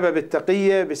بسبب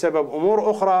التقية، بسبب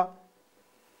أمور أخرى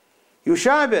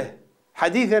يشابه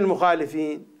حديث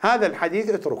المخالفين، هذا الحديث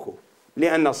اتركوه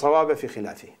لأن الصواب في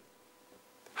خلافه.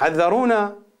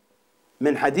 حذرونا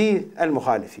من حديث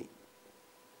المخالفين.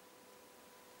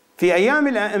 في أيام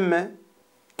الأئمة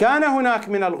كان هناك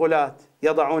من الغلاة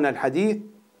يضعون الحديث،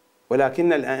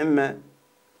 ولكن الأئمة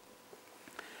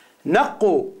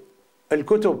نقوا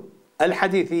الكتب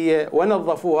الحديثية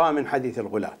ونظفوها من حديث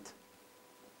الغلاة.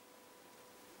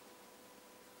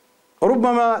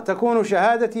 ربما تكون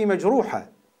شهادتي مجروحة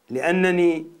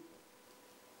لأنني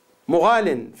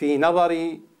مغال في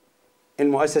نظر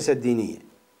المؤسسة الدينية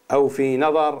أو في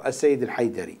نظر السيد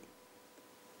الحيدري.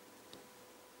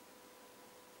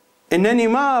 إنني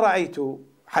ما رأيت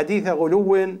حديث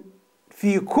غلو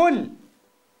في كل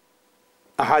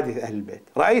أحاديث أهل البيت،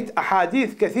 رأيت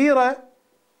أحاديث كثيرة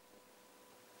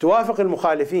توافق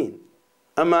المخالفين،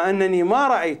 أما أنني ما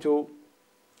رأيت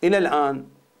إلى الآن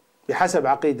بحسب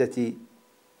عقيدتي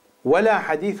ولا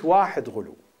حديث واحد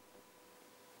غلو.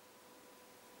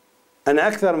 أنا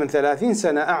أكثر من 30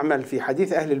 سنة أعمل في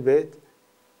حديث أهل البيت،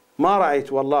 ما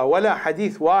رأيت والله ولا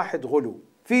حديث واحد غلو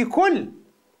في كل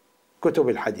كتب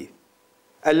الحديث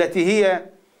التي هي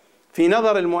في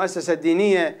نظر المؤسسة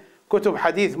الدينية كتب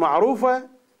حديث معروفة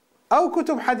أو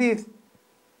كتب حديث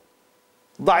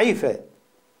ضعيفة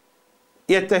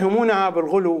يتهمونها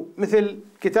بالغلو، مثل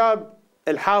كتاب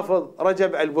الحافظ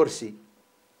رجب البرسي.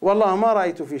 والله ما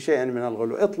رأيت في شيء من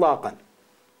الغلو إطلاقا،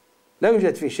 لا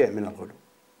يوجد في شيء من الغلو.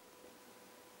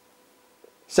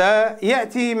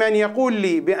 سيأتي من يقول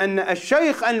لي بأن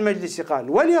الشيخ المجلسي قال،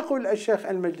 وليقول الشيخ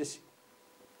المجلسي.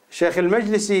 الشيخ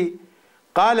المجلسي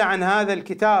قال عن هذا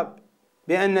الكتاب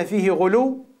بأن فيه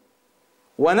غلو،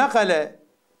 ونقل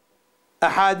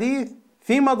أحاديث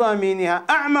في مضامينها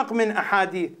أعمق من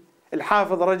أحاديث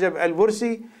الحافظ رجب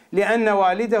البرسي، لأن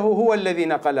والده هو الذي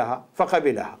نقلها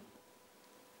فقبلها.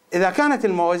 إذا كانت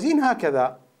الموازين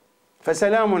هكذا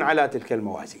فسلام على تلك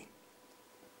الموازين.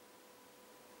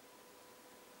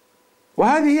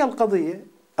 وهذه هي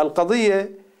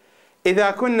القضية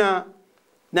إذا كنا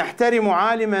نحترم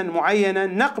عالما معينا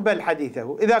نقبل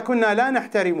حديثه، إذا كنا لا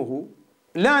نحترمه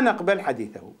لا نقبل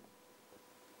حديثه.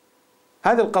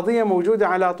 هذه القضية موجودة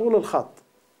على طول الخط،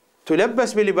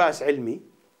 تلبس بلباس علمي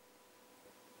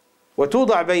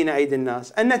وتوضع بين أيدي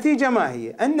الناس. النتيجة ما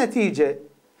هي؟ النتيجة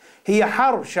هي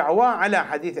حرب شعواء على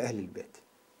حديث أهل البيت.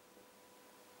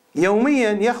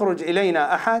 يوميا يخرج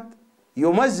إلينا أحد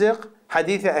يمزق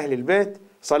حديث أهل البيت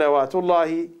صلوات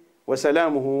الله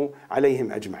وسلامه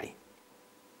عليهم أجمعين.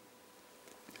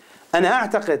 أنا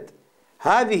أعتقد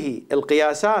هذه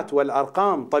القياسات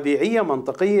والأرقام طبيعية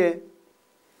منطقية،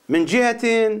 من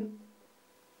جهة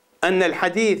أن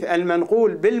الحديث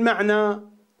المنقول بالمعنى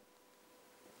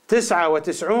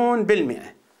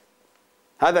 99%،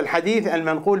 هذا الحديث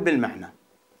المنقول بالمعنى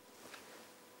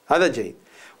هذا جيد.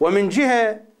 ومن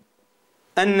جهة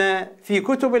أن في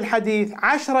كتب الحديث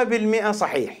 10%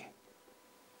 صحيح،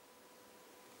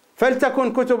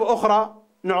 فلتكن كتب أخرى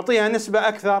نعطيها نسبة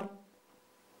أكثر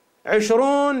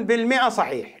 20%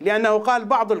 صحيح، لأنه قال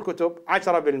بعض الكتب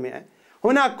 10%،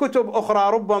 هناك كتب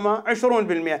أخرى ربما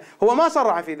 20%. هو ما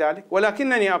صرح في ذلك،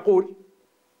 ولكنني أقول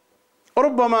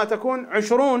ربما تكون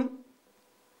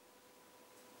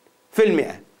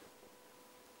 20%،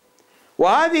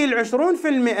 وهذه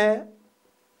 20%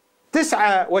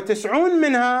 99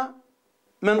 منها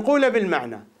منقولة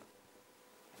بالمعنى.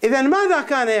 إذن ماذا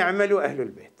كان يعمل أهل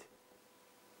البيت؟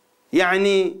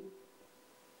 يعني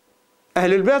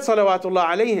أهل البيت صلوات الله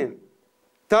عليهم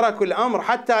تركوا الأمر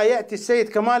حتى يأتي السيد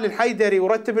كمال الحيدري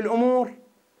ورتب الأمور؟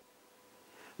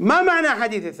 ما معنى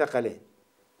حديث الثقلين؟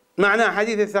 معنى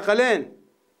حديث الثقلين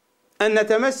أن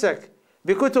نتمسك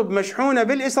بكتب مشحونة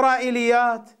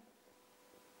بالإسرائيليات،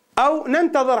 أو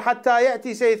ننتظر حتى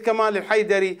يأتي سيد كمال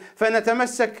الحيدري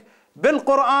فنتمسك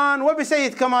بالقرآن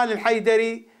وبسيد كمال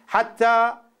الحيدري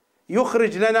حتى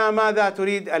يخرج لنا ماذا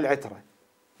تريد العترة؟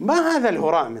 ما هذا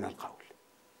الهراء من القول؟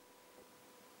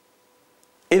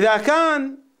 إذا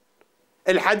كان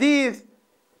الحديث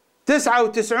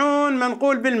 99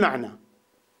 منقول بالمعنى،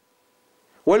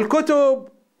 والكتب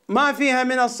ما فيها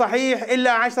من الصحيح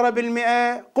إلا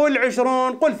 10%، قل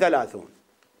 20 قل 30،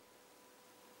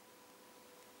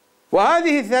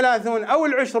 وهذه 30 أو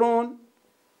 20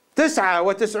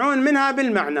 99 منها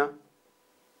بالمعنى،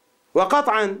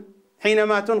 وقطعا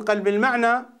حينما تنقل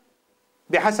بالمعنى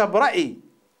بحسب رأي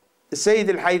السيد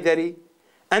الحيدري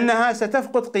أنها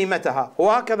ستفقد قيمتها،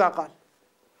 وهكذا قال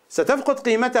ستفقد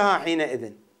قيمتها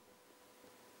حينئذ.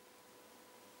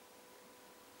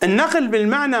 النقل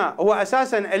بالمعنى هو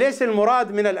أساسا أليس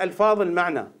المراد من الألفاظ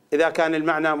المعنى إذا كان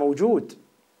المعنى موجود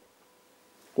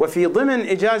وفي ضمن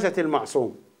إجازة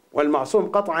المعصوم،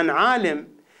 والمعصوم قطعا عالم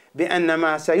بأن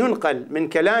ما سينقل من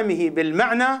كلامه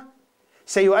بالمعنى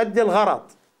سيؤدي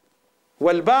الغرض،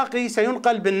 والباقي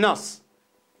سينقل بالنص.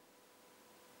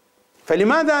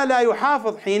 فلماذا لا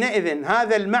يحافظ حينئذ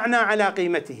هذا المعنى على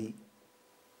قيمته،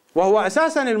 وهو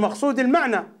أساسا المقصود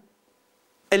المعنى؟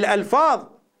 الألفاظ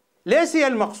ليس هي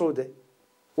المقصودة،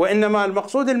 وإنما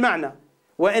المقصود المعنى،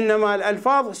 وإنما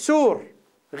الألفاظ سور،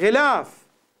 غلاف،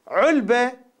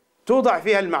 علبة توضع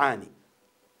فيها المعاني.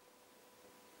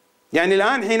 يعني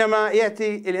الآن حينما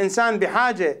يأتي الإنسان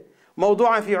بحاجة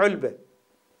موضوعة في علبة،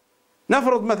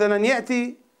 نفرض مثلا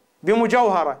يأتي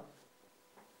بمجوهرة،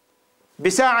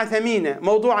 بساعة ثمينة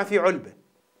موضوعة في علبة،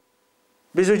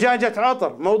 بزجاجة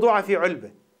عطر موضوعة في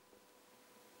علبة،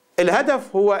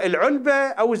 الهدف هو العلبة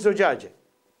أو الزجاجة.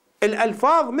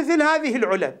 الألفاظ مثل هذه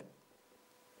العلب،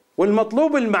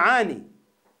 والمطلوب المعاني.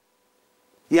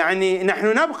 يعني نحن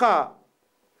نبقى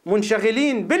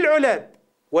منشغلين بالعلب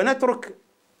ونترك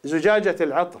زجاجة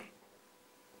العطر.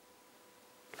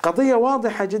 قضية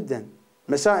واضحة جدا،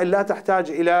 مسائل لا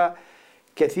تحتاج إلى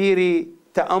كثير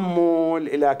تأمل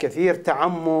إلى كثير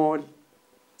تعمل.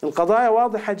 القضايا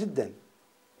واضحة جدا.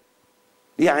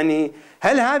 يعني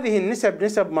هل هذه النسب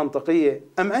نسب منطقية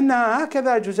أم أنها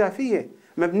هكذا جزافية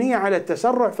مبنية على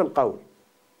التسرع في القول؟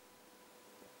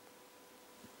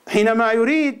 حينما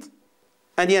يريد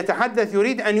أن يتحدث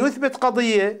يريد أن يثبت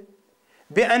قضية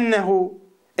بأنه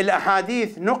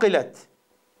الأحاديث نقلت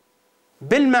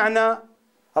بالمعنى،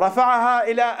 رفعها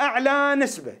إلى أعلى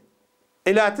نسبة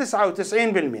إلى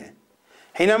 99%.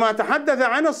 حينما تحدث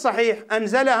عن الصحيح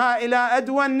أنزلها إلى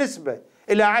أدون نسبة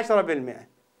إلى 10%.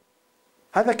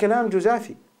 هذا كلام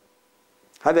جزافي.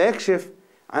 هذا يكشف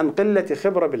عن قلة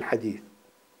خبرة بالحديث،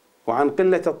 وعن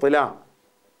قلة اطلاع،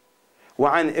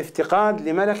 وعن افتقاد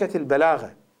لملكة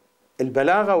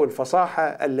البلاغة والفصاحة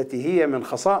التي هي من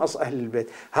خصائص أهل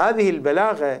البيت. هذه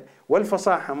البلاغة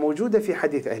والفصاحة موجودة في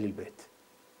حديث أهل البيت،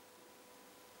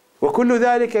 وكل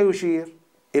ذلك يشير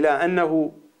إلى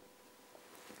أنه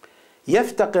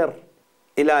يفتقر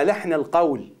إلى لحن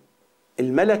القول،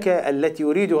 الملكة التي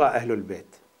يريدها أهل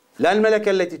البيت، لا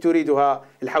الملكة التي تريدها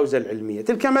الحوزة العلمية،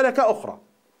 تلك ملكة أخرى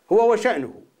هو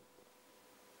وشأنه.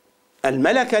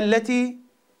 الملكة التي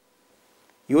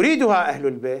يريدها أهل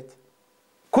البيت،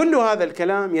 كل هذا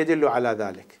الكلام يدل على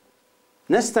ذلك.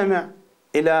 نستمع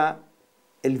إلى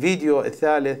الفيديو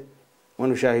الثالث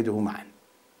ونشاهده معا.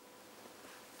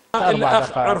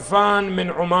 الأخ عرفان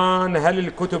من عمان: هل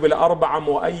الكتب الأربعة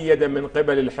مؤيدة من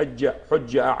قبل الحجة؟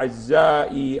 حجة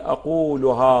أعزائي،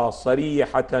 أقولها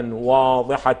صريحة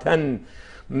واضحة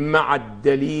مع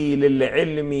الدليل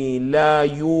العلمي: لا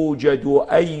يوجد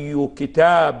أي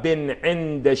كتاب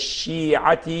عند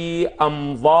الشيعة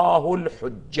أمضاه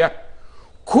الحجة.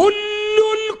 كل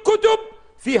الكتب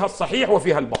فيها الصحيح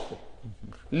وفيها الباطل.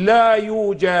 لا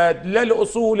يوجد لا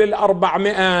الأصول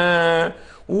 400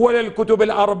 ولا الكتب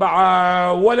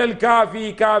 4 ولا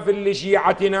الكافي كاف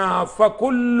لشيعتنا،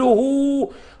 فكله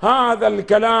هذا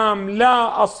الكلام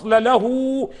لا أصل له،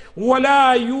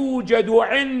 ولا يوجد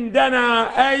عندنا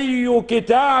أي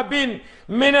كتاب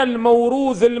من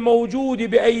الموروث الموجود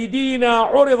بأيدينا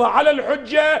عرض على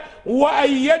الحجة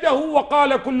وأيده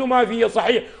وقال كل ما فيه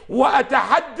صحيح.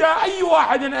 وأتحدى أي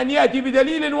واحد أن يأتي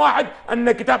بدليل واحد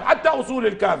أن كتاب حتى أصول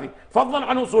الكافي، فضلا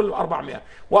عن أصول 400.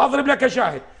 وأضرب لك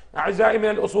شاهد أعزائي: من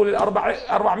الأصول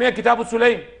 400 كتاب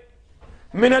السليم.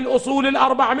 من الأصول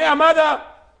 400 ماذا؟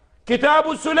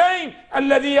 كتاب السليم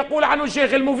الذي يقول عنه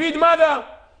الشيخ المفيد ماذا؟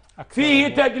 فيه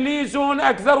تدليس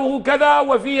أكثره كذا،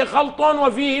 وفيه خلط،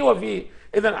 وفيه.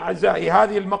 إذن أعزائي،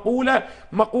 هذه المقولة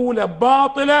مقولة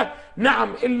باطلة،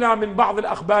 نعم، إلا من بعض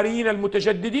الأخباريين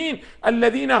المتشددين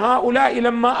الذين هؤلاء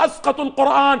لما أسقطوا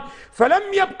القرآن فلم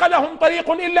يبق لهم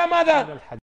طريق إلا ماذا؟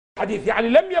 الحديث. يعني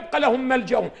لم يبق لهم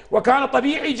ملجأ، وكان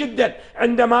طبيعي جدا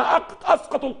عندما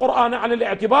أسقطوا القرآن عن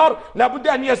الاعتبار لابد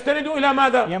أن يستندوا إلى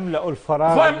ماذا؟ يملأ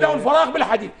الفراغ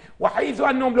بالحديث. وحيث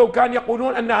أنهم لو كان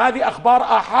يقولون أن هذه أخبار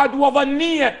آحاد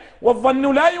وظنية،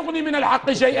 والظن لا يغني من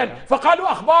الحق شيئا،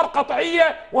 فقالوا أخبار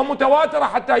قطعية ومتواترة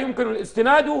حتى يمكن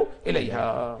الاستناد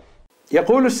إليها.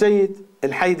 يقول السيد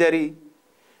الحيدري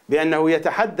بأنه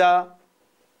يتحدى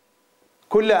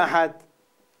كل أحد: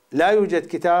 لا يوجد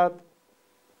كتاب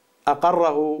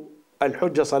أقره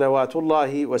الحجة صلوات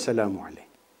الله وسلامه عليه.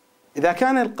 إذا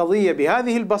كان القضية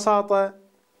بهذه البساطة،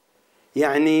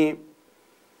 يعني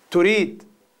تريد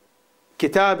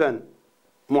كتابا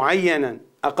معينا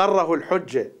أقره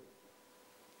الحجة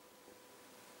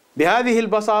بهذه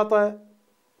البساطة،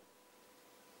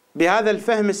 بهذا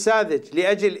الفهم الساذج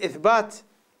لأجل إثبات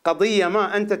قضية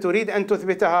ما أنت تريد أن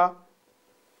تثبتها،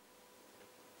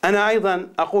 أنا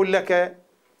أيضا أقول لك: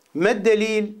 ما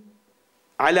الدليل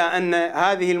على أن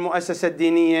هذه المؤسسة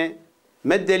الدينية،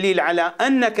 ما الدليل على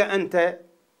أنك أنت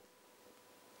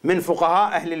من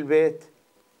فقهاء أهل البيت؟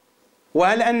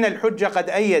 وهل أن الحجة قد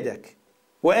أيدك؟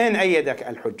 وأين أيدك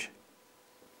الحجة؟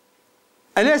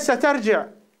 أليس ترجع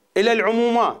إلى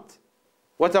العمومات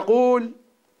وتقول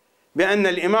بأن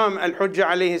الإمام الحجة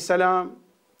عليه السلام،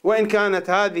 وإن كانت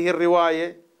هذه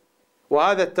الرواية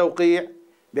وهذا التوقيع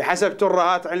بحسب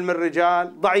ترهات علم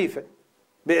الرجال ضعيفة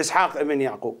بإسحاق ابن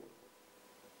يعقوب،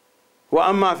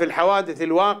 وأما في الحوادث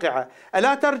الواقعة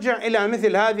ألا ترجع إلى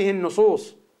مثل هذه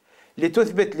النصوص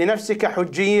لتثبت لنفسك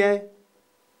حجية؟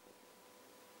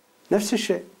 نفس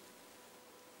الشيء،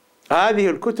 هذه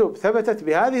الكتب ثبتت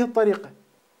بهذه الطريقة،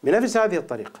 بنفس هذه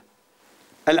الطريقة.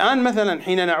 الآن مثلا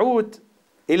حين نعود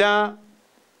إلى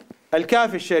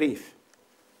الكافي الشريف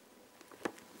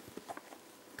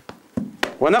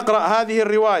ونقرأ هذه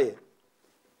الرواية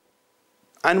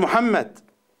عن محمد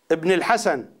بن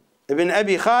الحسن بن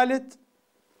أبي خالد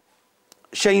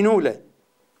شينولة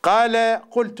قال: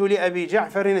 قلت لأبي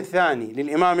جعفر الثاني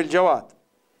للإمام الجواد: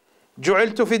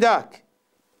 جعلت فداك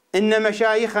إن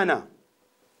مشايخنا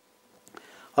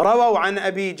رووا عن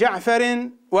أبي جعفر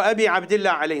وأبي عبد الله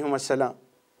عليهما السلام،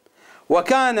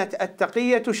 وكانت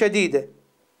التقية شديدة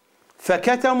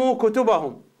فكتموا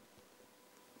كتبهم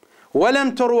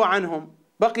ولم تروى عنهم،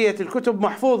 بقيت الكتب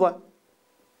محفوظة،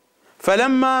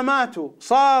 فلما ماتوا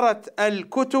صارت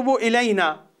الكتب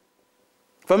إلينا،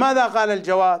 فماذا قال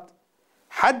الجواد؟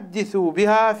 حدثوا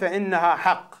بها فإنها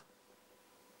حق.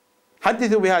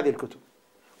 حدثوا بهذه الكتب،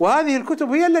 وهذه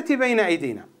الكتب هي التي بين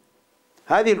أيدينا،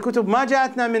 هذه الكتب ما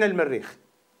جاءتنا من المريخ،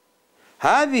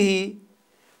 هذه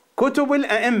كتب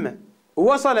الأئمة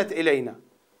وصلت إلينا.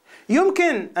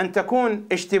 يمكن أن تكون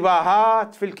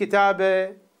اشتباهات في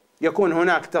الكتابة، يكون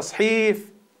هناك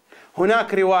تصحيف،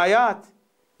 هناك روايات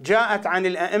جاءت عن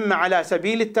الأئمة على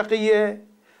سبيل التقية،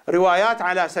 روايات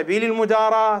على سبيل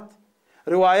المداراة،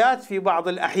 روايات في بعض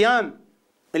الأحيان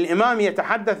الإمام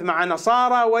يتحدث مع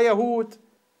نصارى ويهود،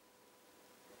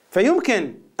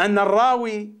 فيمكن أن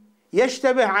الراوي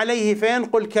يشتبه عليه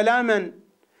فينقل كلاما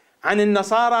عن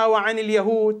النصارى وعن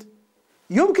اليهود.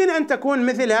 يمكن أن تكون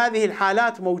مثل هذه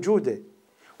الحالات موجودة،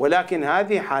 ولكن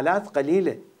هذه حالات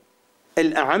قليلة.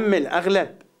 الأعم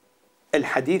الأغلب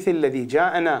الحديث الذي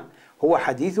جاءنا هو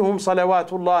حديثهم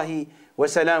صلوات الله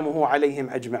وسلامه عليهم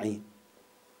أجمعين.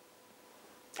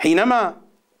 حينما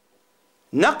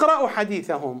نقرأ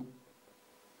حديثهم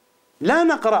لا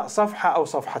نقرأ صفحة أو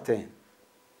صفحتين،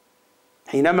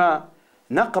 حينما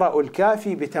نقرأ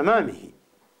الكافي بتمامه،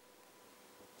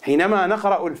 حينما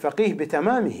نقرأ الفقيه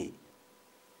بتمامه،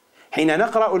 حين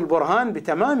نقرأ البرهان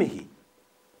بتمامه،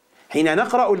 حين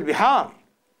نقرأ البحار،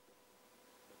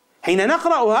 حين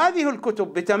نقرأ هذه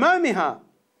الكتب بتمامها،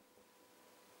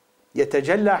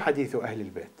 يتجلى حديث أهل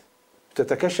البيت،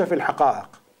 تتكشف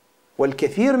الحقائق،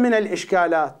 والكثير من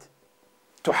الإشكالات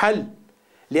تحل،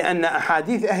 لأن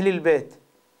أحاديث أهل البيت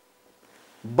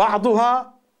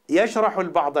بعضها يشرح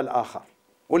البعض الآخر،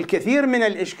 والكثير من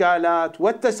الإشكالات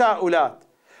والتساؤلات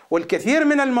والكثير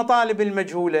من المطالب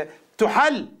المجهولة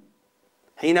تحل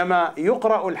حينما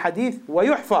يقرأ الحديث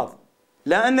ويحفظ،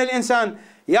 لأن الإنسان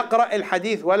يقرأ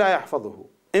الحديث ولا يحفظه،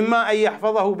 إما أن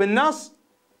يحفظه بالنص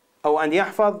أو أن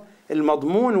يحفظ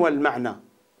المضمون والمعنى،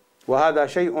 وهذا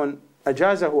شيء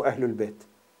أجازه أهل البيت،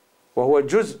 وهو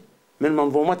جزء من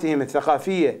منظومتهم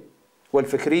الثقافية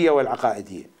والفكرية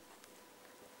والعقائدية.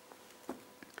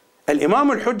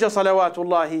 الإمام الحجة صلوات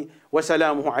الله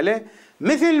وسلامه عليه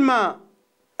مثل ما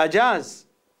أجاز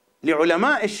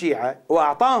لعلماء الشيعة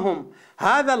وأعطاهم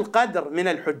هذا القدر من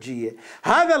الحجية،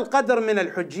 هذا القدر من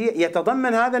الحجية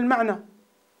يتضمن هذا المعنى،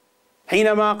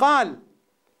 حينما قال: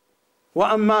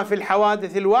 وأما في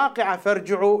الحوادث الواقعة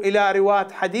فارجعوا إلى رواة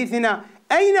حديثنا.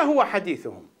 أين هو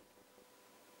حديثهم؟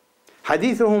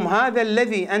 حديثهم هذا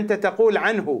الذي أنت تقول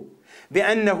عنه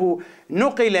بأنه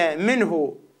نقل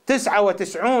منه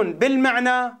 99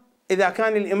 بالمعنى، إذا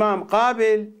كان الإمام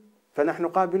قابل فنحن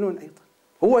قابلون أيضا.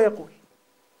 هو يقول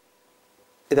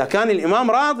إذا كان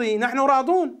الإمام راضي نحن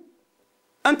راضون،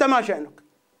 أنت ما شأنك.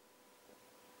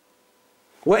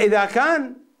 وإذا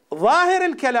كان ظاهر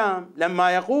الكلام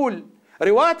لما يقول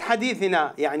رواة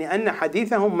حديثنا يعني أن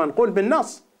حديثهم منقول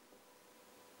بالنص،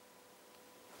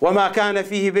 وما كان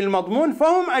فيه بالمضمون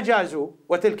فهم أجازوا،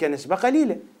 وتلك نسبة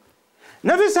قليلة.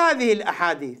 نفس هذه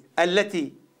الأحاديث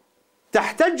التي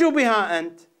تحتج بها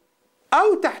أنت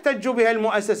أو تحتج بها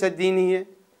المؤسسة الدينية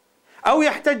أو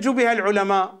يحتج بها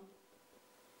العلماء،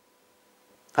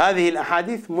 هذه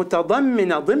الأحاديث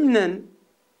متضمنة ضمنا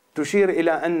تشير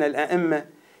إلى أن الأئمة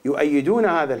يؤيدون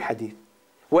هذا الحديث،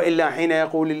 وإلا حين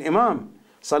يقول الإمام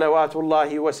صلوات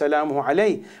الله وسلامه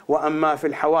عليه: وأما في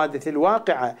الحوادث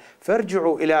الواقعة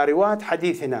فارجعوا إلى رواة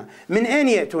حديثنا، من أين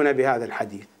يأتون بهذا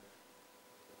الحديث؟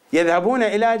 يذهبون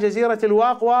إلى جزيرة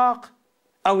الواقواق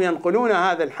أو ينقلون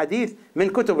هذا الحديث من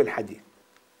كتب الحديث.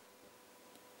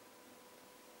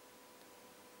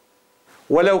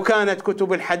 ولو كانت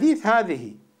كتب الحديث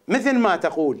هذه مثل ما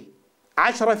تقول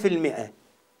 10%،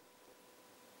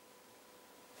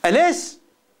 أليس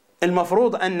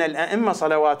المفروض أن الأئمة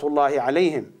صلوات الله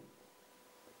عليهم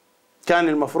كان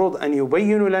المفروض أن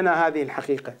يبينوا لنا هذه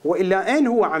الحقيقة؟ وإلا أين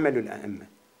هو عمل الأئمة؟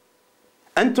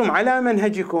 أنتم على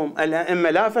منهجكم، الأئمة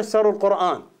لا فسروا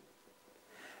القرآن،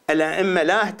 الأئمة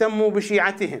لا اهتموا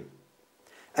بشيعتهم،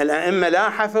 الأئمة لا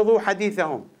حفظوا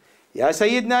حديثهم. يا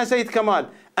سيدنا سيد كمال،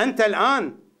 أنت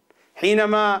الآن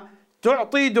حينما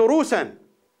تعطي دروسا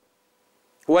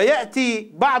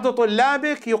ويأتي بعض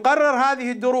طلابك يقرر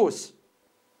هذه الدروس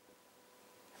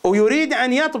ويريد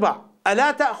أن يطبع،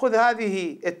 ألا تأخذ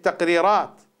هذه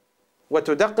التقريرات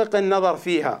وتدقق النظر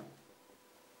فيها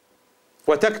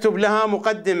وتكتب لها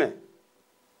مقدمة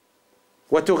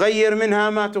وتغير منها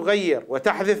ما تغير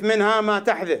وتحذف منها ما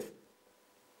تحذف،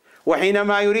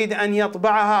 وحينما يريد أن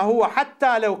يطبعها هو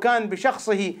حتى لو كان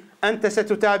بشخصه أنت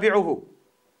ستتابعه،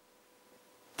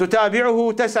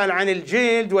 تسأل عن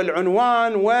الجلد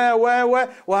والعنوان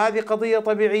وهذه قضية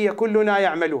طبيعية كلنا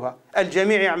يعملها،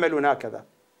 الجميع يعملون هكذا.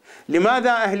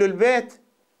 لماذا أهل البيت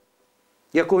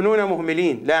يكونون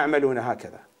مهملين لا يعملون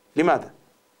هكذا؟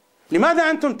 لماذا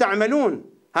أنتم تعملون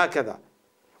هكذا؟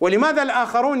 ولماذا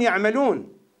الآخرون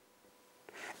يعملون؟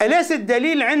 أليس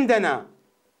الدليل عندنا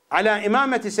على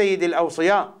إمامة سيد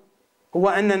الأوصياء هو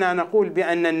أننا نقول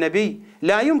بأن النبي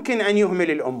لا يمكن أن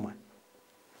يهمل الأمة؟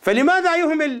 فلماذا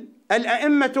يهمل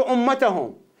الأئمة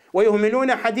أمتهم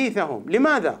ويهملون حديثهم؟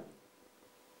 لماذا؟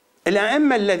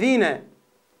 الأئمة الذين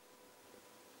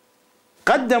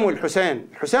قدموا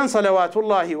الحسين صلوات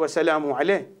الله وسلامه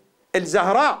عليه،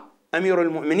 الزهراء أمير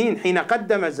المؤمنين حين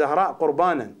قدم الزهراء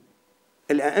قربانا،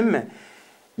 الأئمة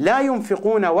لا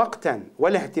ينفقون وقتا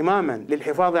ولا اهتماما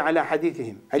للحفاظ على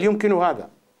حديثهم. هل يمكن هذا؟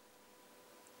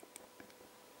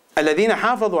 الذين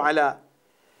حافظوا على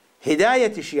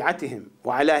هداية شيعتهم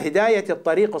وعلى هداية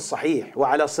الطريق الصحيح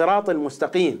وعلى الصراط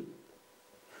المستقيم،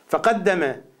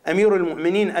 فقدم أمير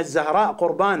المؤمنين الزهراء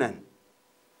قربانا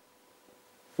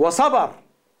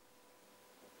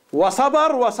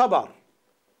وصبر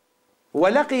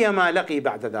ولقي ما لقي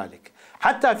بعد ذلك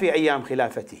حتى في أيام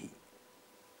خلافته.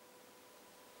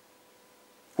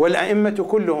 والأئمة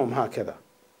كلهم هكذا.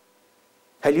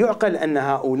 هل يعقل أن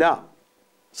هؤلاء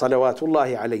صلوات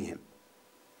الله عليهم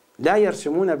لا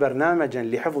يرسمون برنامجا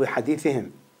لحفظ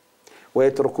حديثهم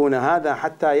ويتركون هذا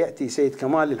حتى يأتي سيد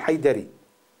كمال الحيدري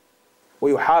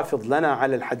ويحافظ لنا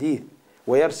على الحديث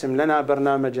ويرسم لنا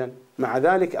برنامجا؟ مع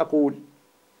ذلك أقول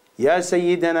يا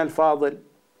سيدنا الفاضل،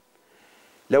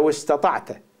 لو استطعت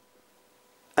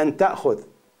أن تأخذ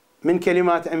من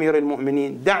كلمات أمير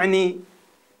المؤمنين، دعني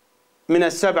من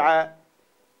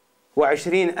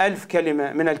 27,000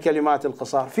 كلمة من الكلمات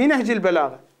القصار في نهج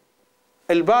البلاغة،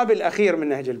 الباب الأخير من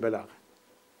نهج البلاغة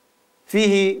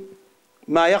فيه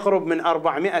ما يقرب من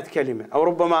 400 كلمة أو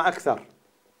ربما أكثر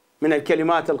من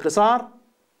الكلمات القصار،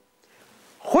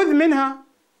 خذ منها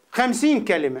 50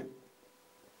 كلمة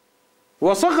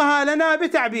وصغها لنا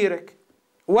بتعبيرك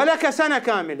ولك سنة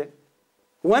كاملة،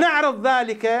 ونعرض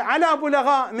ذلك على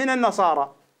بلغاء من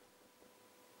النصارى،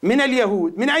 من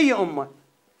اليهود، من أي أمة،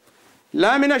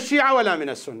 لا من الشيعة ولا من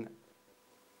السنة،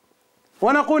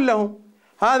 ونقول لهم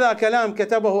هذا كلام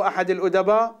كتبه أحد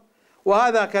الأدباء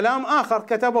وهذا كلام آخر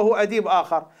كتبه أديب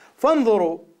آخر،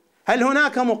 فانظروا هل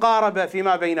هناك مقاربة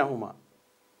فيما بينهما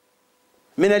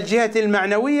من الجهة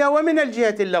المعنوية ومن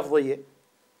الجهة اللفظية.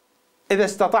 إذا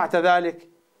استطعت ذلك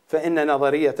فإن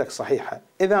نظريتك صحيحة،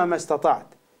 إذا ما استطعت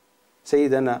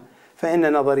سيدنا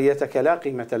فإن نظريتك لا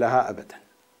قيمة لها أبدا.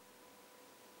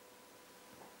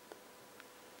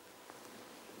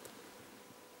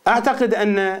 أعتقد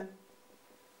أن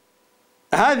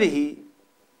هذه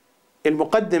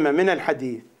المقدمة من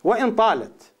الحديث وإن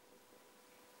طالت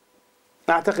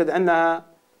أعتقد أنها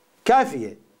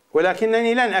كافية،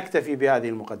 ولكنني لن أكتفي بهذه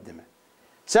المقدمة،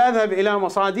 سأذهب إلى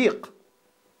مصادق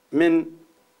من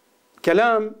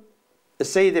كلام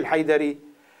السيد الحيدري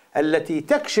التي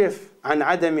تكشف عن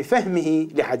عدم فهمه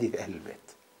لحديث أهل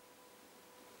البيت.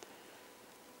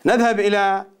 نذهب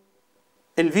إلى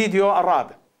الفيديو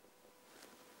الرابع.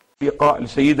 لقاء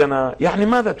لسيدنا، يعني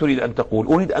ماذا تريد أن تقول؟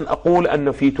 أريد أن أقول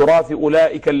أن في تراث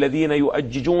أولئك الذين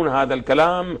يؤججون هذا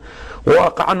الكلام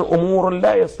واقعا أمور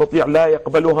لا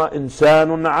يقبلها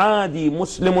إنسان عادي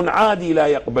مسلم عادي، لا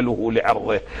يقبله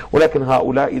لعرضه، ولكن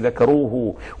هؤلاء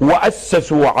ذكروه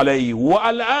وأسسوا عليه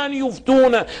والآن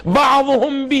يفتون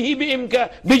بعضهم به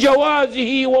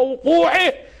بجوازه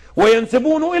ووقوعه،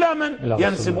 وينسبونه إلى من؟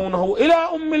 ينسبونه إلى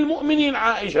أم المؤمنين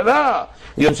عائشة، لا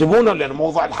ينسبونه، لأن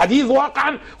موضوع الحديث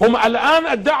واقعا هم الآن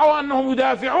ادعوا أنهم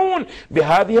يدافعون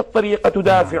بهذه الطريقة،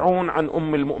 تدافعون عن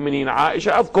أم المؤمنين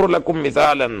عائشة. أذكر لكم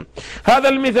مثالا، هذا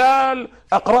المثال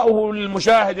أقرأه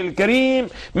للمشاهد الكريم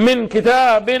من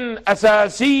كتاب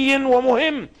أساسي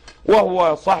ومهم،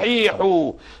 وهو صحيح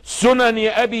سنن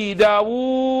أبي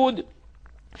داود،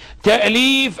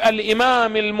 تأليف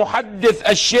الإمام المحدث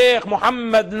الشيخ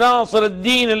محمد ناصر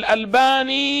الدين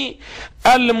الألباني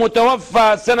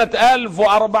المتوفى سنة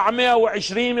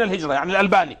 1420 من الهجرة، يعني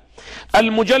الألباني،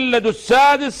 المجلد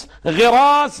السادس،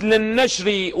 غراس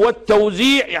للنشر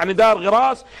والتوزيع، يعني دار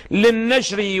غراس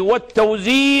للنشر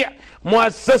والتوزيع،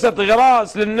 مؤسسة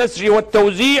غراس للنشر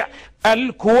والتوزيع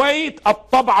الكويت،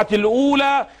 الطبعة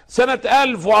الأولى سنة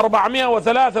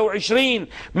 1423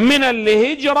 من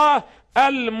الهجرة،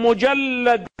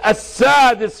 المجلد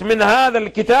السادس من هذا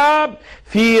الكتاب،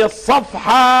 في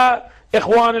الصفحة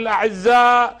إخوان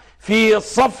الأعزاء في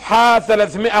الصفحة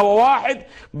 301،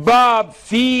 باب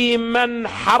في من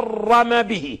حرم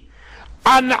به،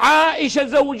 عن عائشة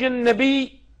زوج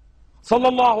النبي صلى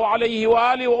الله عليه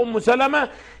وآله وأم سلمة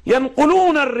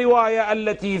ينقلون الرواية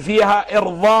التي فيها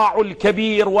إرضاع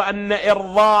الكبير، وأن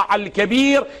إرضاع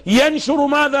الكبير ينشر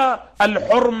ماذا؟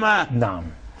 الحرمة. نعم.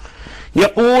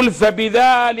 يقول: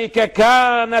 فبذلك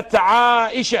كانت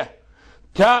عائشة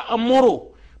تأمر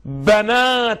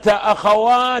بنات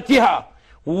أخواتها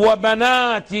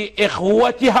وبنات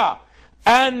إخوتها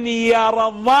أن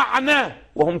يرضعن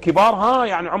وهم كبار،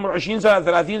 يعني عمر 20 سنة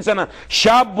 30 سنة،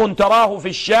 شاب تراه في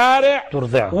الشارع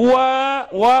ترضعه،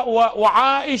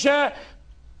 وعائشة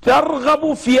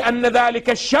ترغب في أن ذلك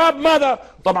الشاب ماذا؟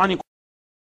 طبعا يكون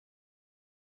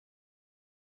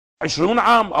 20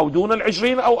 عام أو دون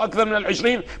 20 أو أكثر من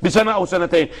 20 بسنة أو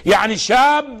سنتين، يعني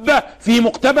شاب في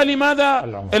مقتبل ماذا؟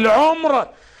 العمر.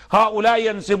 هؤلاء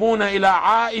ينسبون إلى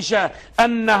عائشة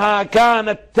أنها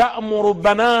كانت تأمر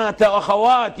بنات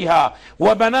أخواتها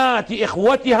وبنات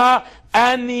إخوتها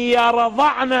أن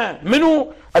يرضعن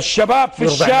منه الشباب في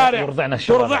الشارع،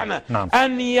 يرضعن نعم.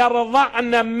 أن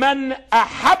يرضعن من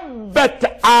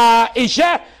أحبت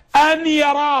عائشة أن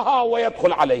يراها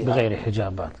ويدخل عليها بغير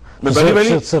حجابات.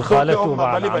 تصير خالته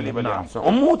نعم.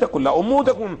 أمه تكون، لا أمه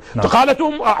تكون نعم.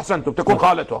 خالته أحسنتم، تكون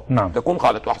خالته نعم. تكون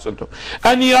خالته أحسنتم.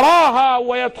 أن يراها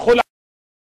ويدخل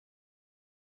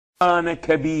كان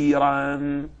كبيرا،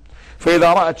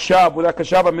 فإذا رأت شاب وذاك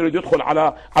شاب يريد يدخل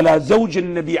على زوج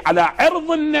النبي، على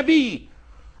عرض النبي،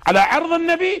 على عرض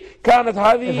النبي، كانت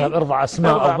هذه اذهب ارضع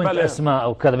أسماء أو بنت أسماء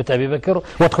أو كذا بنت أبي بكر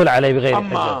وادخل عليه بغير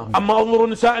حجاب. أما انظروا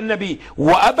نساء النبي،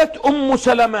 وأبت أم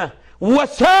سلمة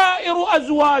وسائر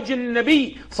أزواج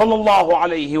النبي صلى الله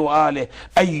عليه وآله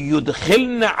أن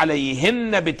يدخلن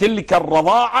عليهن بتلك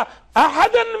الرضاعة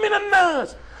أحدا من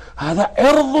الناس. هذا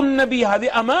عرض النبي،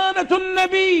 هذه أمانة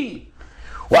النبي،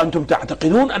 وأنتم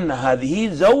تعتقدون أن هذه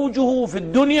زوجه في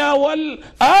الدنيا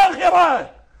والآخرة.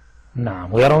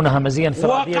 نعم، ويرونها مزيا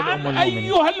فرعيا. وكأن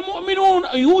أيها المؤمنون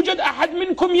يوجد أحد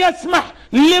منكم يسمح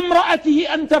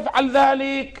لامرأته أن تفعل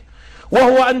ذلك،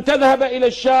 وهو أن تذهب إلى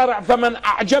الشارع فمن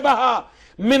أعجبها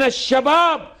من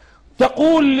الشباب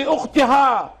تقول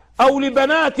لأختها أو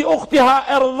لبنات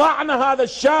أختها ارضعن هذا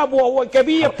الشاب وهو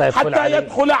كبير حتى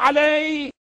يدخل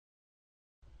عليه.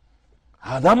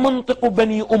 هذا منطق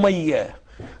بني أمية،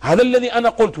 هذا الذي أنا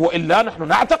قلت. وإلا نحن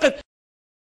نعتقد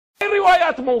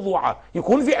الروايات موضوعة،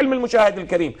 يكون في علم المشاهد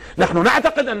الكريم، نحن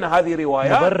نعتقد أن هذه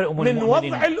روايات من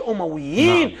وضع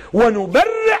الأمويين. نعم.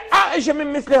 ونبرئ عائشة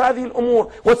من مثل هذه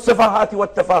الأمور والسفاهات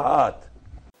والتفاهات.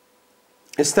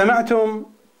 استمعتم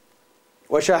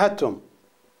وشاهدتم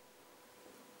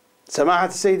سماحة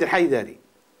السيد الحيدري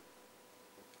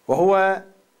وهو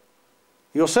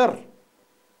يصر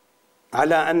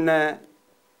على أن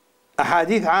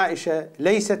أحاديث عائشة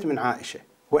ليست من عائشة،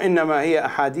 وإنما هي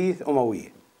أحاديث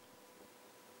أموية.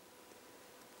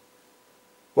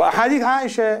 وأحاديث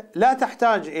عائشة لا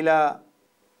تحتاج إلى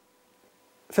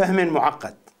فهم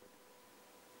معقد.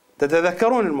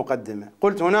 تتذكرون المقدمة،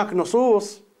 قلت هناك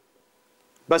نصوص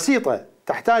بسيطة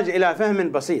تحتاج إلى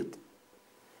فهم بسيط.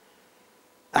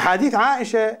 أحاديث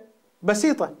عائشة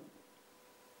بسيطة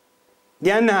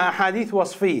لأنها أحاديث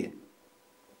وصفية.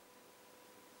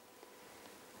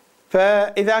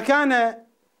 فإذا كان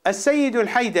السيد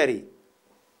الحيدري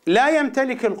لا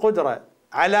يمتلك القدرة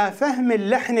على فهم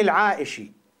اللحن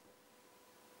العائشي،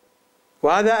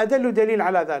 وهذا أدل دليل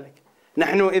على ذلك.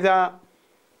 نحن إذا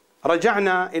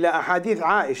رجعنا إلى أحاديث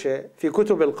عائشة في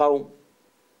كتب القوم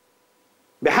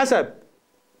بحسب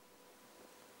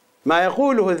ما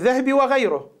يقوله الذهبي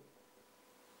وغيره،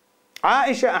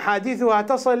 عائشة أحاديثها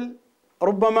تصل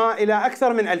ربما إلى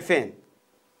أكثر من 2000،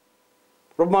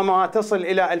 ربما تصل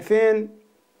إلى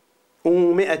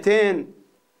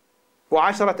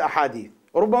 2210 أحاديث،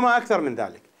 ربما أكثر من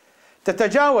ذلك،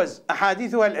 تتجاوز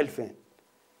أحاديثها 2000.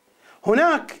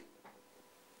 هناك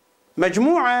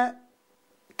مجموعة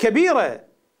كبيرة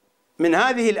من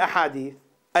هذه الأحاديث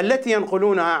التي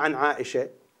ينقلونها عن عائشة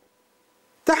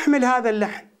تحمل هذا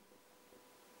اللحن.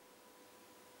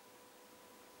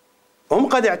 هم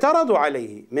قد اعترضوا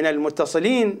عليه، من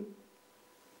المتصلين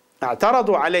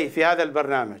اعترضوا عليه في هذا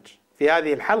البرنامج، في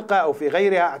هذه الحلقة أو في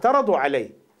غيرها، اعترضوا عليه،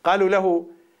 قالوا له: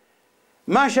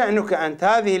 ما شأنك أنت؟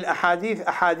 هذه الأحاديث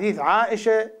أحاديث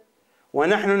عائشة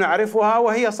ونحن نعرفها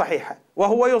وهي صحيحة،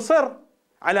 وهو يصر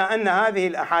على أن هذه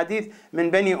الأحاديث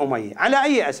من بني أمية. على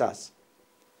أي أساس؟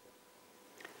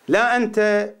 لا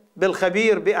أنت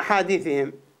بالخبير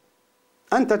بأحاديثهم،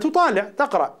 أنت تطالع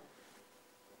تقرأ،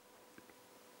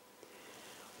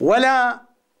 ولا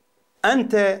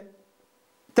أنت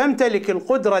تمتلك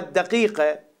القدرة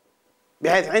الدقيقة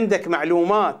بحيث عندك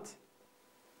معلومات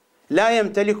لا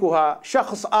يمتلكها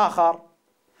شخص آخر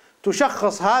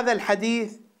تشخص هذا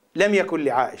الحديث لم يكن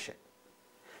لعائشة.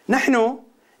 نحن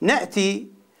نأتي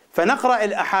فنقرأ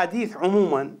الأحاديث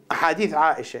عموما، أحاديث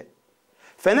عائشة،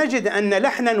 فنجد أن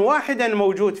لحنا واحدا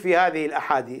موجود في هذه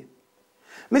الأحاديث،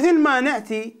 مثل ما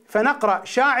نأتي فنقرأ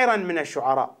شاعرا من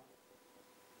الشعراء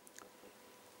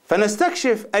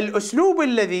فنستكشف الأسلوب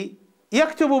الذي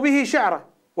يكتب به شعره،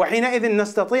 وحينئذ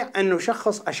نستطيع أن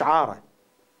نشخص أشعاره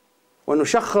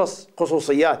ونشخص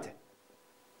خصوصياته.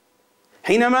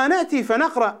 حينما نأتي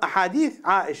فنقرأ أحاديث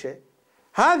عائشة،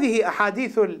 هذه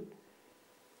أحاديث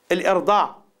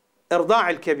إرضاع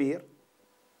الكبير،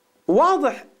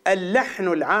 واضح اللحن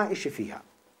العائشي فيها،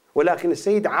 ولكن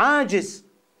السيد عاجز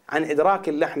عن إدراك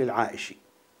اللحن العائشي.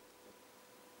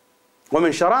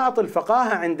 ومن شرائط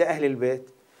الفقاهة عند أهل البيت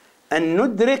أن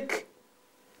ندرك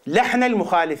لحن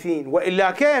المخالفين،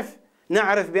 وإلا كيف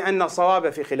نعرف بأن الصواب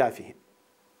في خلافهم؟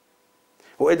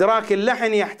 وإدراك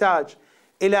اللحن يحتاج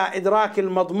إلى إدراك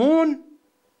المضمون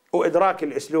وإدراك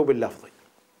الأسلوب اللفظي.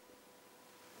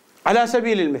 على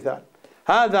سبيل المثال،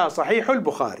 هذا صحيح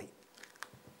البخاري،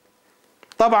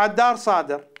 طبعة دار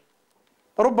صادر،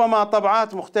 ربما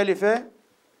طبعات مختلفة،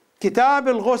 كتاب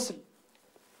الغسل،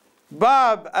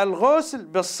 باب الغسل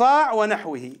بالصاع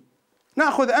ونحوه.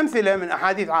 نأخذ أمثلة من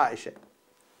أحاديث عائشة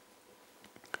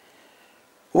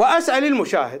وأسأل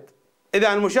المشاهد،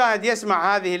 إذا المشاهد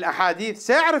يسمع هذه الأحاديث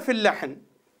سيعرف اللحن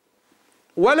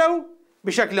ولو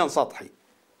بشكل سطحي.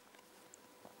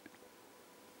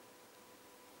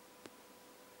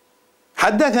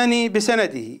 حدثني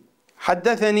بسنده،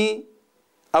 حدثني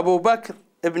أبو بكر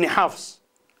بن حفص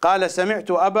قال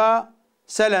سمعت أبا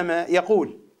سلمة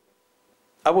يقول،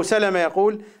 أبو سلمة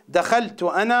يقول دخلت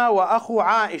أنا وأخو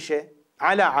عائشة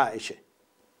على عائشة.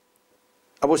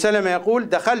 أبو سلمة يقول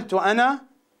دخلت أنا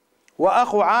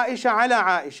وأخو عائشة على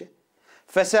عائشة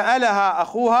فسألها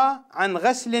أخوها عن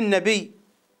غسل النبي،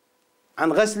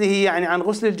 عن غسله يعني عن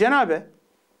غسل الجنابة،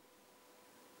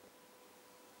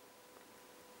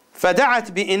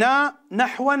 فدعت بإناء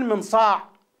نحوا من صاع،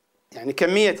 يعني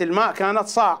كمية الماء كانت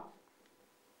صاع،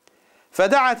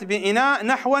 فدعت بإناء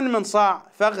نحوا من صاع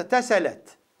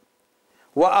فاغتسلت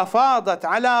وأفاضت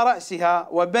على رأسها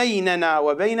وبيننا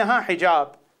وبينها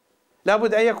حجاب.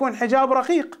 لابد أن يكون حجاب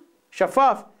رقيق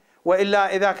شفاف،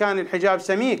 وإلا إذا كان الحجاب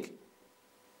سميك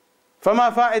فما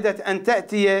فائدة أن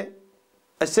تأتي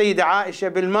السيدة عائشة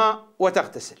بالماء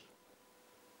وتغتسل؟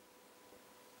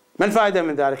 ما الفائدة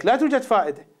من ذلك؟ لا توجد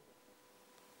فائدة.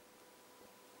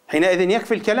 حينئذ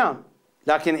يكفي الكلام.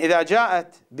 لكن إذا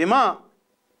جاءت بماء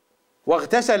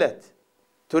واغتسلت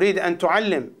تريد أن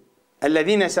تعلم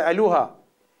الذين سألوها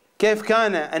كيف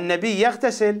كان النبي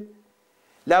يغتسل،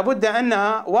 لابد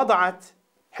أنها وضعت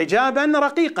حجابا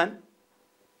رقيقا.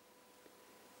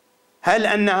 هل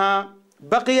أنها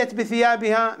بقيت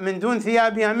بثيابها من دون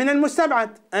ثيابها؟ من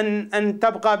المستبعد أن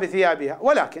تبقى بثيابها،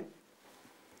 ولكن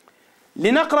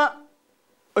لنقرأ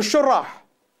الشراح.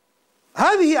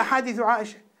 هذه أحاديث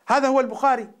عائشة، هذا هو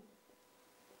البخاري،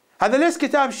 هذا ليس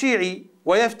كتاب شيعي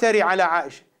ويفتري على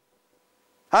عائشة،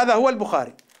 هذا هو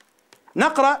البخاري.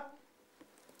 نقرأ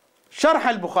شرح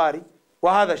البخاري،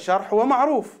 وهذا الشرح هو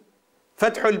معروف،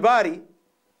 فتح الباري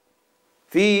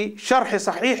في شرح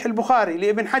صحيح البخاري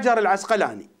لابن حجر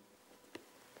العسقلاني.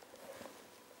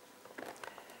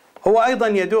 هو أيضا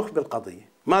يدوخ بالقضية،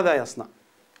 ماذا يصنع؟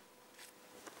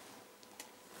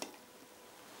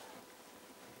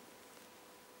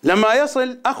 لما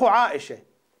يصل أخو عائشة،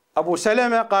 أبو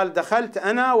سلمة قال دخلت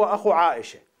أنا وأخو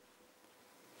عائشة.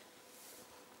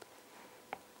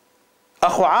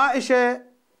 أخو عائشة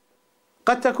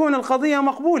قد تكون القضية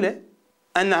مقبولة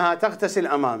أنها تغتسل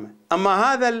أمامه،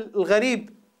 أما هذا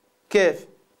الغريب كيف؟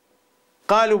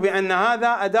 قالوا بأن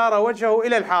هذا أدار وجهه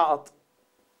إلى الحائط،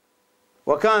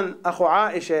 وكان أخو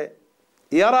عائشة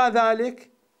يرى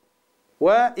ذلك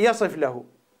ويصف له.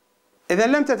 إذا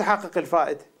لم تتحقق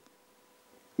الفائدة.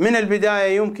 من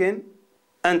البداية يمكن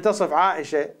أن تصف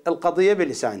عائشة القضية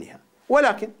بلسانها،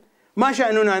 ولكن ما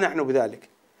شأننا نحن بذلك.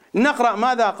 نقرأ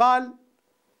ماذا قال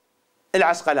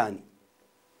العسقلاني.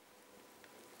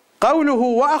 قوله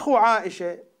وأخو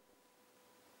عائشة،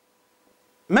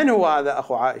 من هو هذا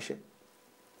أخو عائشة؟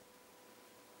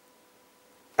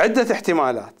 عدة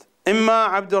احتمالات، إما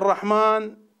عبد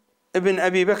الرحمن ابن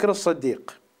أبي بكر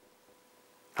الصديق،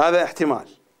 هذا احتمال.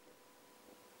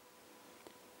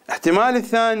 احتمال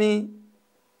الثاني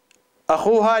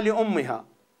أخوها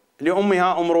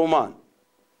لأمها أم رومان،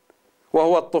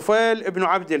 وهو الطفيل ابن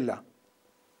عبد الله.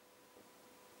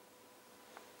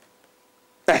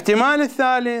 احتمال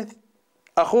الثالث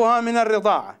أخوها من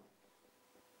الرضاعة.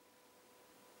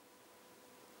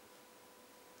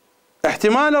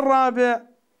 احتمال الرابع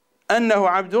أنه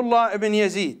عبد الله ابن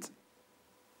يزيد،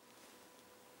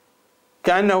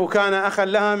 كأنه كان أخا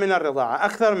لها من الرضاعة،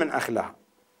 أكثر من أخ لها.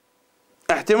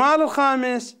 احتمال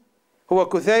الخامس هو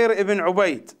كثير ابن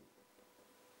عبيد.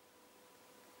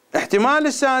 احتمال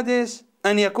السادس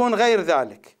أن يكون غير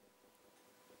ذلك.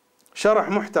 شرح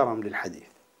محترم للحديث.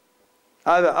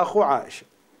 هذا أخو عائشة.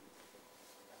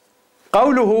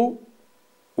 قوله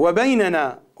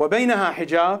وبيننا وبينها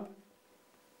حجاب،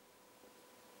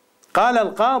 قال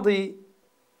القاضي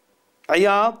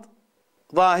عياض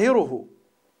ظاهره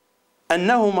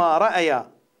أنهما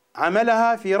رأيا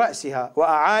عملها في رأسها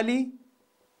وأعالي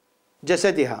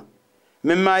جسدها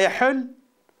مما يحل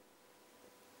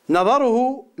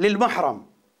نظره للمحرم،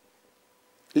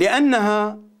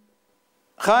 لأنها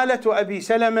خالة أبي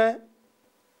سلمة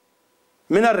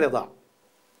من الرضاع،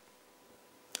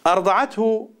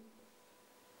 أرضعته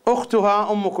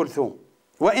أختها أم كلثوم،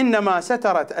 وإنما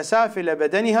سترت أسافل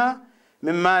بدنها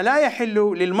مما لا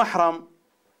يحل للمحرم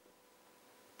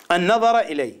النظر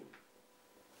إليه.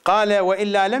 قال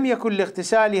وإلا لم يكن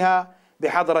لاغتسالها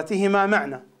بحضرتهما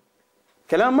معنى.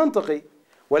 كلام منطقي،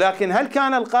 ولكن هل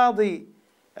كان القاضي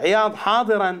عياض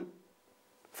حاضرا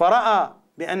فرأى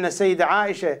بأن السيدة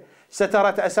عائشة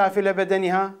سترت أسافل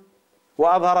بدنها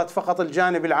وأظهرت فقط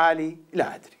الجانب العالي؟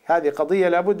 لا أدري، هذه قضية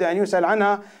لابد أن يسأل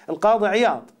عنها القاضي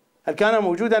عياض. هل كان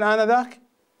موجودا آنذاك؟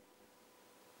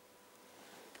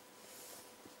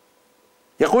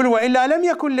 يقول وإلا لم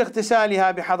يكن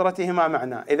لاغتسالها بحضرتهما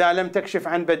معنى، إذا لم تكشف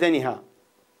عن بدنها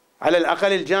على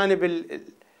الأقل الجانب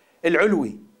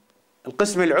العلوي،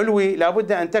 القسم العلوي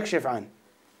لابد أن تكشف عنه.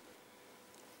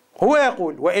 هو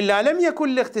يقول وإلا لم يكن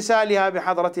لاغتسالها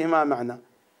بحضرتهما معنى،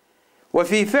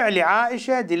 وفي فعل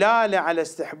عائشة دلالة على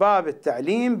استحباب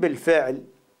التعليم بالفعل.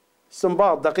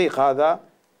 استنباط دقيق هذا.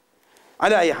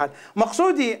 على أي حال،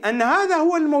 مقصودي أن هذا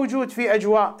هو الموجود في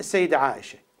أجواء السيدة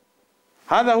عائشة،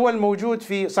 هذا هو الموجود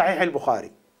في صحيح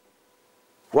البخاري،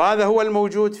 وهذا هو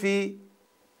الموجود في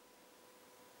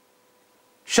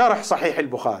شرح صحيح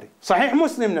البخاري، صحيح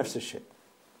مسلم نفس الشيء،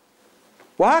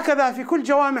 وهكذا في كل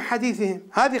جوامع حديثهم.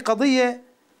 هذه قضية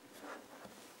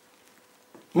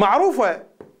معروفة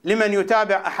لمن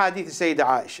يتابع أحاديث السيدة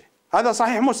عائشة. هذا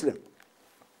صحيح مسلم.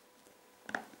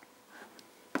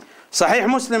 صحيح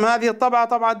مسلم هذه الطبعة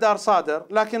طبعة دار صادر،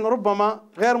 لكن ربما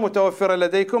غير متوفرة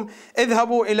لديكم.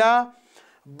 اذهبوا إلى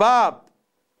باب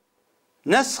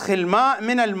نسخ الماء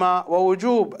من الماء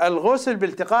ووجوب الغسل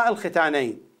بالتقاء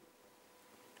الختانين،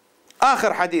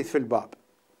 آخر حديث في الباب،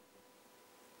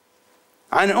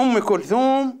 عن أم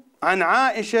كلثوم عن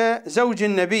عائشة زوج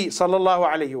النبي صلى الله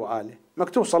عليه وآله،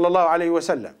 مكتوب صلى الله عليه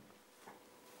وسلم،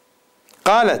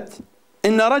 قالت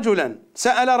إن رجلا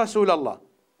سأل رسول الله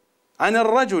عن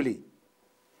الرجل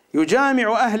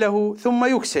يجامع أهله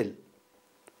ثم يكسل،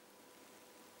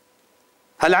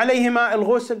 هل عليه ماء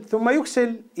الغسل؟ ثم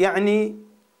يكسل يعني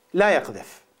لا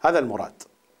يقذف، هذا المراد.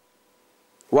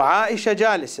 وعائشة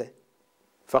جالسة،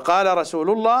 فقال رسول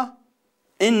الله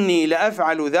إني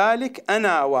لأفعل ذلك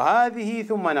أنا وهذه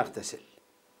ثم نغتسل.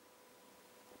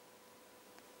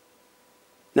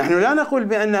 نحن لا نقول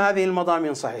بأن هذه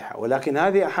المضامين صحيحة، ولكن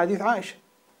هذه أحاديث عائشة.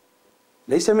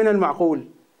 ليس من المعقول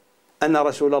أن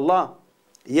رسول الله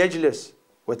يجلس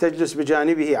وتجلس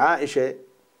بجانبه عائشة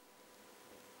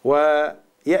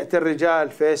ويأتي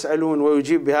الرجال فيسألون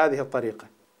ويجيب بهذه الطريقة.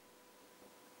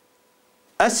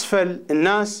 أسفل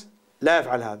الناس لا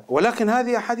يفعل هذا، ولكن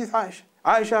هذه أحاديث عائشة.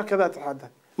 عائشة هكذا تتحدث،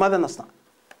 ماذا نصنع؟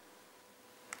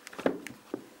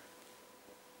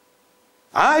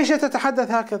 عائشة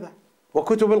تتحدث هكذا،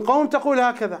 وكتب القوم تقول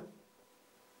هكذا.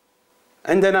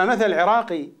 عندنا مثل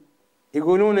عراقي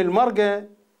يقولون المرقة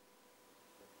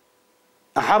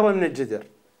أحر من الجدر.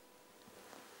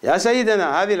 يا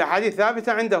سيدنا هذه الأحاديث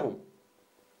ثابتة عندهم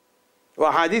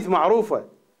وأحاديث معروفة،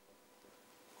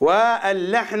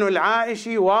 واللحن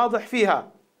العائشي واضح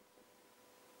فيها،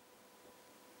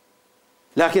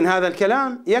 لكن هذا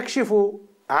الكلام يكشف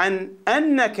عن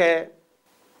أنك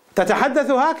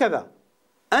تتحدث هكذا.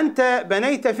 أنت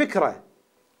بنيت فكرة،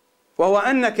 وهو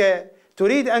أنك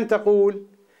تريد أن تقول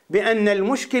بأن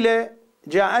المشكلة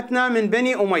جاءتنا من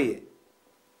بني أمية،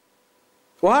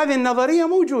 وهذه النظرية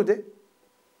موجودة.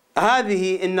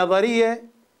 هذه النظرية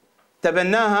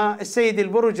تبناها السيد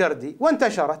البروجردي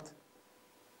وانتشرت،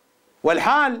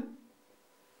 والحال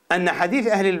أن حديث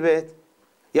أهل البيت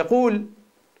يقول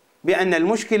بأن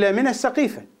المشكلة من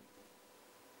السقيفة،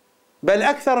 بل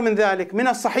أكثر من ذلك من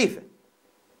الصحيفة.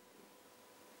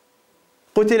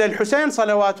 قتل الحسين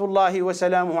صلوات الله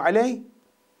وسلامه عليه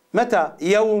متى؟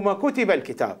 يوم كتب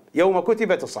الكتاب، يوم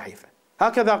كتبت الصحيفة،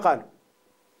 هكذا قالوا.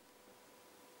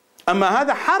 أما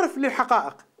هذا حرف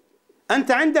للحقائق.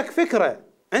 أنت عندك فكرة،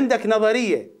 عندك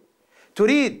نظرية،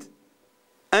 تريد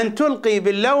أن تلقي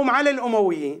باللوم على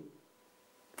الأمويين،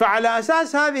 فعلى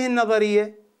أساس هذه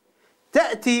النظرية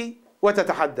تأتي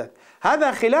وتتحدث.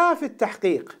 هذا خلاف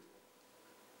التحقيق.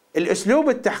 الأسلوب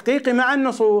التحقيقي مع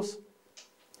النصوص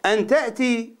أن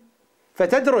تأتي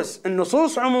فتدرس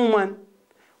النصوص عموما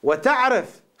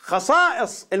وتعرف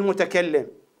خصائص المتكلم،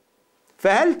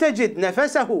 فهل تجد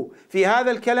نفسه في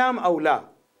هذا الكلام أو لا؟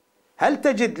 هل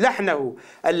تجد لحنه،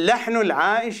 اللحن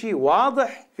العائشي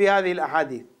واضح في هذه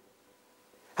الأحاديث؟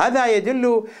 هذا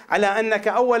يدل على أنك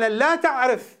أولا لا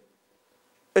تعرف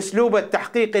أسلوب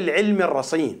التحقيق العلمي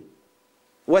الرصين،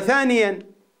 وثانيا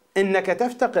أنك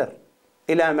تفتقر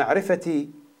إلى معرفة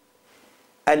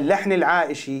اللحن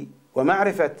العائشي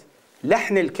ومعرفة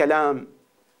لحن الكلام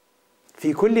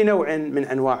في كل نوع من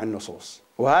أنواع النصوص.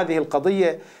 وهذه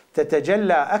القضية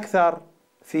تتجلى أكثر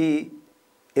في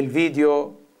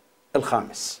الفيديو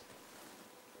الخامس.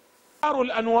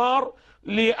 الأنوار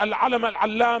للعلم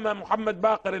العلامة محمد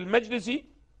باقر المجلسي،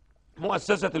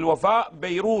 مؤسسة الوفاء،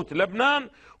 بيروت، لبنان.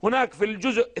 هناك في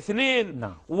الجزء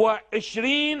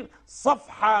 22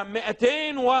 صفحة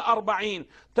 240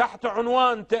 تحت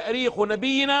عنوان تاريخ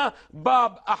نبينا،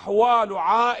 باب أحوال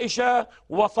عائشة،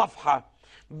 وصفحة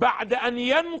بعد أن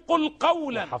ينقل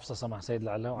قولا حفصة سمع سيد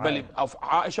العلامة، بل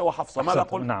عائشة وحفصة، ماذا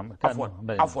قلت؟ نعم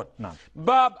عفوا نعم.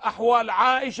 باب أحوال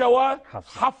عائشة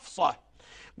وحفصة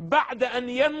بعد أن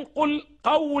ينقل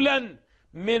قولا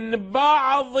من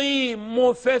بعض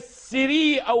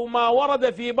مفسري أو ما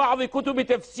ورد في بعض كتب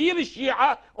تفسير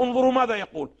الشيعة. انظروا ماذا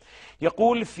يقول.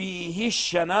 يقول: فيه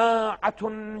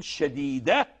شناعة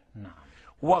شديدة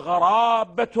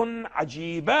وغرابة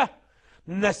عجيبة،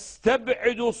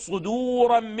 نستبعد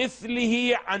صدور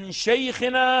مثله عن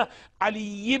شيخنا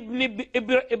علي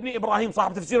بن إبراهيم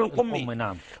صاحب تفسير القمي،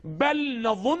 نعم. بل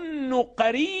نظن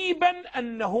قريبا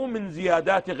أنه من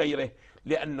زيادات غيره،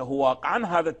 لأنه واقعا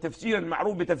هذا التفسير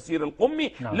المعروف بتفسير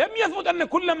القمي نعم. لم يثبت أن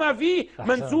كل ما فيه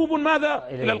منسوب ماذا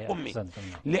إلى القمي،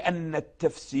 لأن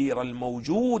التفسير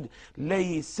الموجود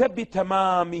ليس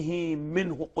بتمامه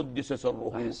منه قدس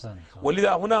سره.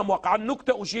 ولذا هنا واقعا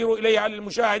نكتة أشير إليها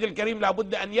للمشاهد الكريم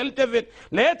لابد أن يلتفت،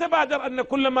 لا يتبادر أن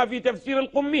كل ما في تفسير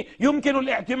القمي يمكن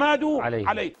الاعتماد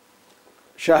عليه.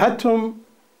 شاهدتم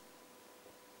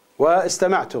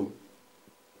واستمعتم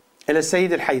إلى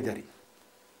السيد الحيدري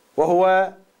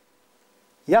وهو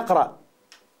يقرأ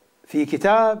في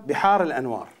كتاب بحار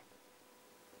الأنوار،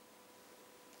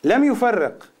 لم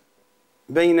يفرق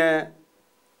بين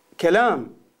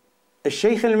كلام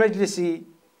الشيخ المجلسي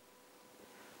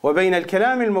وبين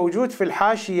الكلام الموجود في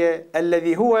الحاشية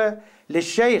الذي هو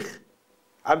للشيخ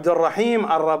عبد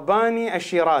الرحيم الرباني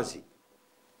الشيرازي.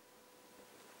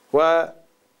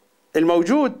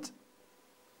 والموجود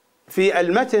في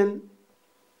المتن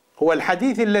هو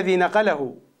الحديث الذي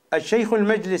نقله الشيخ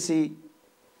المجلسي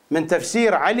من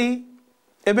تفسير علي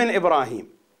ابن إبراهيم.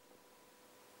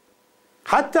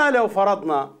 حتى لو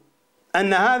فرضنا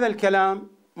أن هذا الكلام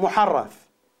محرف،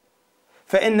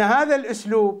 فإن هذا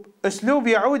الأسلوب أسلوب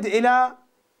يعود إلى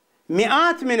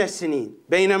مئات من السنين،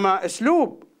 بينما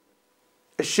أسلوب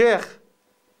الشيخ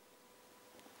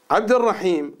عبد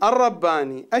الرحيم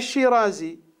الرباني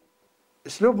الشيرازي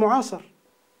أسلوب معاصر،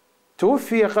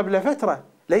 توفي قبل فترة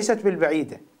ليست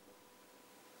بالبعيدة.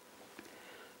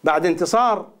 بعد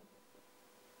انتصار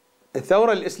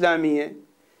الثورة الإسلامية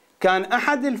كان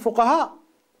أحد الفقهاء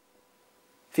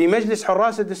في مجلس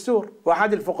حراس الدستور،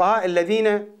 وأحد الفقهاء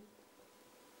الذين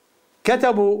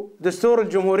كتبوا دستور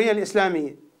الجمهورية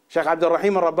الإسلامية، شيخ عبد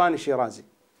الرحيم الرباني الشيرازي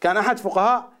كان أحد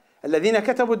فقهاء الذين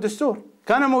كتبوا الدستور،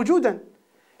 كان موجودا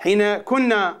حين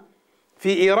كنا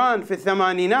في إيران في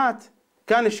الثمانينات،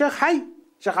 كان الشيخ حي،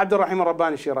 شيخ عبد الرحيم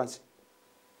الرباني الشيرازي.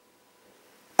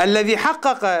 الذي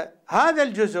حقق هذا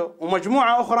الجزء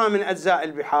ومجموعة أخرى من أجزاء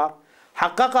البحار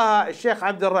حققها الشيخ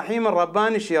عبد الرحيم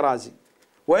الرباني الشيرازي،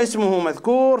 واسمه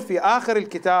مذكور في آخر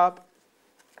الكتاب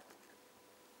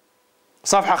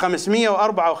صفحة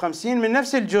 554 من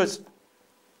نفس الجزء: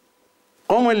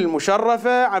 قم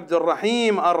المشرفة عبد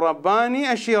الرحيم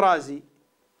الرباني الشيرازي.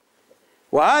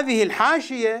 وهذه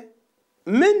الحاشية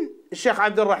من الشيخ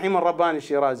عبد الرحيم الرباني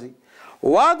الشيرازي،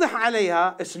 واضح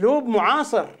عليها أسلوب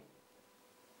معاصر.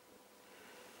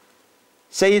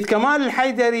 سيد كمال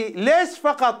الحيدري ليس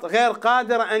فقط غير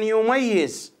قادر أن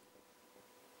يميز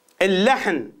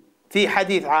اللحن في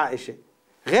حديث عائشة،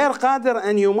 غير قادر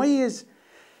أن يميز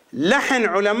لحن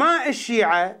علماء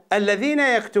الشيعة الذين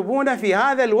يكتبون في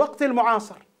هذا الوقت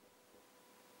المعاصر.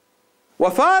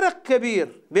 وفارق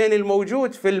كبير بين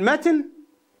الموجود في المتن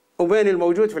وبين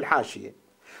الموجود في الحاشية.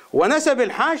 ونسب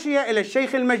الحاشية إلى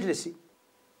الشيخ المجلسي،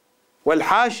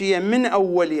 والحاشية من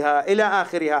أولها إلى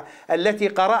آخرها التي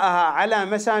قرأها على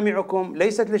مسامعكم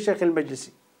ليست للشيخ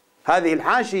المجلسي، هذه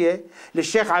الحاشية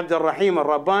للشيخ عبد الرحيم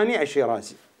الرباني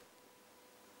الشيرازي.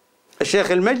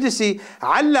 الشيخ المجلسي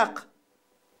علق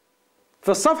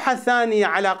في الصفحة الثانية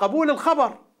على قبول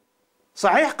الخبر.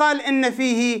 صحيح قال إن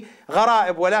فيه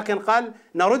غرائب، ولكن قال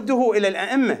نرده إلى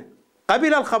الأئمة.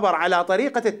 قبل الخبر على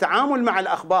طريقة التعامل مع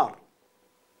الأخبار،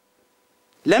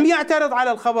 لم يعترض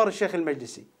على الخبر الشيخ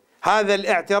المجلسي. هذا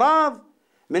الاعتراض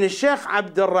من الشيخ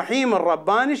عبد الرحيم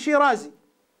الرباني الشيرازي،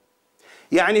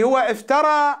 يعني هو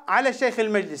افترى على الشيخ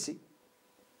المجلسي.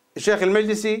 الشيخ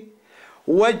المجلسي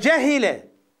وجهل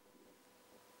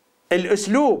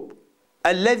الأسلوب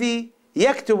الذي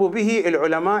يكتب به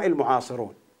العلماء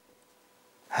المعاصرون.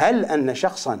 هل أن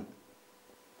شخصا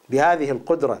بهذه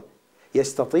القدرة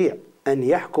يستطيع أن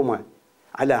يحكم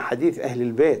على حديث أهل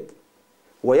البيت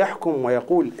ويحكم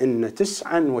ويقول إن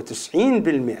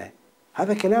 99%؟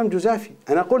 هذا كلام جزافي.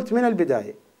 أنا قلت من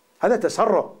البداية هذا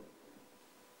تسرع.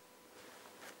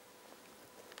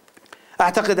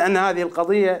 أعتقد أن هذه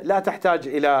القضية لا تحتاج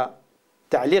إلى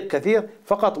تعليق كثير،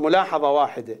 فقط ملاحظة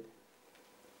واحدة.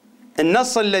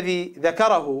 النص الذي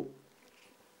ذكره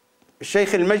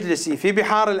الشيخ المجلسي في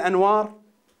بحار الأنوار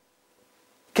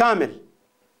كامل،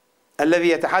 الذي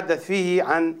يتحدث فيه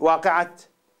عن واقعة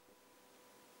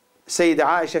السيدة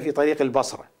عائشة في طريق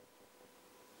البصرة.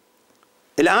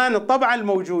 الآن الطبعة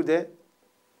الموجودة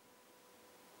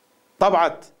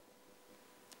طبعة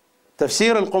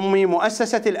تفسير القمي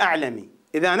مؤسسة الأعلمي.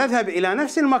 إذا نذهب إلى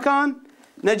نفس المكان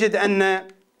نجد أن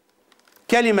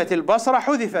كلمة البصرة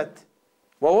حذفت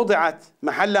ووضعت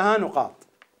محلها نقاط،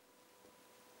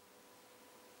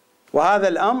 وهذا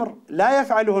الأمر لا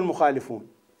يفعله المخالفون،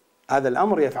 هذا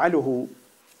الأمر يفعله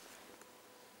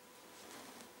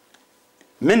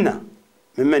منا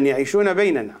ممن يعيشون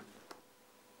بيننا.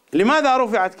 لماذا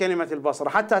رفعت كلمة البصرة؟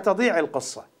 حتى تضيع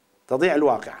القصة، تضيع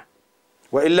الواقعة،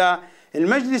 وإلا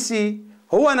المجلسي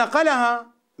هو نقلها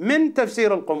من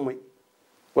تفسير القمي،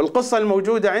 والقصة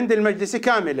الموجودة عند المجلسي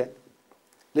كاملة.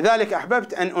 لذلك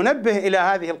أحببت أن أنبه إلى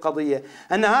هذه القضية،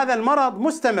 أن هذا المرض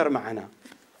مستمر معنا.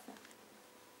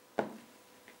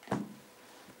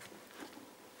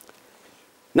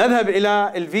 نذهب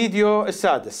إلى الفيديو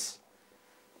السادس.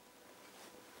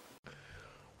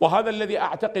 وهذا الذي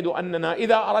أعتقد أننا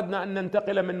إذا أردنا أن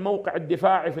ننتقل من موقع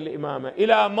الدفاع في الإمامة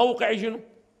إلى موقع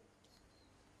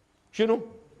شنو؟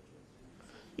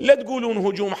 لا تقولون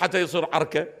هجوم حتى يصير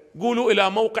عركة، قولوا إلى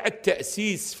موقع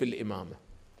التأسيس في الإمامة.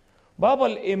 بابا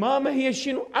الإمامة هي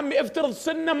شنو؟ عمي افترض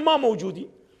سنة ما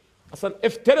موجودين أصلا،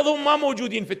 افترضهم ما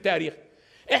موجودين في التاريخ.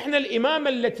 إحنا الإمامة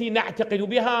التي نعتقد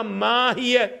بها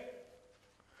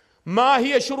ما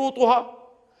هي شروطها؟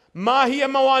 ما هي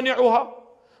موانعها؟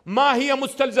 ما هي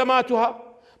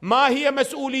مستلزماتها؟ ما هي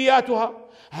مسؤولياتها؟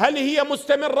 هل هي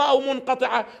مستمرة أو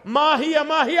منقطعة؟ ما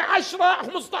هي 10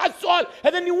 15 سؤال،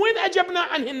 هذا وين أجبنا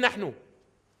عنهن نحن؟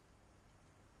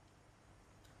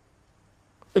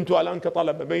 أنتم الآن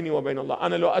كطلبة بيني وبين الله،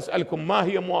 أنا لو أسألكم ما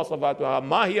هي مواصفاتها،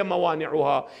 ما هي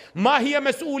موانعها، ما هي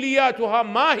مسؤولياتها،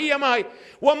 ما هي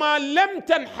وما لم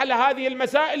تنحل هذه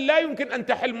المسائل لا يمكن أن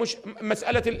تحل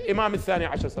مسألة الإمام الثاني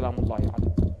عشر سلام الله عليه.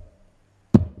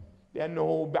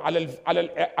 لأنه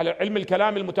على علم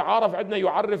الكلام المتعارف عندنا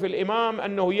يعرف الإمام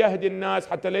أنه يهدي الناس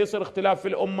حتى لا يصير اختلاف في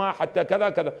الأمة، حتى كذا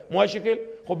كذا، مو شكل.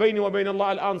 وبيني وبين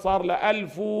الله الآن صار له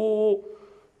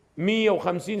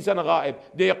 1150 سنة غائب،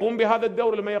 ده يقوم بهذا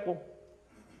الدور لما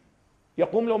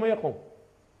يقوم لو ما يقوم.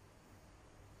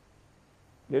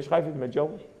 ليش خايف ما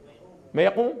تجاوب؟ ما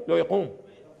يقوم لو يقوم.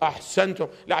 أحسنتم.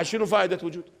 لا شنو فائدة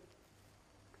وجود؟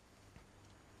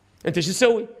 أنت شو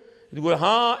تسوي؟ تقول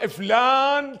ها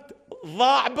فلان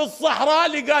ضاع بالصحراء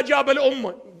لقى جاب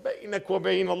الأمة. بينك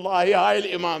وبين الله يا هاي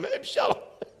الإمامة بشرف.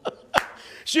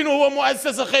 شنو هو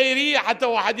مؤسسة خيرية حتى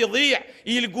واحد يضيع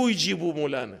يلقوه يجيبوه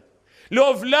مولانا؟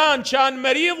 لو فلان كان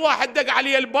مريض واحد دق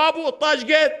عليه الباب وطاش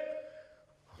قيد،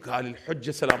 قال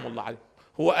الحجة سلام الله عليه.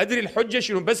 هو أدري الحجة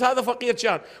شنو؟ بس هذا فقير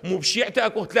كان مو بشيعته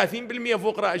اكو 30%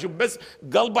 فوق رأسه، بس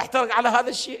قلبه احترق على هذا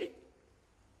الشيعي.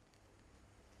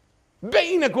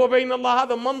 بينك وبين الله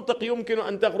هذا منطق يمكن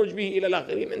أن تخرج به إلى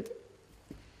الآخرين أنت.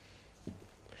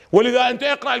 ولذا أنت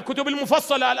اقرأ الكتب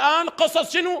المفصلة الآن،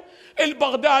 قصص شنو؟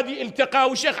 البغدادي التقى،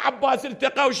 وشيخ عباس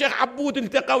التقى، وشيخ عبود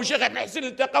التقى، وشيخ محسن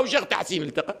التقى، وشيخ تحسين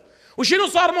التقى. وشنو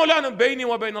صار مولانا؟ بيني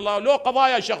وبين الله لو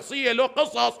قضايا شخصية، لو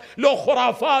قصص، لو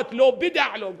خرافات، لو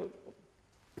بدع،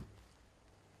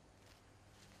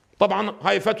 طبعا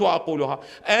هاي فتوى أقولها،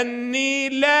 أني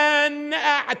لن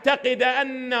أعتقد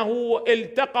أنه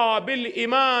التقى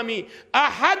بالإمام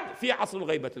أحد في عصر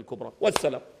الغيبة الكبرى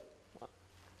والسلام.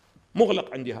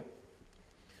 مغلق عندها.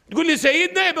 تقول لي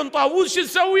سيدنا ابن طاووس شو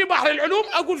تسوي بحر العلوم؟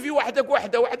 أقول في وحدك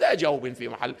وحدة أجاوبين في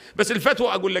محل، بس الفتوى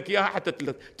أقول لك إياها حتى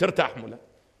ترتاح مولا.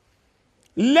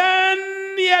 لن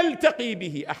يلتقي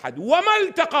به أحد وما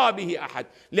التقى به أحد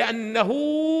لأنه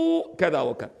كذا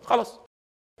وكذا، خلاص.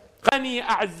 قني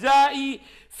أعزائي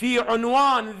في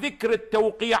عنوان ذكر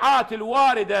التوقيعات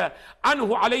الواردة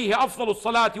عنه عليه أفضل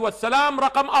الصلاة والسلام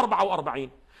رقم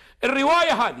 44.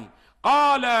 الرواية هذه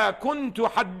قال: كنت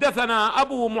حدثنا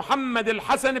أبو محمد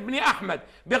الحسن بن أحمد،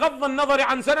 بغض النظر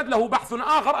عن سند له بحث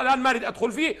آخر الآن ما أريد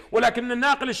أدخل فيه، ولكن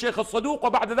الناقل الشيخ الصدوق،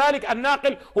 وبعد ذلك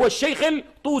الناقل هو الشيخ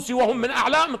الطوسي، وهم من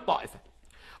أعلام الطائفة.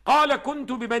 قال: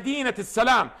 كنت بمدينة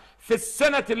السلام في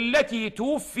السنة التي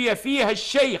توفي فيها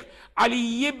الشيخ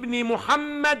علي بن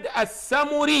محمد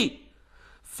السمري،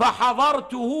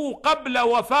 فحضرته قبل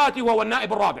وفاته وهو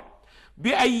النائب الرابع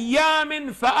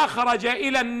بأيام، فأخرج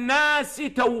إلى الناس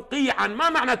توقيعا. ما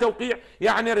معنى توقيع؟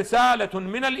 يعني رسالة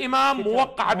من الإمام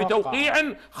موقعة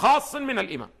بتوقيع خاص من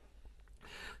الإمام.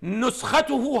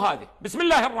 نسخته هذه: بسم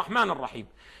الله الرحمن الرحيم.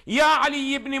 يا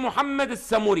علي بن محمد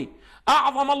السمري،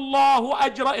 أعظم الله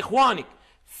أجر إخوانك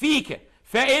فيك،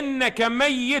 فإنك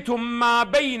ميت ما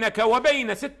بينك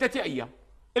وبين 6 أيام.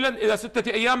 إذا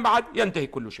 6 أيام بعد ينتهي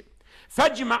كل شيء،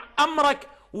 فاجمع أمرك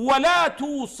ولا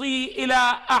توصي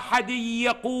إلى أحد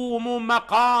يقوم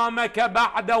مقامك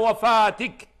بعد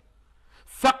وفاتك،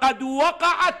 فقد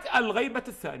وقعت الغيبة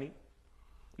الثانية.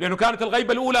 لأنه كانت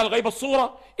الغيبة الأولى الغيبة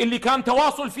الصورة اللي كان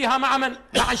تواصل فيها مع من؟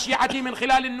 مع الشيعة من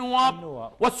خلال النواب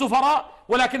والسفراء،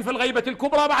 ولكن في الغيبة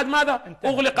الكبرى بعد ماذا؟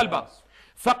 أغلق الباب.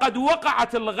 فقد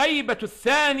وقعت الغيبة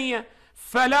الثانية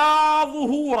فلا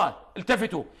ظهور.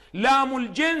 التفتوا، لام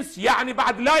الجنس يعني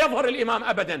بعد لا يظهر الإمام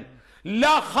أبدا،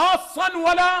 لا خاصا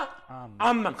ولا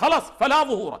عاما، خلاص.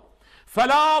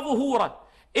 فلا ظهور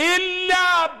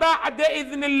إلا بعد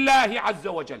إذن الله عز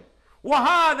وجل.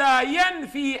 وهذا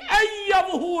ينفي أي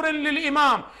ظهور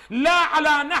للإمام، لا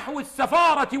على نحو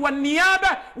السفارة والنيابة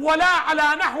ولا على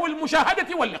نحو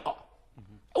المشاهدة واللقاء.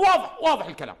 واضح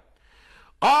الكلام.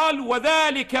 قال: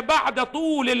 وذلك بعد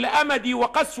طول الأمد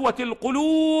وقسوة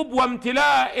القلوب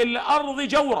وامتلاء الأرض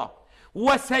جورا.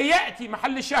 وسيأتي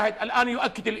محل الشاهد الآن،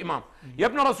 يؤكد الإمام: يا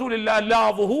ابن رسول الله،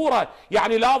 لا ظهور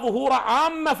يعني لا ظهور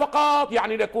عامة فقط،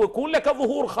 يعني يكون لك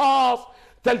ظهور خاص،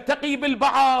 تلتقي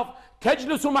بالبعض،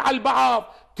 تجلس مع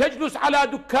البعض، تجلس على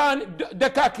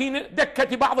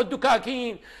دكة بعض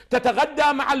الدكاكين،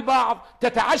 تتغدى مع البعض،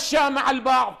 تتعشى مع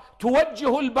البعض،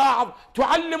 توجه البعض،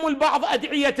 تعلم البعض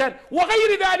أدعية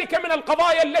وغير ذلك من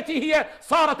القضايا التي هي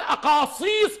صارت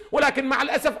أقاصيص، ولكن مع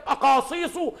الأسف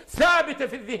أقاصيص ثابتة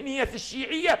في الذهنية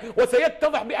الشيعية،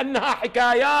 وسيتضح بأنها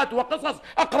حكايات وقصص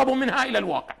أقرب منها إلى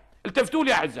الواقع. التفتوا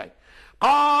لي أعزائي.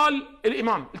 قال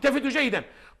الإمام، التفتوا جيدا،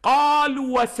 قال: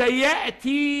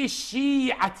 وسيأتي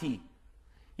شيعتي،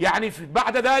 يعني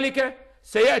بعد ذلك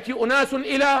سيأتي أناس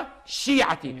إلى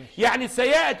شيعتي، يعني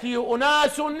سيأتي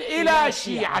أناس إلى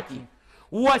شيعتي،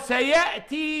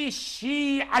 وسيأتي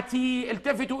شيعتي.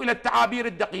 التفتوا إلى التعابير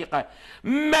الدقيقة: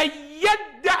 من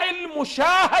يدعي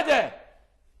المشاهدة.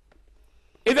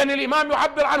 إذن الإمام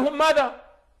يعبر عنهم ماذا؟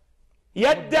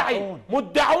 يدعي،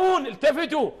 مدعون.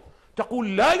 التفتوا،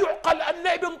 تقول لا يعقل أن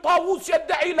ابن طاووس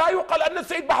يدعي، لا يعقل أن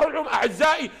السيد بحر العلوم.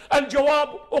 أعزائي، الجواب: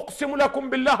 أقسم لكم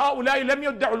بالله هؤلاء لم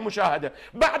يدعوا المشاهدة،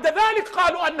 بعد ذلك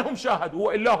قالوا أنهم شاهدوا،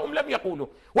 وإلا هم لم يقولوا.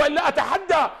 وإلا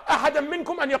أتحدى أحدا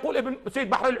منكم أن يقول ابن السيد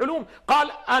بحر العلوم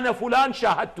قال أنا فلان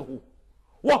شاهدته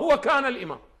وهو كان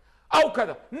الإمام أو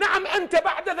كذا. نعم، أنت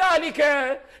بعد ذلك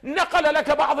نقل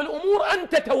لك بعض الأمور،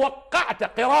 أنت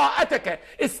توقعت، قراءتك،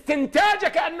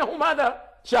 استنتاجك أنه ماذا؟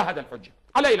 شاهد الحجة.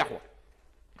 على أي الأحوال،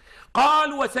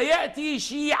 قال: وسيأتي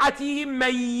شيعتي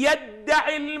من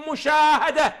يدعي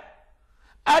المشاهدة.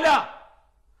 ألا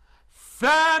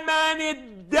فمن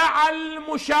ادعى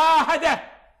المشاهدة،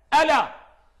 ألا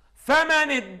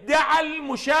فمن ادعى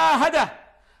المشاهدة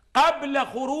قبل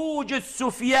خروج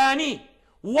السفياني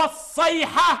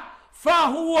والصيحة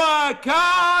فهو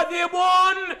كاذب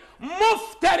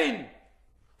مفتر،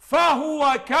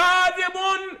 فهو كاذب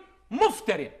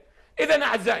مفتر. إذن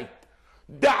أعزائي،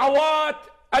 دعوات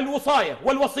الوصاية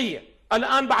والوصية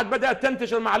الآن بعد بدأت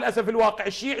تنتشر مع الأسف الواقع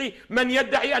الشيعي، من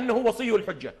يدعي أنه وصي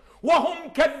الحجة، وهم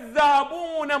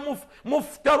كذابون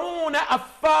مفترون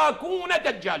أفاكون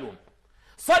دجالون.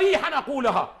 صريحا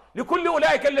أقولها لكل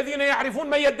أولئك الذين يعرفون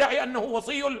من يدعي أنه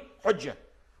وصي الحجة،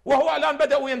 وهو الآن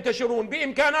بدأوا ينتشرون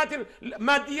بإمكانات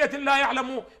مادية لا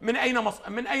يعلم من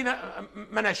أين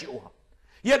مناشئها.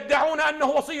 يدعون أنه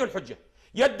وصي الحجة،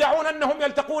 يدعون أنهم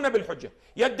يلتقون بالحجة،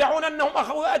 يدعون أنهم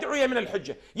أخذوا أدعية من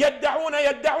الحجة،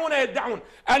 يدعون.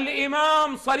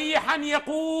 الإمام صريحا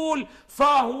يقول: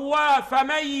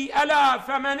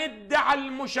 فمن ادعى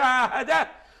المشاهدة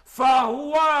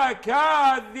فهو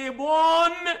كاذب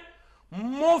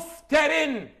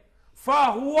مفتر،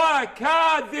 فهو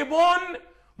كاذب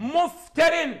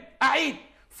مفتر. أعيد: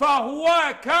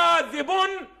 فهو كاذب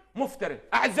مفتر.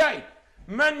 أعزائي،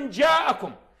 من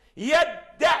جاءكم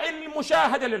يدعي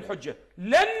المشاهدة للحجة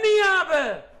لا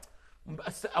النيابة.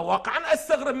 واقعا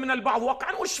أستغرب من البعض،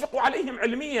 واقعا أشفق عليهم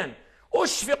علميا،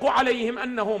 أشفق عليهم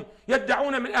أنهم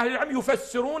يدعون من أهل العلم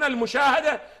يفسرون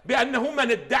المشاهدة بأنه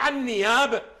من ادعى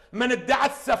النيابة، من ادعى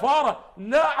السفارة.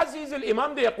 لا عزيز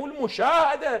الإمام، ده يقول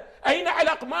مشاهدة، أين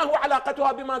علاقة؟ ما هو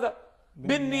علاقتها بماذا؟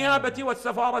 بالنيابة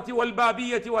والسفارة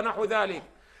والبابية ونحو ذلك.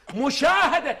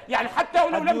 مشاهدة يعني حتى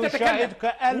ولو لم تتكلم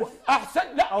كألف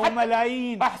أحسن لا أو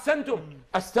ملايين. أحسنتم.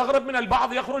 أستغرب من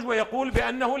البعض يخرج ويقول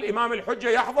بأنه الإمام الحجة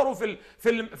يحضر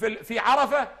في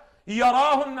عرفة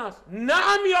يراه الناس.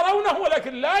 نعم يرونه،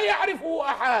 ولكن لا يعرفه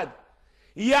أحد،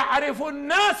 يعرف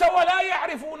الناس ولا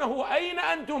يعرفونه. أين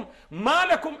أنتم؟ ما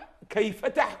لكم؟ كيف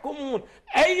تحكمون؟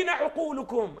 أين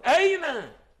عقولكم؟ أين؟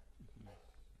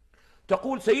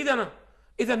 تقول سيدنا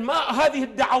إذا ما هذه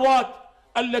الدعوات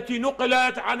التي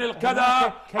نقلت عن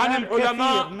الكذا عن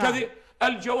العلماء كذا؟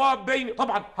 الجواب بين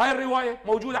طبعا هاي الرواية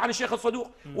موجودة عن الشيخ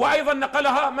الصدوق، وأيضا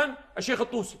نقلها من؟ الشيخ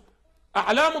الطوسي.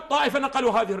 أعلام الطائفة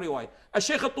نقلوا هذه الرواية.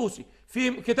 الشيخ الطوسي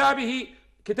في كتابه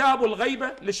كتاب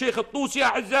الغيبة للشيخ الطوسي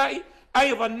أعزائي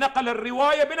أيضا نقل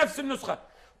الرواية بنفس النسخة،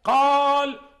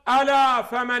 قال ألا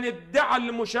فمن ادعى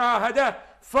المشاهدة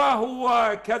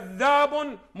فهو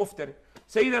كذاب مفتري.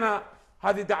 سيدنا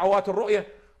هذه دعوات الرؤية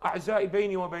أعزائي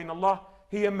بيني وبين الله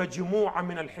هي مجموعة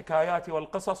من الحكايات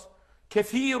والقصص،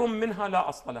 كثير منها لا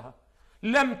أصل لها،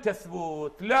 لم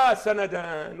تثبت لا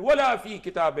سندا ولا في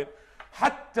كتاب،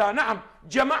 حتى نعم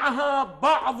جمعها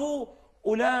بعض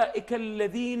أولئك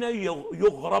الذين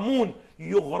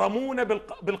يغرمون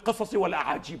بالقصص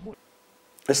والأعاجيب.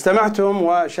 استمعتم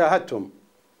وشاهدتم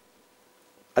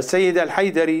السيد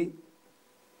الحيدري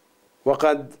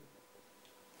وقد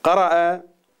قرأ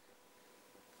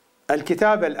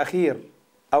الكتاب الأخير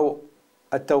أو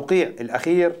التوقيع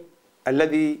الأخير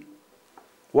الذي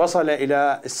وصل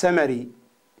إلى السمري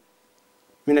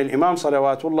من الإمام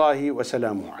صلوات الله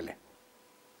وسلامه عليه.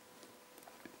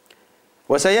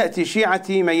 وسيأتي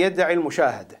شيعتي من يدعي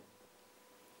المشاهدة،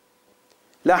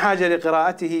 لا حاجة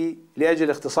لقراءته لأجل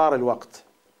اختصار الوقت.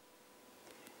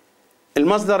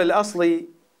 المصدر الأصلي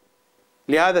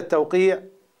لهذا التوقيع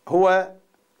هو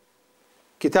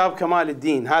كتاب كمال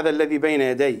الدين، هذا الذي بين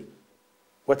يدي،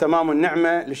 وتمام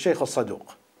النعمة للشيخ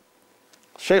الصدوق.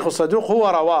 الشيخ الصدوق هو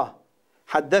رواه: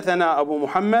 حدثنا أبو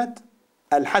محمد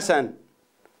الحسن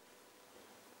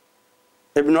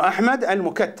ابن أحمد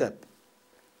المكتب.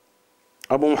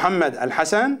 أبو محمد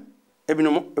الحسن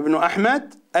ابن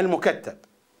أحمد المكتب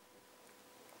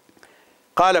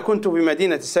قال: كنت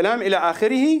بمدينة السلام إلى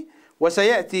آخره.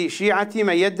 وسيأتي شيعتي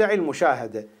من يدعي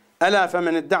المشاهدة، ألا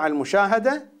فمن ادعى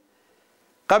المشاهدة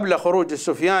قبل خروج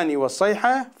السفياني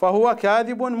والصيحة فهو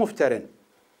كاذب مفتر.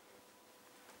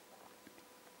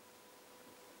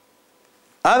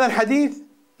 هذا الحديث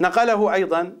نقله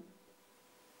أيضا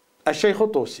الشيخ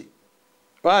الطوسي.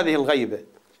 وهذه الغيبة،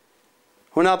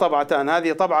 هنا طبعتان،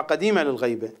 هذه طبعة قديمة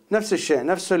للغيبة، نفس الشيء،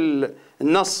 نفس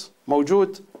النص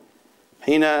موجود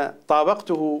حين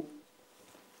طابقته،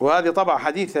 وهذه طبعة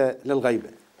حديثة للغيبة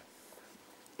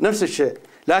نفس الشيء.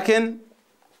 لكن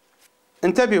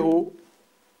انتبهوا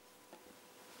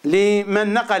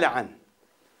لمن نقل عنه،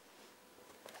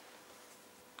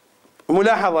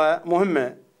 ملاحظة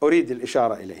مهمة أريد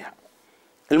الإشارة إليها.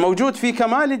 الموجود في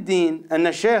كمال الدين أن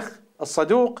الشيخ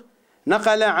الصدوق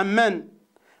نقل عن من؟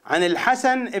 عن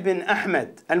الحسن بن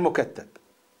أحمد المكتب.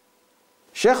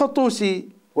 الشيخ الطوسي،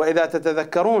 وإذا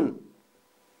تتذكرون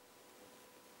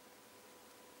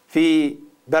في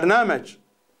برنامج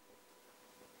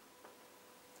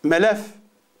ملف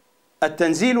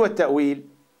التنزيل والتأويل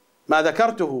ما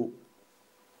ذكرته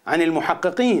عن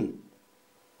المحققين،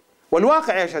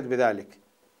 والواقع يشهد بذلك،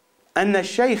 أن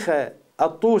الشيخ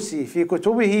الطوسي في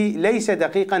كتبه ليس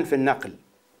دقيقا في النقل.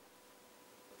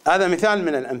 هذا مثال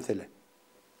من الأمثلة.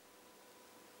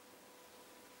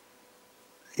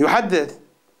 يحدث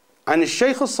عن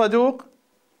الشيخ الصدوق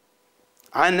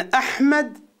عن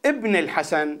أحمد ابن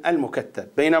الحسن المكتب،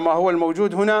 بينما هو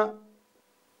الموجود هنا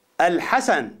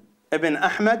الحسن ابن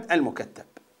أحمد المكتب.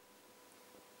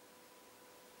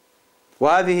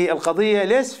 وهذه القضية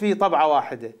ليس في طبعة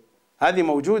واحدة، هذه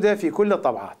موجودة في كل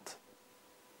الطبعات.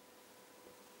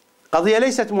 قضية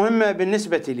ليست مهمة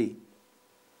بالنسبة لي،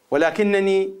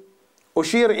 ولكنني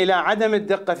أشير إلى عدم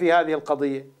الدقة في هذه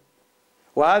القضية،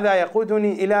 وهذا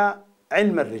يقودني إلى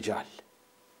علم الرجال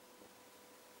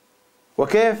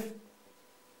وكيف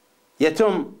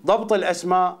يتم ضبط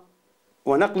الأسماء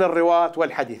ونقل الرواة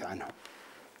والحديث عنهم.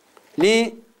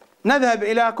 لنذهب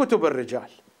إلى كتب الرجال.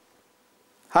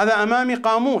 هذا أمامي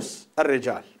قاموس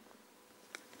الرجال.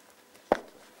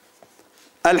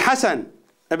 الحسن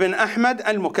بن أحمد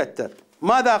المكتب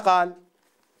ماذا قال؟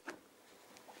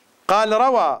 قال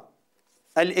روى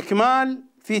الإكمال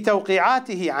في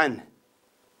توقيعاته عنه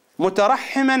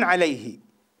مترحما عليه.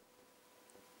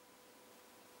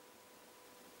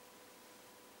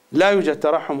 لا يوجد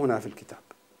ترحم هنا في الكتاب،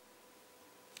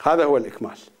 هذا هو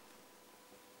الإكمال.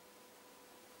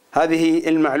 هذه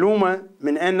المعلومة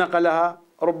من أين نقلها؟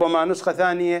 ربما نسخة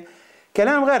ثانية،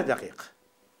 كلام غير دقيق،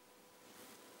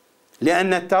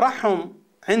 لأن الترحم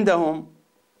عندهم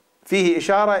فيه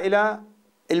إشارة إلى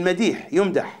المديح،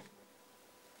 يمدح،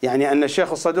 يعني أن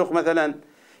الشيخ الصدوق مثلا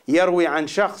يروي عن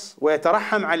شخص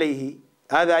ويترحم عليه،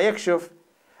 هذا يكشف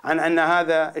عن أن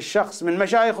هذا الشخص من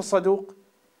مشايخ الصدوق،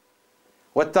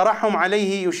 والترحم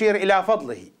عليه يشير إلى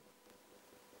فضله.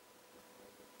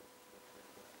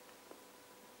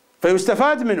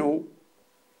 فيستفاد منه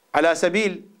على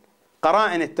سبيل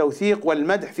قرائن التوثيق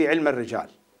والمدح في علم الرجال.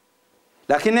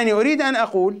 لكنني أريد أن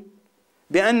أقول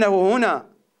بأنه هنا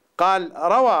قال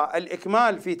روى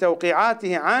الإكمال في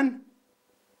توقيعاته عنه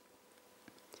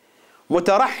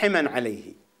مترحما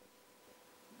عليه.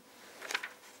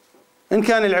 إن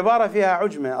كان العبارة فيها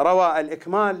عجمة، روى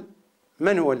الإكمال،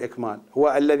 من هو الإكمال؟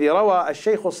 هو الذي روى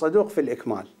الشيخ الصدوق في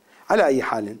الإكمال. على أي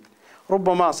حال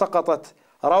ربما سقطت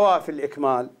روى في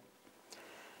الإكمال،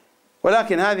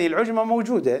 ولكن هذه العجمة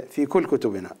موجودة في كل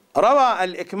كتبنا. روى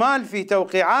الإكمال في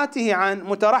توقيعاته عن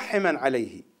مترحما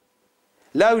عليه،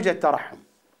 لا يوجد ترحم.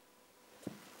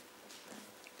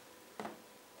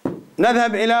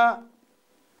 نذهب إلى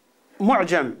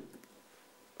معجم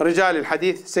رجال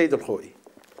الحديث سيد الخوئي.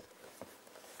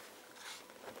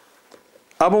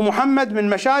 أبو محمد من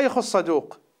مشايخ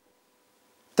الصدوق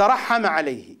ترحم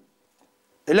عليه،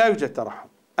 لا يوجد ترحم.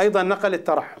 أيضا نقل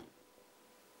الترحم.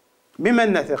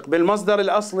 بمن نثق؟ بالمصدر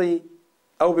الأصلي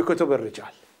أو بكتب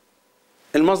الرجال؟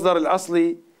 المصدر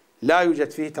الأصلي لا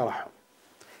يوجد فيه ترحم،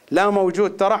 لا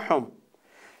موجود ترحم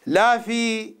لا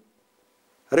في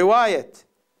رواية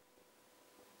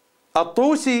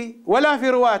الطوسي ولا في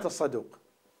رواية الصدوق.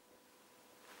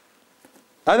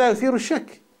 هذا يثير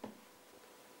الشك.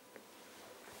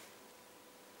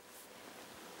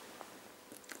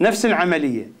 نفس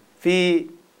العملية في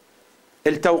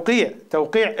التوقيع،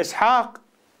 توقيع إسحاق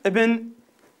ابن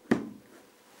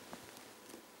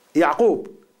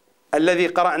يعقوب الذي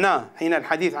قرأناه حين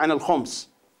الحديث عن الخمس.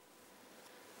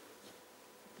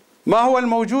 ما هو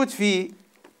الموجود في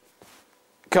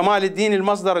كمال الدين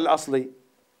المصدر الأصلي؟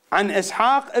 عن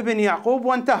إسحاق ابن يعقوب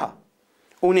وانتهى،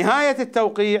 ونهاية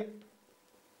التوقيع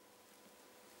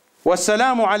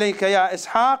والسلام عليك يا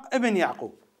إسحاق ابن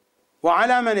يعقوب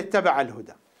وعلى من اتبع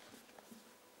الهدى.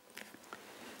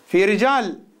 في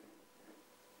رجال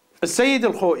السيد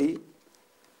الخوئي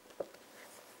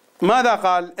ماذا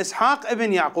قال؟ إسحاق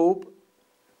ابن يعقوب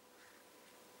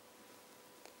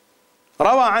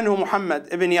روى عنه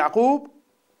محمد ابن يعقوب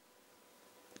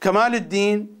كمال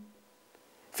الدين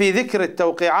في ذكر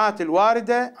التوقيعات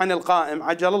الواردة عن القائم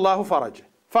عجل الله فرجه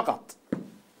فقط.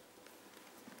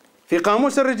 في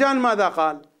قاموس الرجال ماذا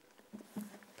قال؟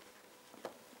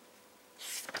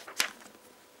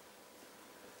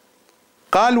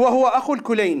 قال وهو أخو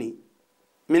الكليني.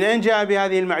 من أين جاء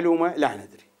بهذه المعلومة؟ لا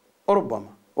ندري،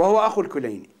 ربما وهو أخو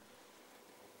الكليني.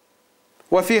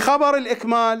 وفي خبر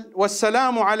الإكمال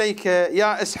والسلام عليك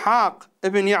يا إسحاق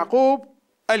ابن يعقوب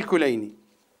الكليني،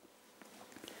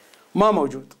 ما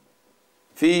موجود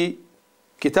في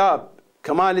كتاب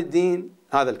كمال الدين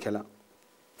هذا الكلام.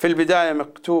 في البداية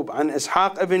مكتوب عن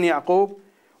إسحاق ابن يعقوب،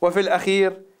 وفي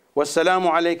الأخير والسلام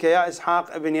عليك يا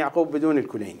إسحاق ابن يعقوب بدون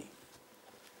الكليني.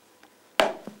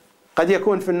 قد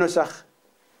يكون في النسخ،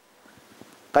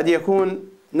 قد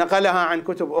يكون نقلها عن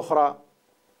كتب أخرى.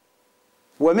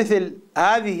 ومثل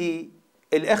هذه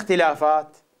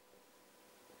الاختلافات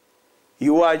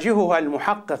يواجهها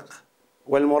المحقق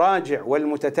والمراجع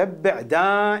والمتتبع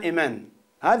دائما.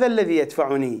 هذا الذي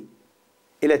يدفعني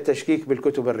إلى التشكيك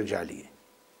بالكتب الرجالية.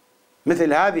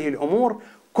 مثل هذه الأمور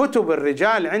كتب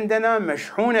الرجال عندنا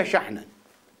مشحونة شحنا.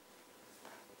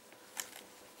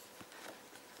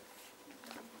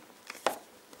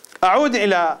 أعود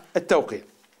إلى التوقيع.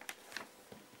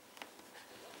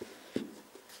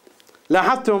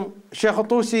 لاحظتم الشيخ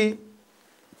الطوسي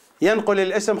ينقل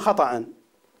الاسم خطأ،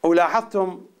 أو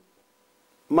لاحظتم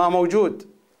ما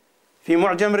موجود في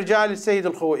معجم رجال السيد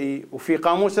الخوئي وفي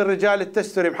قاموس الرجال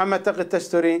التستري محمد تقي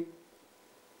التستري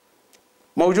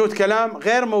موجود كلام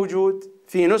غير موجود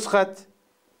في نسخة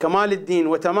كمال الدين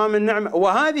وتمام النعمة.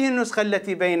 وهذه النسخة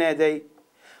التي بين يدي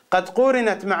قد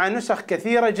قورنت مع نسخ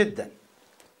كثيرة جدا.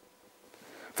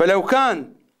 فلو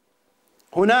كان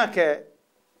هناك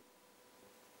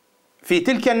في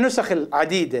تلك النسخ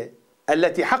العديدة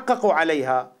التي حققوا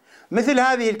عليها مثل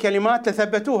هذه الكلمات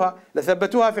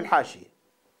لثبتوها في الحاشية.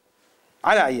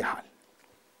 على أي حال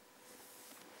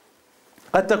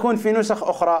قد تكون في نسخ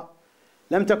أخرى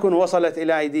لم تكن وصلت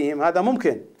إلى أيديهم، هذا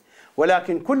ممكن،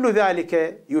 ولكن كل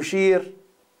ذلك يشير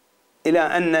إلى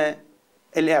أن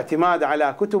الاعتماد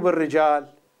على كتب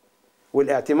الرجال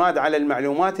والاعتماد على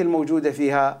المعلومات الموجودة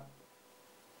فيها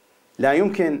لا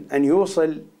يمكن أن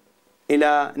يوصل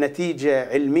إلى نتيجة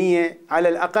علمية على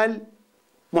الأقل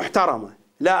محترمة،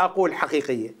 لا أقول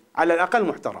حقيقية، على الأقل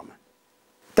محترمة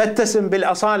تتسم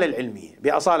بالأصالة العلمية،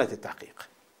 بأصالة التحقيق.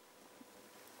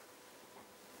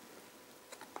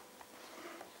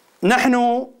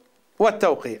 نحن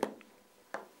والتوقيع،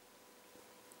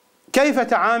 كيف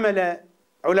تعامل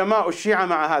علماء الشيعة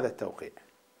مع هذا التوقيع؟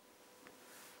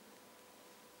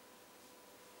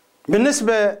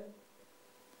 بالنسبة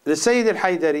للسيد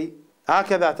الحيدري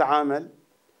هكذا تعامل.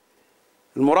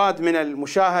 المراد من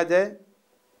المشاهدة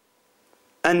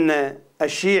أن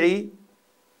الشيعي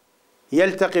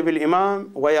يلتقي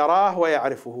بالإمام ويراه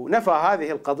ويعرفه، نفى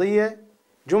هذه القضية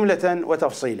جملة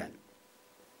وتفصيلا.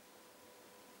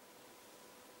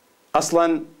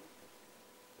 أصلا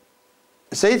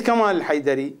السيد كمال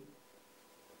الحيدري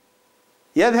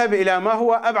يذهب إلى ما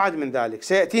هو أبعد من ذلك،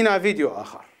 سيأتينا فيديو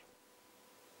آخر.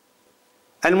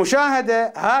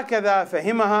 المشاهدة هكذا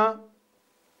فهمها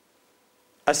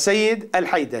السيد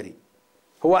الحيدري،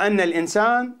 هو أن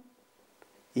الإنسان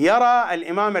يرى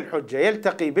الإمام الحجة،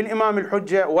 يلتقي بالإمام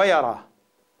الحجة ويراه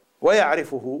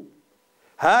ويعرفه.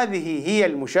 هذه هي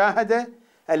المشاهدة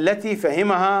التي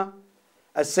فهمها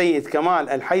السيد كمال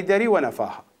الحيدري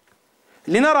ونفاها.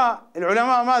 لنرى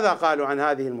العلماء ماذا قالوا عن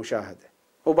هذه المشاهدة،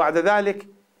 وبعد ذلك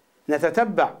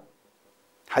نتتبع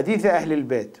حديث أهل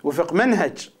البيت وفق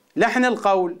منهج لحن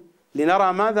القول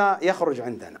لنرى ماذا يخرج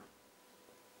عندنا.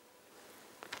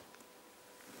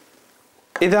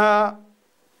 إذا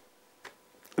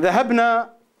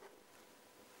ذهبنا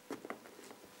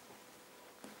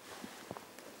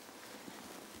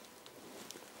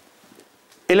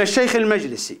إلى الشيخ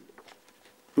المجلسي،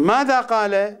 ماذا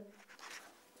قال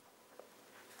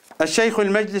الشيخ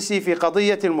المجلسي في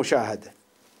قضية المشاهدة؟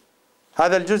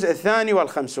 هذا الجزء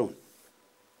 52.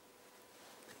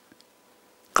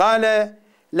 قال: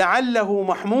 لعله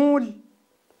محمول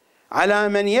على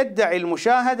من يدعي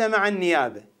المشاهدة مع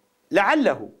النيابة.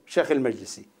 لعله الشيخ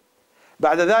المجلسي.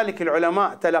 بعد ذلك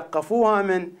العلماء تلقفوها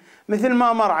من مثل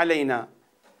ما مر علينا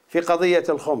في قضية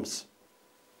الخمس.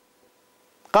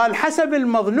 قال: حسب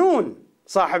المظنون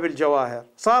صاحب الجواهر،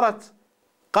 صارت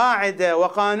قاعدة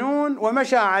وقانون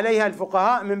ومشى عليها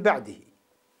الفقهاء من بعده.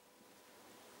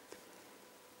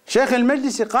 شيخ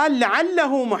المجلسي قال: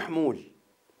 لعله محمول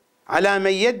على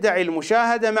من يدعي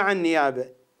المشاهدة مع النيابة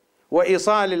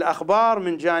وإيصال الأخبار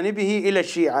من جانبه إلى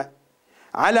الشيعة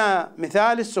على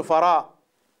مثال السفراء.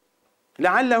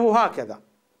 لعله هكذا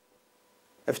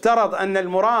افترض أن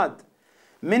المراد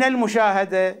من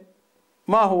المشاهدة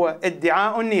ما هو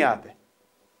ادعاء النيابة.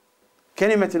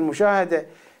 كلمة المشاهدة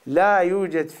لا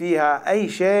يوجد فيها أي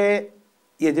شيء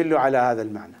يدل على هذا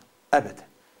المعنى أبدا.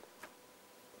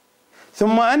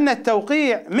 ثم أن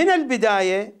التوقيع من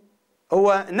البداية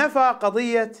هو نفى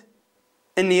قضية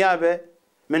النيابة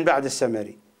من بعد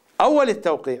السمري. أول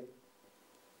التوقيع،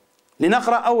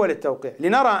 لنقرأ أول التوقيع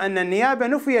لنرى أن النيابة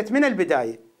نفيت من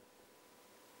البداية.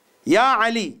 يا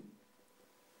علي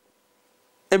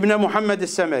ابن محمد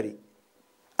السمري،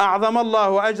 أعظم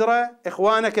الله أجر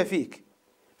إخوانك فيك،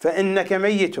 فإنك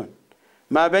ميت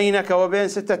ما بينك وبين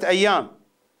 6 أيام،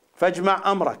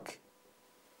 فاجمع أمرك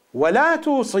ولا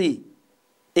توصي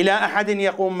إلى أحد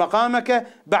يقوم مقامك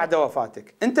بعد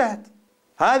وفاتك. انتهت.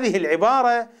 هذه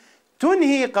العبارة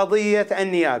تنهي قضية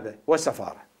النيابة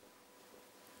والسفارة.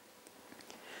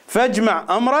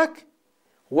 فاجمع أمرك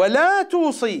ولا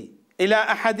توصي إلى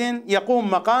أحد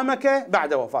يقوم مقامك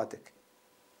بعد وفاتك.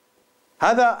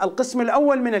 هذا القسم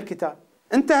الأول من الكتاب.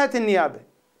 انتهت النيابة،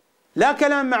 لا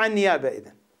كلام مع النيابة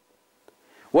إذن.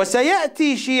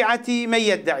 وسيأتي شيعتي من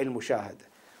يدعي المشاهدة،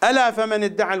 ألا فمن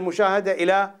ادعى المشاهدة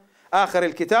إلى آخر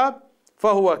الكتاب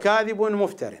فهو كاذب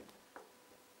مفتر.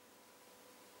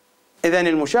 إذن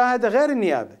المشاهدة غير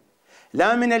النيابة،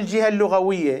 لا من الجهة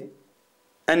اللغوية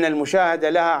أن المشاهدة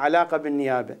لها علاقة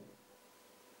بالنيابة،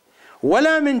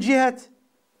 ولا من جهة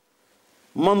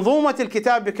منظومة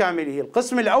الكتاب بكامله.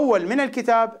 القسم الأول من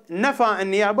الكتاب نفى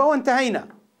النيابة وانتهينا.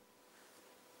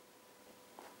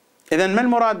 إذن ما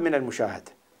المراد من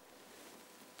المشاهدة؟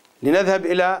 لنذهب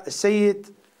إلى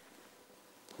السيد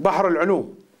بحر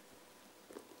العلوم.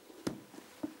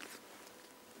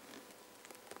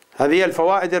 هذه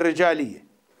الفوائد الرجالية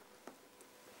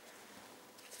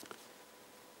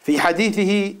في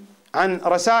حديثه عن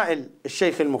رسائل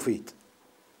الشيخ المفيد.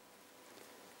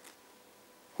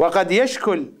 وقد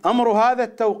يشكل أمر هذا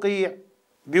التوقيع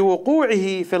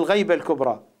بوقوعه في الغيبة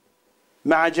الكبرى،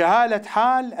 مع جهالة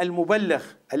حال المبلغ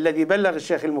الذي بلغ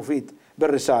الشيخ المفيد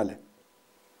بالرسالة،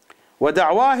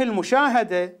 ودعواه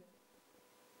المشاهدة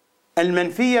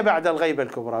المنفية بعد الغيبة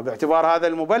الكبرى، باعتبار هذا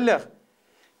المبلغ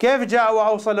كيف جاء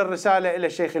وأوصل الرسالة إلى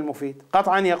الشيخ المفيد؟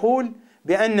 قطعا يقول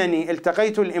بأنني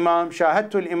التقيت الإمام،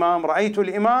 شاهدت الإمام، رأيت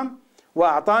الإمام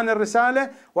وأعطاني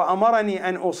الرسالة وأمرني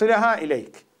أن أوصلها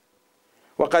إليك.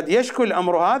 وقد يشكل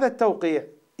أمر هذا التوقيع،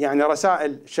 يعني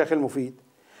رسائل الشيخ المفيد،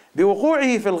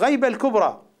 بوقوعه في الغيبة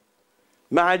الكبرى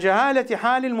مع جهالة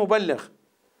حال المبلغ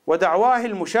ودعواه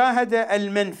المشاهدة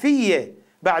المنفية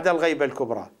بعد الغيبة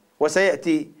الكبرى،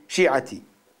 وسيأتي شيعتي.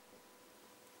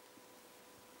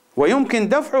 ويمكن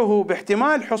دفعه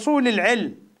باحتمال حصول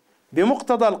العلم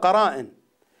بمقتضى القرائن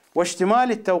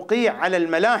واشتمال التوقيع على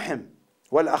الملاحم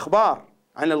والأخبار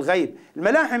عن الغيب.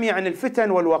 الملاحم يعني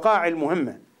الفتن والوقائع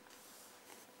المهمة،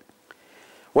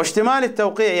 واشتمال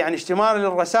التوقيع يعني اشتمال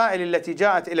الرسائل التي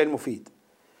جاءت إلى المفيد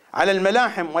على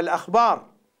الملاحم والأخبار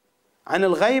عن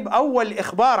الغيب، أو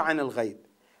الإخبار عن الغيب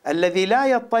الذي لا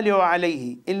يطلع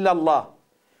عليه إلا الله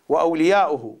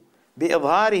وأولياؤه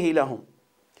بإظهاره لهم.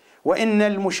 وإن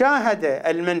المشاهدة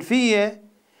المنفية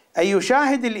أن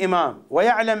يشاهد الإمام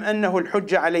ويعلم أنه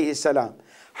الحجة عليه السلام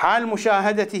حال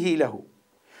مشاهدته له،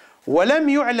 ولم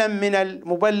يعلم من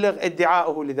المبلغ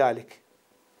ادعاؤه لذلك.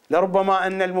 لربما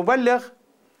أن المبلغ،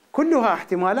 كلها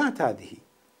احتمالات هذه.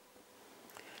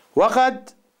 وقد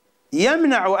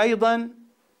يمنع أيضا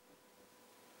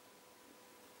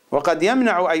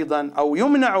أو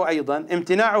يمنع أيضا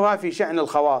امتناعها في شأن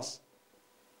الخواص،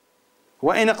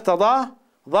 وإن اقتضاه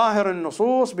ظاهر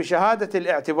النصوص بشهادة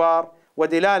الاعتبار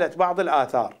ودلالة بعض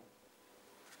الآثار.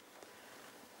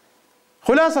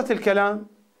 خلاصة الكلام،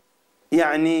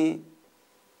 يعني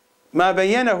ما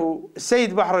بينه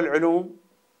السيد بحر العلوم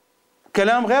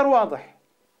كلام غير واضح،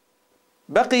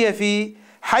 بقي في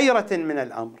حيرة من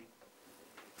الأمر.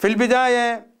 في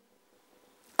البداية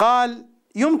قال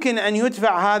يمكن أن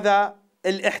يدفع هذا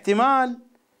الاحتمال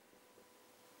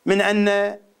من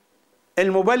أن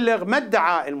المبلغ ما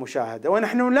ادعى المشاهدة،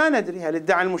 ونحن لا ندري هل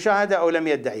ادعى المشاهدة أو لم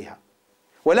يدعيها.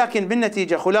 ولكن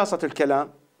بالنتيجة خلاصة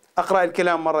الكلام، أقرأ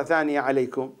الكلام مرة ثانية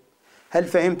عليكم، هل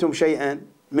فهمتم شيئا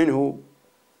منه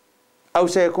أو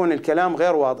سيكون الكلام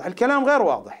غير واضح؟ الكلام غير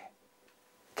واضح،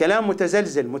 كلام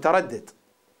متزلزل متردد.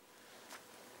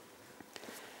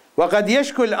 وقد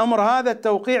يشكل أمر هذا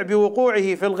التوقيع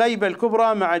بوقوعه في الغيبة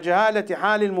الكبرى مع جهالة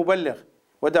حال المبلغ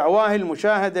ودعواه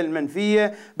المشاهدة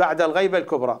المنفية بعد الغيبة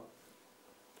الكبرى،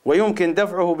 ويمكن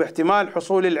دفعه باحتمال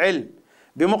حصول العلم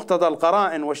بمقتضى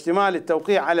القرائن واشتمال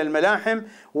التوقيع على الملاحم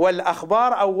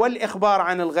والأخبار أو والإخبار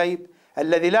عن الغيب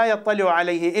الذي لا يطلع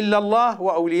عليه إلا الله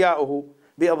وأولياؤه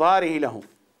بإظهاره لهم.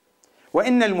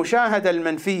 وإن المشاهدة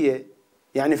المنفية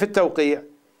يعني في التوقيع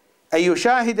أن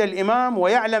يشاهد الإمام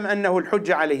ويعلم أنه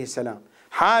الحجة عليه السلام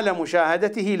حال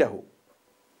مشاهدته له،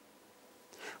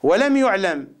 ولم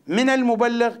يعلم من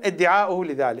المبلغ ادعاؤه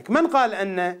لذلك. من قال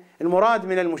أن المراد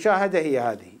من المشاهدة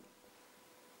هي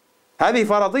هذه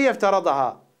فرضية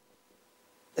افترضها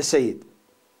السيد،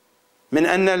 من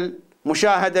أن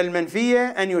المشاهدة المنفية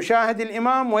أن يشاهد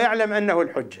الإمام ويعلم أنه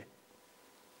الحجة.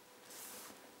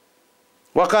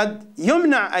 وقد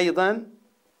يمنع أيضا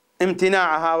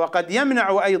امتناعها، وقد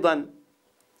يمنع أيضا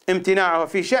امتناعها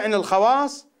في شأن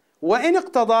الخواص، وإن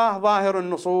اقتضاه ظاهر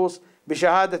النصوص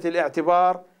بشهادة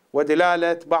الاعتبار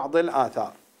ودلالة بعض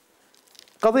الآثار.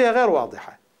 قضية غير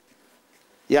واضحة،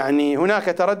 يعني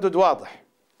هناك تردد واضح.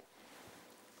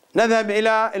 نذهب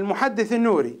إلى المحدث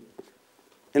النوري.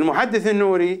 المحدث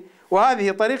النوري،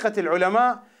 وهذه طريقة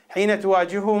العلماء حين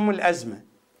تواجههم الأزمة،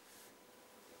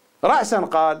 رأسا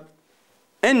قال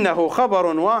إنه خبر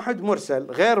واحد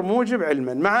مرسل غير موجب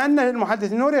علما، مع أن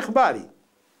المحدث النوري إخباري،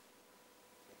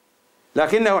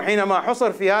 لكنه حينما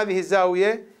حصر في هذه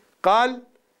الزاوية قال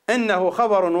إنه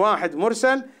خبر واحد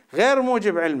مرسل غير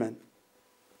موجب علما،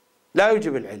 لا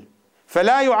يوجب العلم،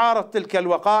 فلا يعارض تلك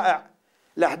الوقائع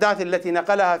الأحداث التي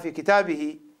نقلها في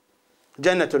كتابه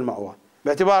جنة المأوى،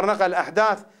 باعتبار نقل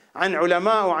أحداث عن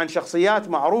علماء وعن شخصيات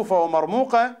معروفة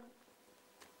ومرموقة.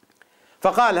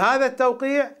 فقال هذا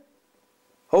التوقيع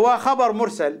هو خبر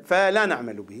مرسل فلا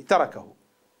نعمل به، تركه.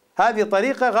 هذه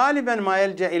طريقة غالبا ما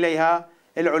يلجأ إليها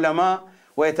العلماء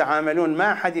ويتعاملون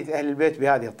مع حديث أهل البيت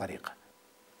بهذه الطريقة.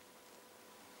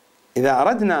 إذا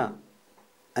أردنا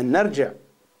أن نرجع،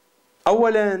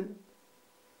 أولا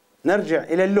نرجع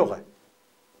إلى اللغة.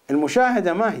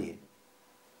 المشاهدة ما هي؟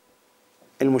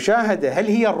 المشاهدة هل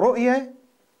هي الرؤية؟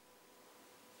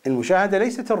 المشاهدة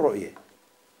ليست الرؤية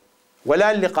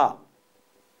ولا اللقاء.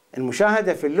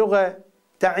 المشاهدة في اللغة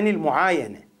تعني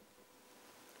المعاينة،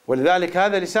 ولذلك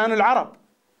هذا لسان العرب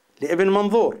لابن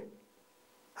منظور،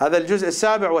 هذا الجزء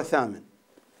 7 و8.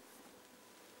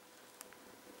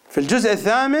 في الجزء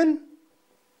 8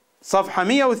 صفحة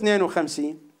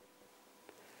 152: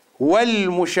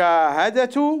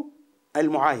 والمشاهدة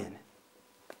المعاينة.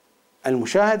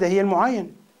 المشاهدة هي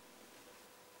المعاينة.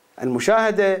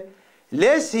 المشاهدة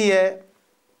ليس هي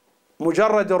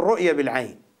مجرد الرؤية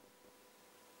بالعين.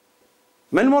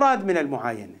 ما المراد من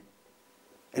المعاينة؟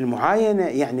 المعاينة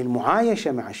يعني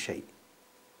المعايشة مع الشيء،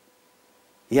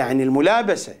 يعني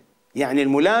الملابسة، يعني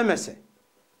الملامسة،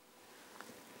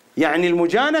 يعني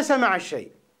المجانسة مع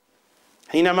الشيء.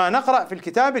 حينما نقرأ في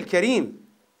الكتاب الكريم،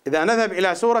 إذا نذهب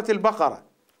إلى سورة البقرة: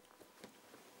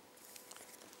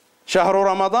 شهر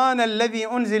رمضان الذي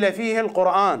أنزل فيه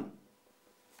القرآن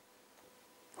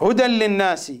هدى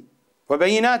للناس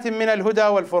وبينات من الهدى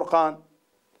والفرقان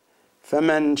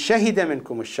فمن شهد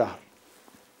منكم الشهر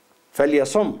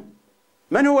فليصم.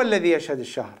 من هو الذي يشهد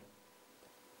الشهر؟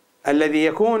 الذي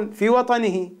يكون في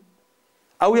وطنه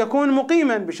أو يكون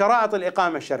مقيما بشرائط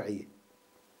الإقامة الشرعية.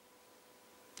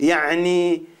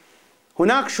 يعني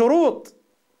هناك شروط،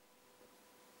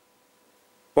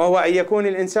 وهو أن يكون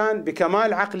الإنسان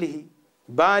بكمال عقله،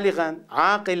 بالغا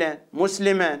عاقلا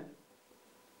مسلما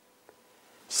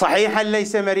صحيحا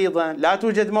ليس مريضا، لا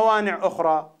توجد موانع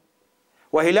أخرى،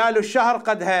 وهلال الشهر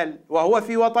قد هل وهو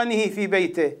في وطنه في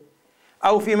بيته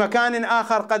أو في مكان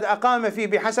آخر قد أقام فيه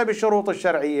بحسب الشروط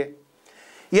الشرعية.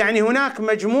 يعني هناك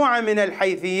مجموعة من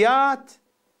الحيثيات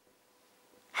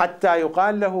حتى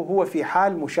يقال له هو في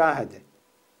حال مشاهدة.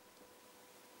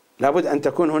 لابد أن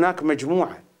تكون هناك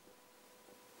مجموعة.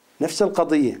 نفس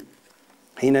القضية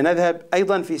حين نذهب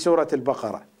أيضا في سورة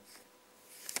البقرة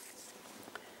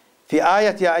في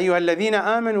آية: يا أيها الذين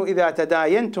آمنوا إذا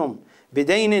تداينتم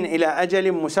بدين إلى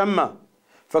أجل مسمى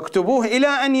فاكتبوه إلى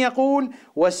أن يقول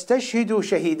واستشهدوا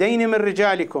شهيدين من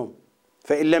رجالكم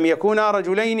فإن لم يكونا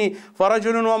رجلين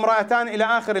فرجل وامرأتان إلى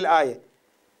آخر الآية.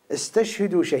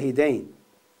 استشهدوا شهيدين،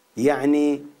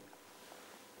 يعني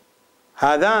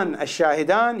هذان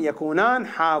الشاهدان يكونان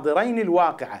حاضرين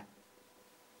الواقعة.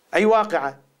 أي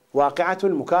واقعة؟ واقعة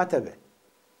المكاتبة،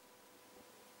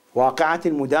 واقعة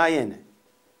المداينة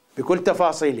بكل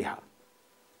تفاصيلها.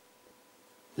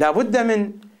 لا بد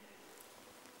من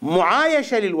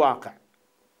معايشة للواقع.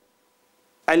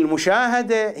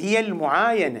 المشاهدة هي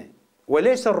المعاينة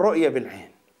وليس الرؤية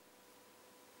بالعين.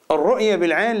 الرؤية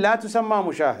بالعين لا تسمى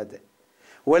مشاهدة،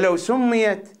 ولو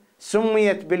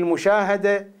سميت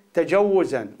بالمشاهدة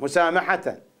تجوزا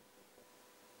مسامحة.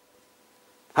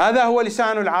 هذا هو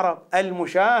لسان العرب: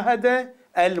 المشاهدة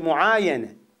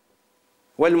المعاينة،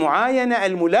 والمعاينة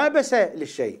الملابسة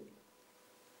للشيء.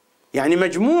 يعني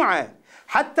مجموعة.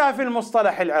 حتى في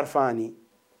المصطلح العرفاني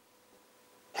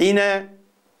حين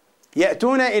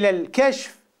يأتون إلى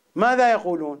الكشف ماذا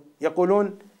يقولون؟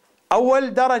 يقولون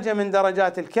أول درجة من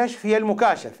درجات الكشف هي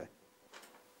المكاشفة،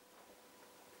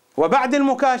 وبعد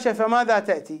المكاشفة ماذا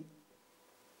تأتي؟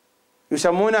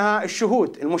 يسمونها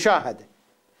الشهود، المشاهدة،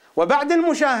 وبعد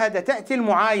المشاهدة تأتي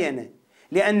المعاينة،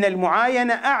 لأن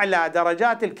المعاينة أعلى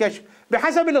درجات الكشف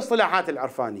بحسب الاصطلاحات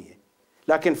العرفانية.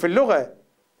 لكن في اللغة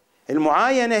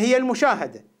المعاينة هي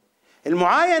المشاهدة.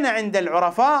 المعاينة عند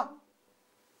العرفاء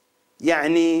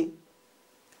يعني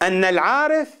أن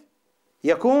العارف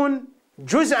يكون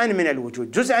جزءا من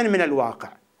الوجود، جزءا من الواقع،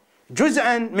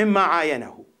 جزءا مما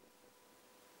عاينه،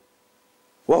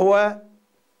 وهو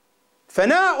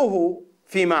فناؤه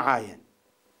فيما عاين.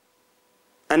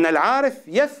 أن العارف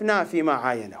يفنى فيما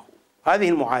عاينه. هذه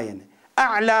المعاينة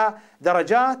أعلى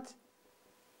درجات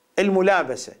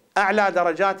الملابسة، أعلى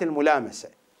درجات الملامسة.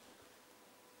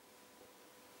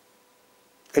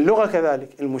 اللغة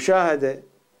كذلك، المشاهدة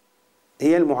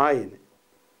هي المعاينة.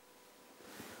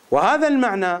 وهذا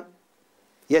المعنى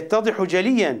يتضح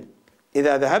جليا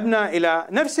إذا ذهبنا إلى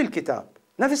نفس الكتاب،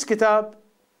 نفس كتاب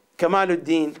كمال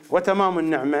الدين وتمام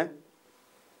النعمة،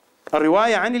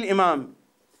 الرواية عن الإمام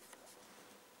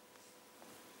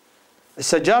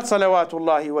السجاد صلوات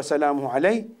الله وسلامه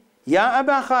عليه: يا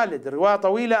أبا خالد، رواية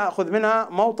طويلة أخذ منها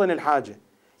موطن الحاجة: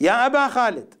 يا أبا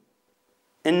خالد،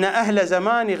 إن أهل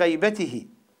زمان غيبته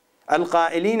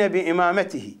القائلين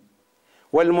بإمامته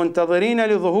والمنتظرين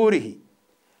لظهوره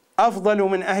أفضل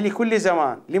من أهل كل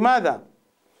زمان. لماذا؟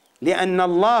 لأن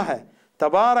الله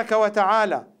تبارك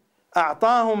وتعالى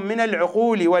أعطاهم من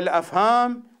العقول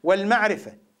والأفهام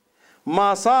والمعرفة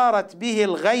ما صارت به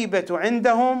الغيبة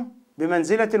عندهم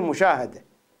بمنزلة المشاهدة.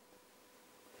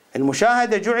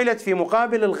 المشاهدة جعلت في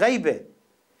مقابل الغيبة،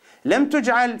 لم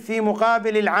تجعل في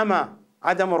مقابل العمى،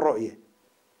 عدم الرؤية.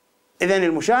 إذن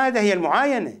المشاهدة هي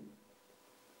المعاينة،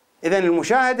 إذن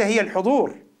المشاهدة هي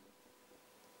الحضور.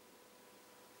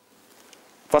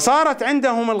 فصارت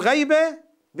عندهم الغيبة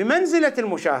بمنزلة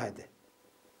المشاهدة.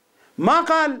 ما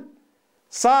قال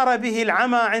صار به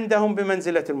العمى عندهم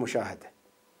بمنزلة المشاهدة.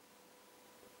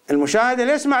 المشاهدة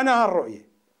ليس معناها الرؤية،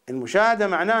 المشاهدة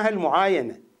معناها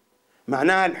المعاينة،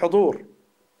 معناها الحضور.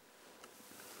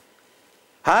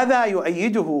 هذا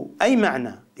يؤيده أي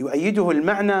معنى؟ يؤيده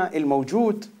المعنى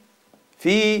الموجود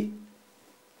في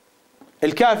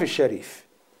الكافي الشريف.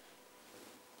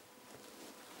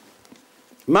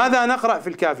 ماذا نقرأ في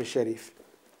الكافي الشريف؟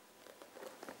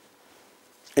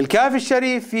 الكافي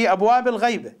الشريف في أبواب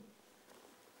الغيبة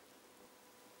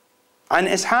عن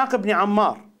إسحاق بن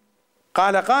عمار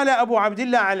قال: قال أبو عبد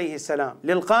الله عليه السلام: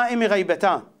 للقائم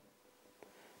غيبتان،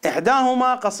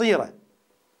 إحداهما قصيرة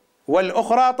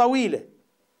والأخرى طويلة.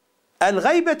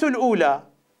 الغيبة الأولى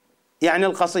يعني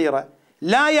القصيرة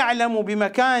لا يعلم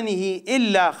بمكانه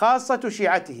إلا خاصة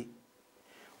شيعته،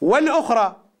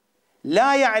 والأخرى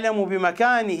لا يعلم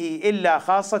بمكانه إلا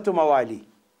خاصة مواليه.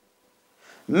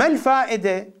 ما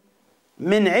الفائدة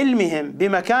من علمهم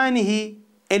بمكانه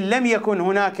إن لم يكن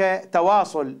هناك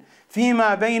تواصل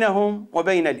فيما بينهم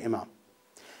وبين الإمام؟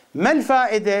 ما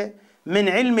الفائدة من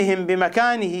علمهم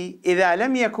بمكانه إذا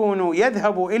لم يكونوا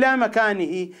يذهبوا إلى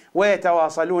مكانه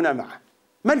ويتواصلون معه؟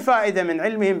 ما الفائدة من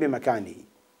علمهم بمكانه؟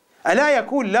 ألا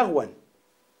يكون لغوا؟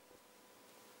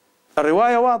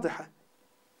 الرواية واضحة.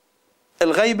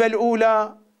 الغيبة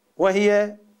الأولى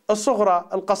وهي الصغرى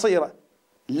القصيرة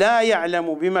لا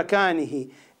يعلم بمكانه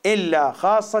إلا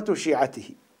خاصة شيعته،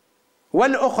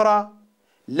 والأخرى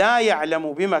لا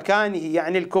يعلم بمكانه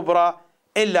يعني الكبرى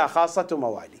إلا خاصة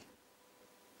مواليه.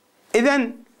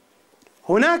 إذن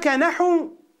هناك نحو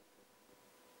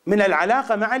من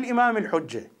العلاقة مع الإمام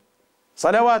الحجة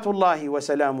صلوات الله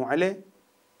وسلامه عليه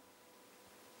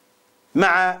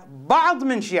مع بعض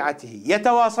من شيعته،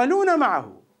 يتواصلون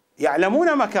معه،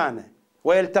 يعلمون مكانه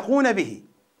ويلتقون به،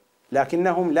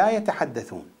 لكنهم لا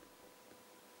يتحدثون.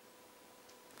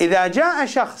 إذا جاء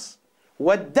شخص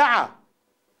وادعى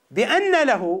بأن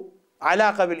له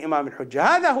علاقة بالإمام الحجة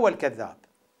هذا هو الكذاب.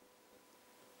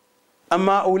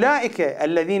 أما أولئك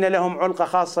الذين لهم علقة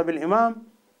خاصة بالإمام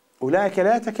أولئك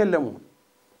لا يتكلمون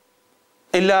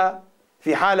إلا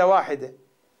في حالة واحدة،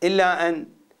 إلا أن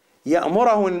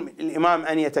يأمرهم الإمام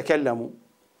أن يتكلموا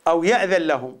أو يأذن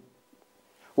لهم،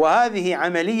 وهذه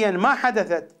عمليا ما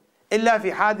حدثت إلا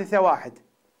في حادثة واحدة،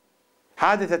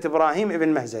 حادثة إبراهيم ابن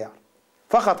مهزيار،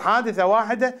 فقط حادثة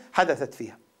واحدة حدثت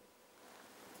فيها.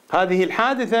 هذه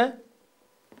الحادثة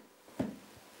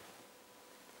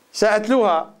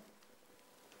سأتلوها،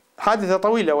 حادثة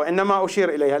طويلة وإنما أشير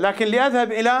إليها، لكن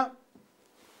لأذهب إلى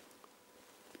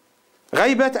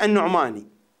غيبة النعماني.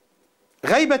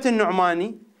 غيبة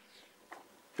النعماني،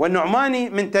 والنعماني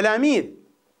من تلاميذ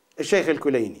الشيخ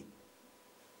الكليني،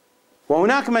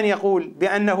 وهناك من يقول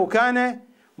بأنه كان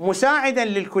مساعدا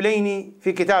للكليني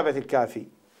في كتابة الكافي.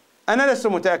 أنا لست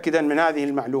متأكدا من هذه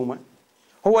المعلومة،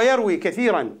 هو يروي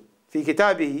كثيرا في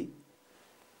كتابه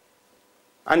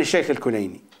عن الشيخ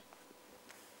الكليني،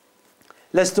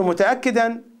 لست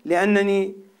متأكدا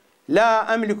لأنني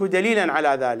لا أملك دليلا على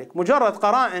ذلك، مجرد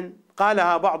قرائن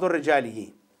قالها بعض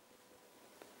الرجاليين.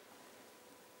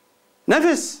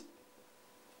 نفس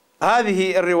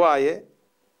هذه الرواية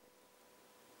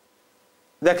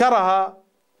ذكرها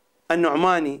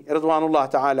النعماني رضوان الله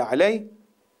تعالى عليه: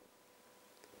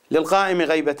 للقائم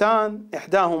غيبتان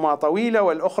إحداهما طويلة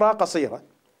والأخرى قصيرة،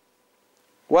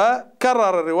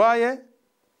 وكرر الرواية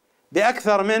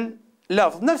بأكثر من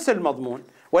لفظ نفس المضمون،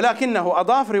 ولكنه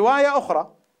أضاف رواية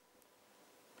أخرى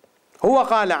هو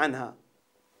قال عنها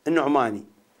النعماني،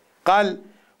 قال: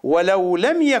 ولو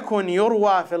لم يكن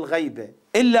يروى في الغيبة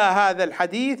إلا هذا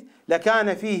الحديث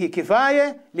لكان فيه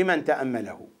كفاية لمن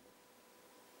تأمله.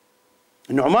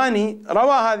 النعماني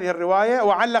روى هذه الرواية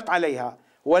وعلق عليها: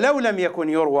 ولو لم يكن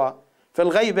يروى في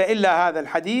الغيبة إلا هذا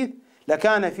الحديث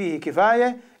لكان فيه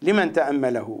كفاية لمن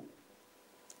تأمله.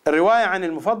 الرواية عن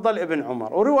المفضل ابن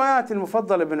عمر، وروايات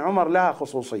المفضل ابن عمر لها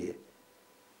خصوصية.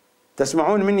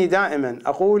 تسمعون مني دائما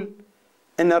أقول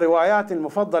إن روايات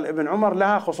المفضل ابن عمر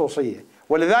لها خصوصية،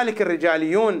 ولذلك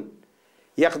الرجاليون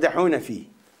يقدحون فيه،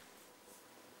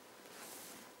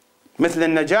 مثل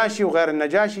النجاشي وغير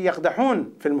النجاشي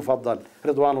يقدحون في المفضل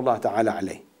رضوان الله تعالى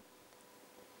عليه.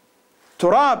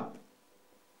 تراب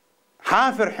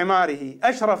حافر حماره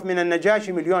أشرف من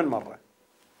النجاشي مليون مرة.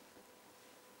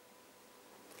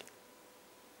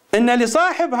 إن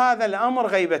لصاحب هذا الأمر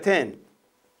غيبتين،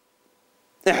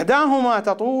 إحداهما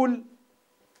تطول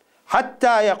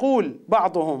حتى يقول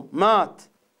بعضهم مات،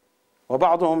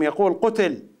 وبعضهم يقول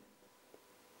قتل،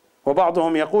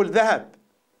 وبعضهم يقول ذهب،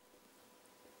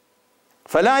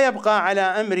 فلا يبقى على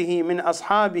أمره من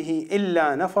أصحابه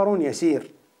إلا نفر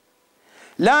يسير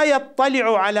لا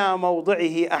يطلع على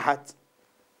موضعه أحد.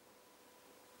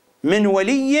 من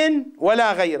ولي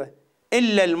ولا غيره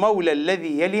إلا المولى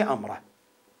الذي يلي أمره.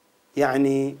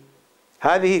 يعني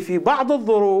هذه في بعض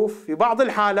الظروف، في بعض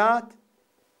الحالات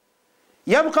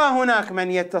يبقى هناك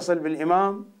من يتصل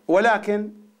بالإمام،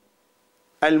 ولكن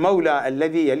المولى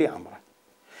الذي يلي أمره.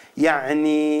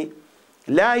 يعني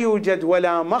لا يوجد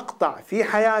ولا مقطع في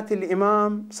حياة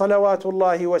الإمام صلوات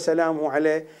الله وسلامه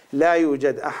عليه لا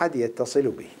يوجد أحد يتصل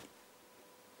به.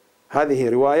 هذه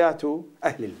روايات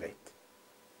أهل البيت.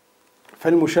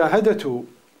 فالمشاهدة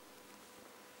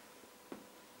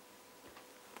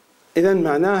إذن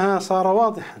معناها صار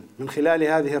واضحا من خلال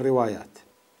هذه الروايات.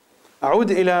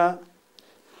 أعود إلى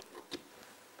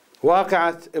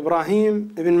واقعة إبراهيم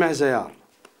بن مهزيار،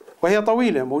 وهي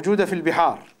طويلة موجودة في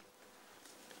البحار.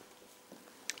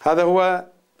 هذا هو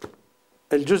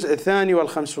الجزء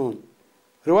 52.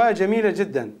 رواية جميلة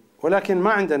جدا، ولكن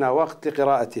ما عندنا وقت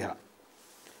لقراءتها.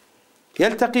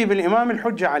 يلتقي بالإمام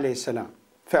الحجة عليه السلام،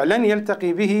 فعلا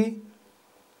يلتقي به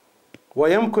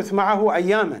ويمكث معه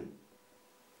أياما.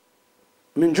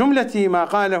 من جملة ما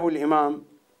قاله الإمام: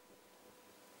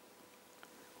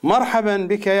 مرحبا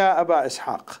بك يا أبا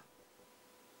إسحاق،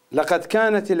 لقد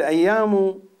كانت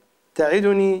الأيام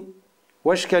تعدني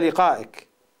وشك لقائك.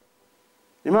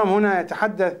 الإمام هنا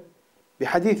يتحدث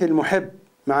بحديث المحب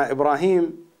مع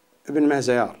إبراهيم بن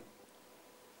مهزيار،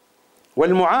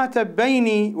 والمعاتب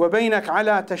بيني وبينك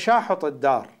على تشاحط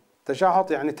الدار.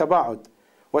 تشاحط يعني تباعد،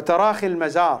 وتراخي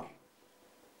المزار.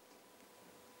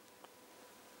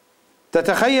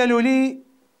 تتخيل لي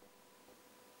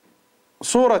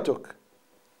صورتك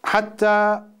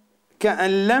حتى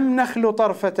كأن لم نخلو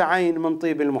طرفة عين من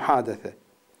طيب المحادثة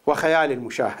وخيال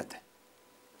المشاهدة،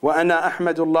 وأنا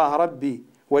أحمد الله ربي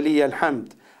ولي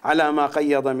الحمد على ما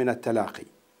قيض من التلاقي.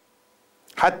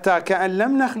 حتى كأن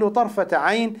لم نخلو طرفة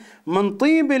عين من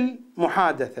طيب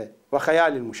المحادثة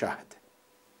وخيال المشاهدة.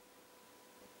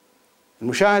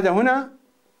 المشاهدة هنا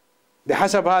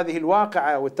بحسب هذه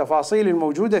الواقعة والتفاصيل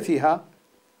الموجودة فيها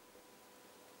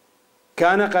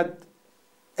كان قد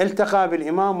التقى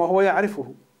بالإمام وهو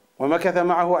يعرفه، ومكث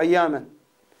معه أياما،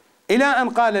 إلى أن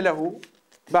قال له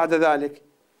بعد ذلك: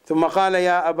 ثم قال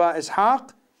يا أبا إسحاق،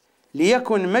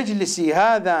 ليكن مجلسي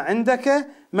هذا عندك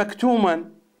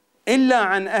مكتوما إلا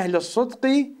عن أهل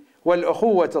الصدق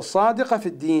والأخوة الصادقة في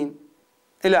الدين،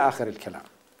 إلى آخر الكلام.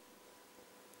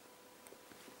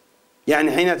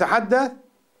 يعني حين تحدث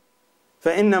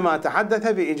فإنما تحدث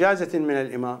بإجازة من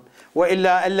الإمام،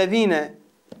 وإلا الذين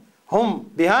هم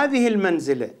بهذه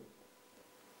المنزلة،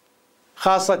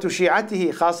 خاصة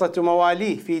شيعته، خاصة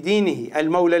مواليه في دينه،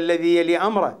 المولى الذي يلي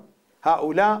أمره،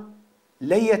 هؤلاء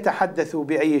لن يتحدثوا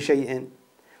بأي شيء،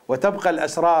 وتبقى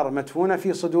الأسرار مدفونة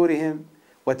في صدورهم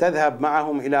وتذهب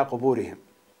معهم إلى قبورهم.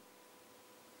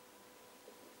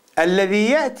 الذي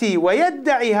يأتي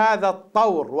ويدعي هذا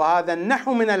الطور وهذا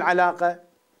النحو من العلاقة،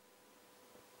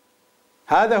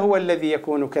 هذا هو الذي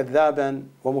يكون كذابا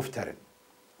ومفترا.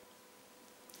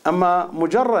 أما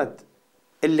مجرد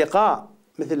اللقاء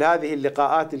مثل هذه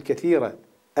اللقاءات الكثيرة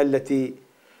التي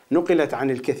نقلت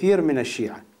عن الكثير من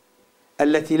الشيعة،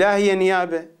 التي لا هي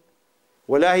نيابة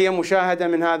ولا هي مشاهدة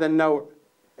من هذا النوع،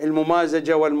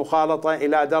 الممازجة والمخالطة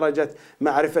إلى درجة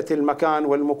معرفة المكان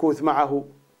والمكوث معه،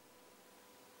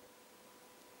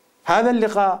 هذا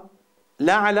اللقاء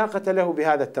لا علاقة له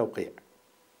بهذا التوقيع.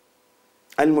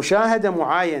 المشاهدة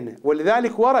معاينة،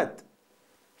 ولذلك ورد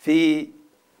في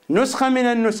نسخة من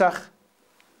النسخ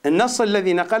النص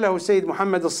الذي نقله السيد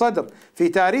محمد الصدر في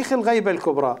تاريخ الغيبة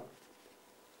الكبرى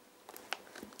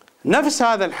نفس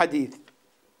هذا الحديث: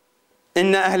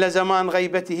 إن أهل زمان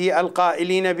غيبته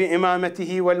القائلين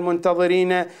بإمامته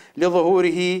والمنتظرين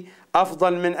لظهوره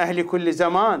أفضل من أهل كل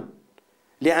زمان،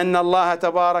 لأن الله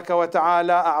تبارك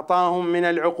وتعالى أعطاهم من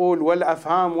العقول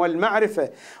والأفهام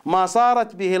والمعرفة ما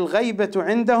صارت به الغيبة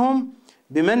عندهم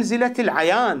بمنزلة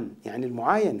العيان، يعني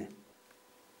المعاينة.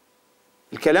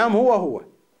 الكلام هو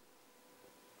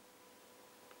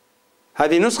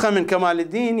هذه نسخة من كمال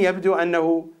الدين، يبدو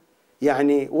أنه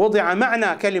يعني وضع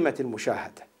معنى كلمة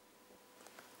المشاهدة.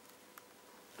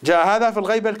 جاء هذا في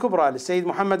الغيبة الكبرى للسيد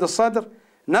محمد الصدر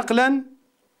نقلا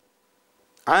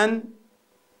عن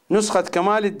نسخة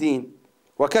كمال الدين،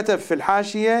 وكتب في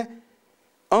الحاشية: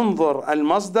 انظر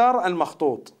المصدر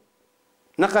المخطوط.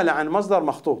 نقل عن مصدر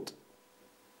مخطوط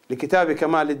لكتاب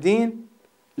كمال الدين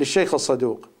للشيخ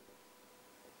الصدوق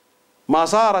ما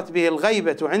صارت به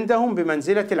الغيبة عندهم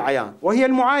بمنزلة العيان، وهي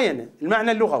المعاينة،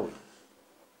 المعنى اللغوي.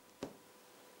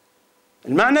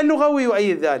 المعنى اللغوي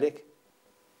يؤيد ذلك،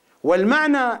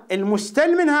 والمعنى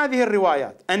المستل من هذه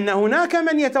الروايات أن هناك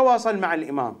من يتواصل مع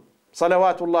الإمام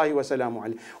صلوات الله وسلامه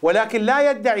عليه، ولكن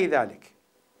لا يدعي ذلك،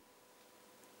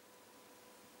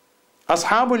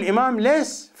 أصحاب الإمام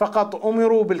ليس فقط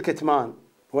أمروا بالكتمان،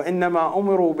 وإنما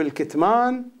أمروا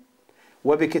بالكتمان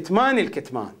وبكتمان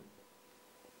الكتمان.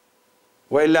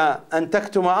 وإلا أن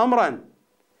تكتم أمرا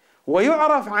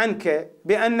ويعرف عنك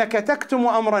بأنك تكتم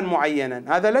أمرا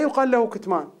معينا، هذا لا يقال له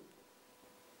كتمان.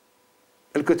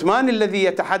 الكتمان الذي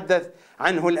يتحدث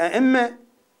عنه الأئمة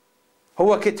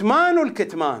هو كتمان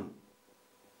الكتمان،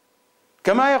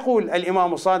 كما يقول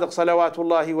الإمام الصادق صلوات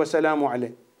الله وسلامه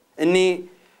عليه: إني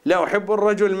لا أحب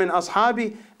الرجل من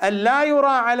أصحابي أن لا يرى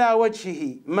على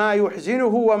وجهه ما يحزنه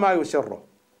وما يسره،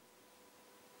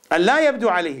 أن لا يبدو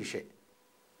عليه شيء.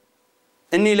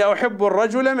 إني لا أحب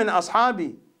الرجل من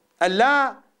أصحابي أن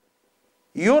لا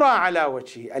يرى على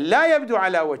وجهه، أن لا يبدو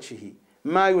على وجهه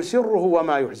ما يسره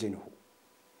وما يحزنه.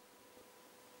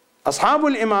 أصحاب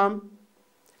الإمام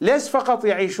ليس فقط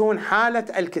يعيشون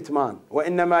حالة الكتمان،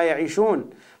 وإنما يعيشون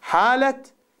حالة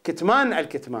كتمان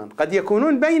الكتمان. قد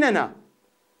يكونون بيننا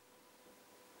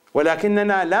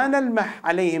ولكننا لا نلمح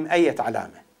عليهم أي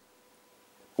علامة،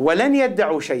 ولن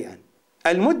يدعوا شيئا.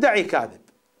 المدعي كاذب،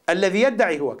 الذي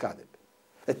يدعي هو كاذب.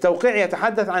 التوقيع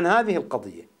يتحدث عن هذه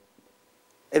القضية.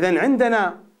 إذن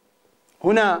عندنا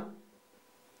هنا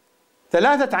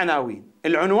 3 عناوين.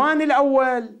 العنوان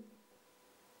الأول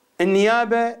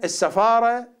النيابة،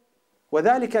 السفارة،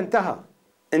 وذلك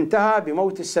انتهى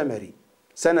بموت السمري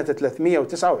سنة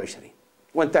 329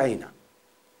 وانتهينا.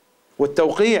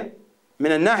 والتوقيع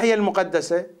من الناحية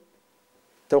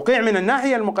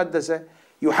المقدسة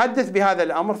يحدث بهذا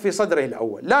الأمر في صدره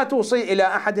الأول: لا توصي إلى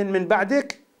أحد من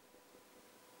بعدك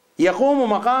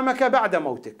يقوم مقامك بعد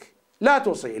موتك، لا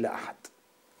توصي إلى أحد،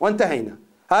 وانتهينا.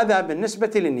 هذا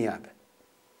بالنسبة للنيابة.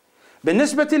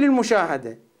 بالنسبة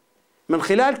للمشاهدة، من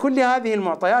خلال كل هذه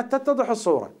المعطيات تتضح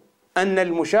الصورة أن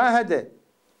المشاهدة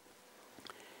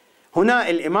هنا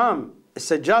الإمام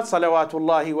السجاد صلوات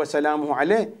الله وسلامه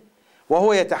عليه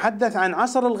وهو يتحدث عن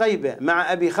عصر الغيبة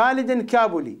مع أبي خالد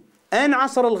الكابولي. أين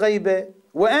عصر الغيبة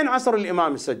وأين عصر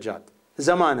الإمام السجاد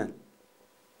زمانا؟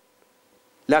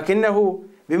 لكنه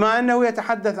بما أنه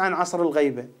يتحدث عن عصر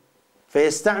الغيبة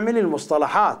فيستعمل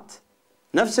المصطلحات،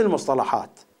 نفس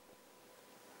المصطلحات.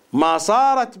 ما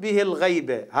صارت به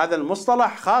الغيبة، هذا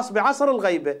المصطلح خاص بعصر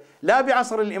الغيبة لا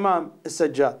بعصر الإمام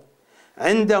السجاد.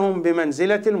 عندهم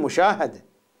بمنزلة المشاهدة،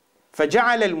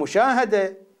 فجعل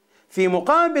المشاهدة في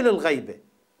مقابل الغيبة،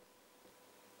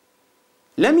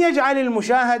 لم يجعل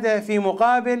المشاهدة في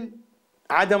مقابل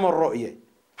عدم الرؤية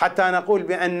حتى نقول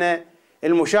بأن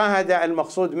المشاهدة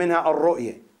المقصود منها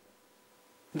الرؤية.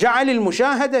 جعل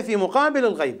المشاهدة في مقابل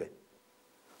الغيبة.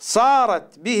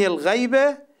 صارت به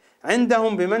الغيبة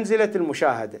عندهم بمنزلة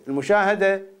المشاهدة.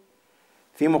 المشاهدة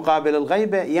في مقابل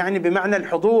الغيبة يعني بمعنى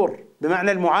الحضور،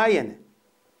 بمعنى المعاينة.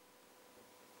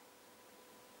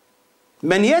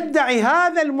 من يدعي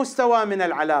هذا المستوى من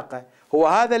العلاقة هو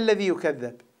هذا الذي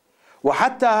يكذب.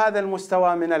 وحتى هذا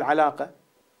المستوى من العلاقة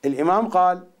الإمام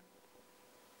قال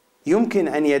يمكن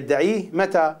أن يدعيه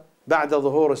متى؟ بعد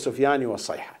ظهور السفياني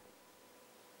والصيحة.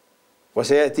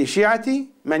 وسيأتي شيعتي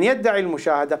من يدعي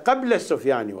المشاهدة قبل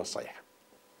السفياني والصيحة.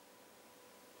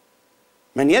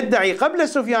 من يدعي قبل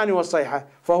السفياني والصيحة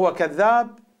فهو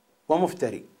كذاب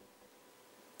ومفتري،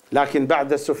 لكن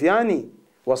بعد السفياني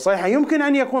والصيحة يمكن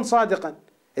أن يكون صادقا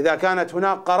إذا كانت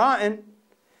هناك قرائن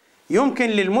يمكن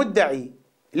للمدعي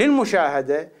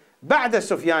للمشاهدة بعد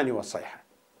السفياني والصيحة.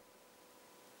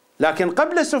 لكن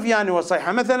قبل السفياني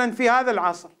والصيحة مثلا في هذا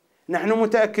العصر نحن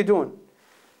متأكدون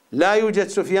لا يوجد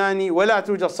سفياني ولا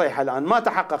توجد صيحة الآن، ما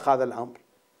تحقق هذا الأمر.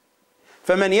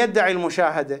 فمن يدعي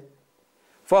المشاهدة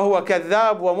فهو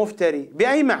كذاب ومفتري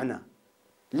بأي معنى؟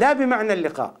 لا بمعنى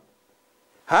اللقاء.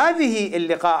 هذه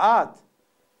اللقاءات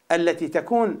التي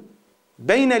تكون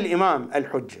بين الإمام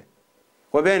الحجة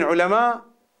وبين علماء،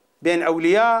 بين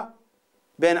أولياء،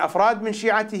 بين أفراد من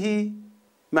شيعته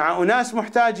مع أناس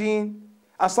محتاجين.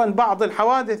 أصلا بعض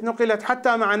الحوادث نقلت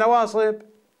حتى مع نواصب،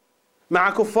 مع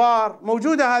كفار،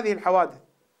 موجودة هذه الحوادث.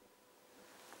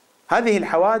 هذه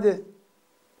الحوادث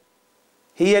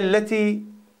هي التي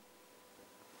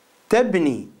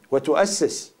تبني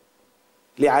وتؤسس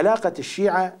لعلاقة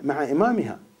الشيعة مع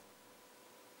إمامها.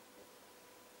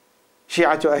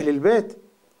 شيعة أهل البيت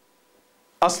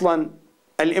أصلا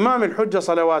الإمام الحجة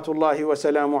صلوات الله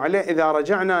وسلامه عليه إذا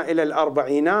رجعنا إلى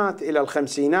الأربعينات، إلى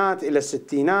الخمسينات، إلى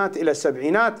الستينات، إلى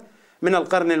السبعينات من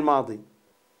القرن الماضي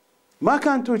ما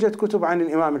كانت توجد كتب عن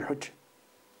الإمام الحجة.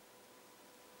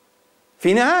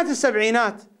 في نهاية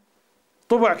السبعينات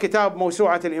طبع كتاب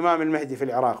موسوعة الإمام المهدي في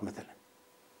العراق مثلا.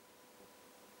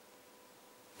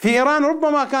 في إيران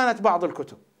ربما كانت بعض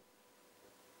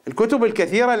الكتب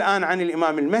الكثيرة الآن عن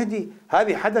الإمام المهدي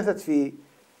هذه حدثت في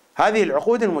هذه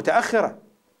العقود المتأخرة.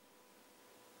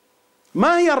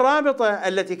 ما هي الرابطة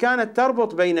التي كانت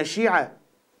تربط بين الشيعة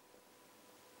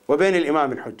وبين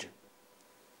الإمام الحجة؟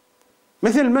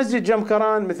 مثل مسجد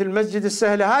جمكران، مثل مسجد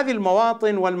السهلة، هذه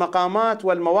المواطن والمقامات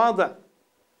والمواضع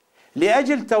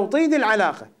لأجل توطيد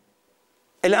العلاقة.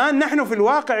 الآن نحن في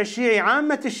الواقع الشيعي،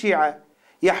 عامة الشيعة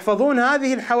يحفظون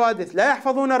هذه الحوادث، لا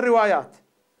يحفظون الروايات،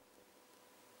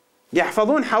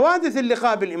 يحفظون حوادث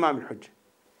اللقاء بالإمام الحجة.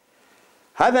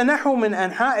 هذا نحو من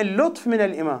أنحاء اللطف من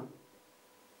الإمام،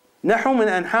 نحو من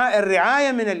أنحاء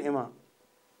الرعاية من الإمام.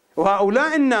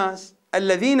 وهؤلاء الناس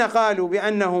الذين قالوا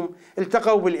بأنهم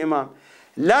التقوا بالإمام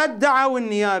لا ادعوا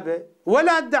النيابة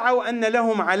ولا ادعوا أن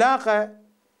لهم علاقة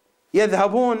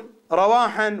يذهبون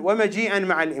رواحا ومجيئا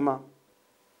مع الإمام.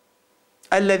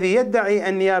 الذي يدعي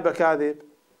النيابة كاذب،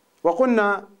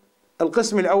 وقلنا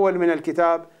القسم الأول من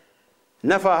الكتاب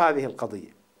نفى هذه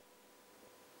القضية.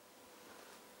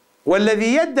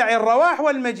 والذي يدعي الرواح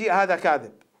والمجيء هذا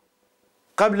كاذب.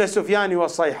 قبل سفيان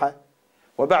والصيحة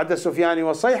وبعد سفيان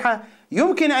والصيحة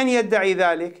يمكن أن يدعي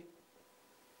ذلك،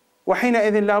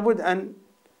 وحينئذ لابد أن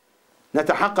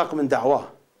نتحقق من دعواه،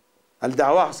 هل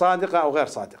دعواه صادقة أو غير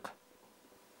صادقة.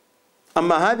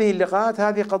 أما هذه اللقاءات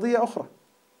هذه قضية أخرى.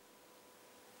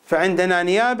 فعندنا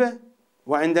نيابة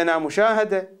وعندنا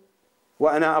مشاهدة.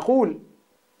 وأنا أقول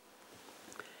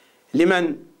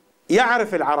لمن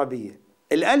يعرف العربية،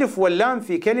 الألف واللام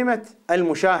في كلمة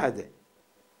المشاهدة،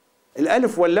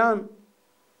 الألف واللام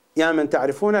يا من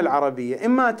تعرفون العربية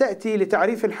إما تأتي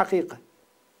لتعريف الحقيقة،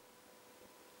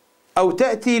 أو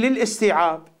تأتي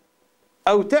للاستيعاب،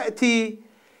 أو تأتي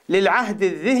للعهد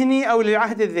الذهني أو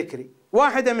للعهد الذكري،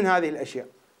 واحدة من هذه الأشياء.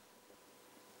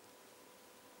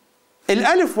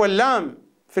 الألف واللام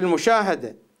في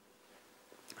المشاهدة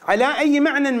على أي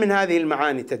معنى من هذه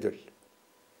المعاني تدل؟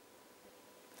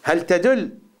 هل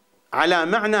تدل على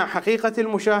معنى حقيقة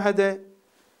المشاهدة؟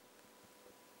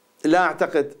 لا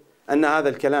أعتقد أن هذا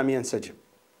الكلام ينسجم،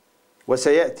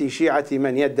 وسيأتي شيعتي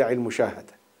من يدعي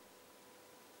المشاهدة.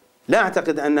 لا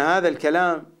أعتقد أن هذا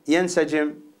الكلام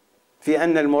ينسجم في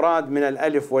أن المراد من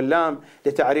الألف واللام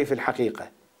لتعريف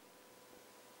الحقيقة.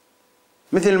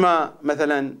 مثل ما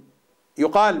مثلا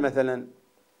يقال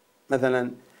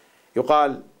مثلا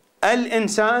يقال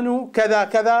الإنسان كذا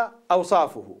كذا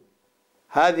أوصافه.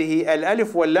 هذه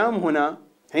الألف واللام هنا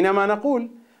حينما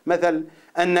نقول مثل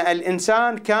أن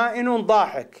الإنسان كائن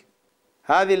ضاحك،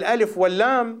 هذه الألف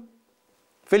واللام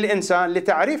في الإنسان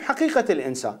لتعريف حقيقة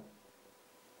الإنسان.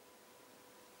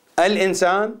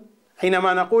 الإنسان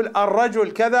حينما نقول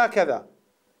الرجل كذا كذا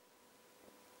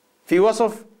في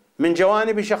وصف من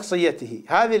جوانب شخصيته،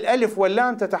 هذه الألف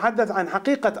واللام تتحدث عن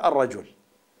حقيقة الرجل.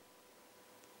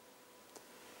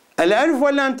 الألف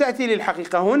واللام تأتي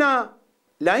للحقيقة، هنا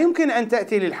لا يمكن أن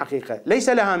تأتي للحقيقة، ليس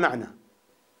لها معنى،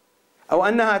 أو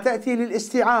أنها تأتي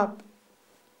للاستيعاب،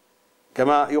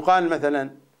 كما يقال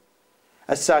مثلا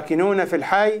الساكنون في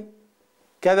الحي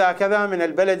كذا كذا من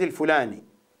البلد الفلاني.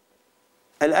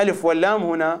 الألف واللام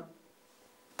هنا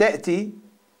تأتي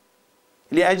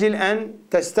لأجل أن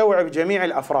تستوعب جميع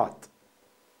الأفراد،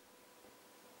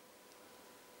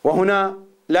 وهنا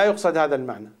لا يقصد هذا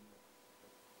المعنى،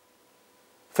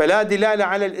 فلا دلالة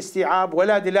على الاستيعاب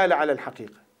ولا دلالة على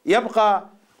الحقيقة. يبقى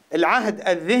العهد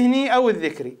الذهني أو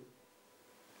الذكري.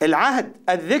 العهد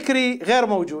الذكري غير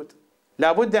موجود،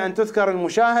 لا بد أن تذكر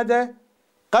المشاهدة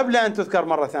قبل أن تذكر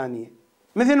مرة ثانية.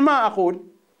 مثل ما أقول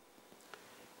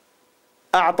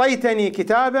أعطيتني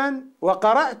كتابا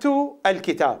وقرأت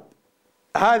الكتاب،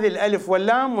 هذه الألف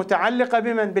واللام متعلقة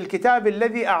بمن؟ بالكتاب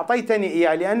الذي أعطيتني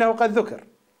إياه، لأنه قد ذكر،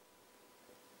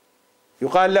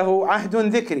 يقال له عهد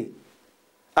ذكري.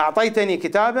 أعطيتني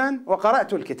كتابا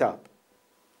وقرأت الكتاب،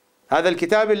 هذا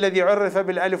الكتاب الذي عرف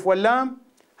بالألف واللام،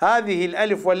 هذه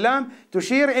الألف واللام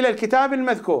تشير إلى الكتاب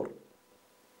المذكور،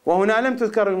 وهنا لم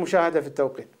تذكر المشاهدة في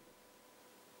التوقيت.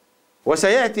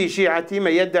 وسيأتي شيعتي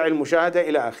من يدعي المشاهدة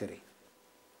إلى آخره.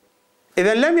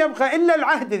 إذن لم يبقى إلا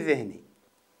العهد الذهني.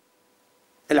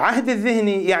 العهد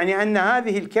الذهني يعني أن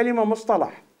هذه الكلمة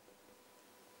مصطلح،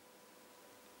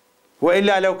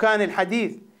 وإلا لو كان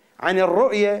الحديث عن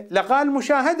الرؤية لقال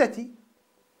مشاهدتي،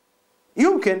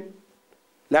 يمكن،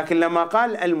 لكن لما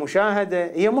قال المشاهدة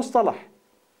هي مصطلح.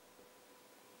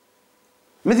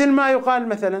 مثل ما يقال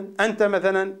مثلا أنت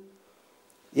مثلا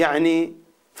يعني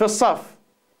في الصف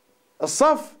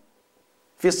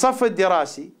في الصف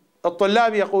الدراسي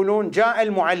الطلاب يقولون جاء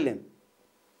المعلم،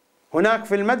 هناك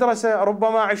في المدرسة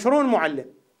ربما 20 معلم،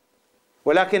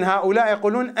 ولكن هؤلاء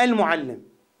يقولون المعلم،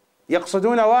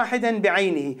 يقصدون واحدا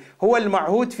بعينه هو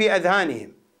المعهود في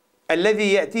أذهانهم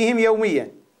الذي يأتيهم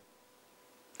يوميا،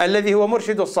 الذي هو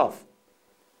مرشد الصف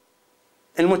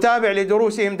المتابع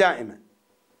لدروسهم دائما.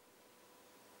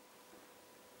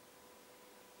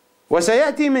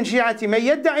 وسيأتي من شيعة من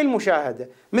يدعي المشاهدة،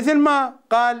 مثل ما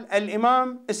قال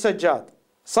الإمام السجاد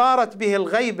صارت به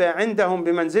الغيبة عندهم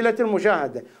بمنزلة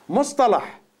المشاهدة،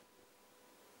 مصطلح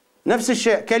نفس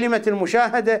الشيء كلمة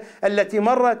المشاهدة التي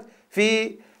مرت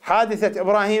في حادثة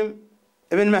إبراهيم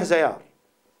بن مهزيار،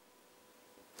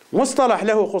 مصطلح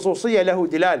له خصوصية له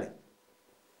دلالة.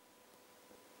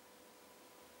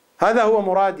 هذا هو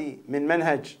مرادي من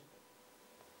منهج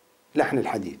لحن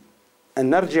الحديث، أن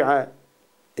نرجع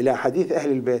إلى حديث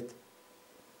أهل البيت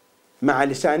مع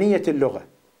لسانية اللغة،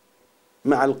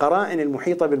 مع القرائن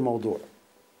المحيطة بالموضوع،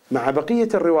 مع بقية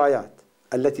الروايات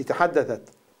التي تحدثت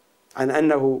عن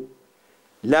أنه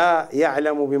لا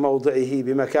يعلم بموضعه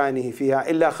بمكانه فيها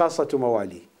إلا خاصة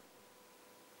مواليه.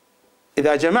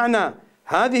 إذا جمعنا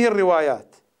هذه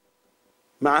الروايات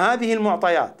مع هذه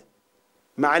المعطيات،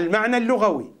 مع المعنى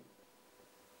اللغوي،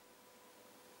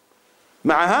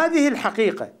 مع هذه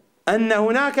الحقيقة أن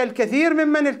هناك الكثير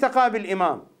ممن التقى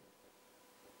بالإمام،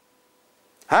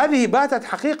 هذه باتت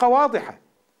حقيقة واضحة،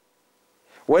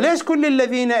 وليس كل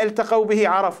الذين التقوا به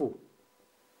عرفوا،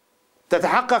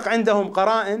 تتحقق عندهم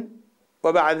قرائن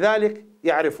وبعد ذلك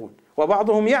يعرفون،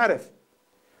 وبعضهم يعرف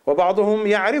وبعضهم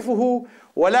يعرفه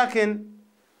ولكن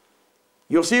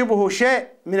يصيبه شيء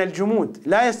من الجمود،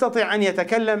 لا يستطيع أن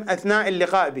يتكلم أثناء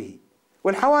اللقاء به،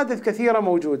 والحوادث كثيرة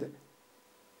موجودة.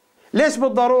 ليس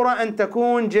بالضرورة أن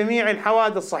تكون جميع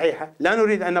الحوادث صحيحة، لا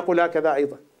نريد أن نقول هكذا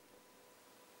أيضا،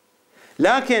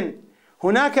 لكن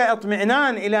هناك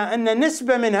اطمئنان إلى أن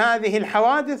نسبة من هذه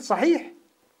الحوادث صحيح،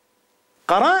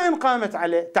 قرائن قامت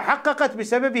عليه، تحققت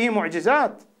بسببه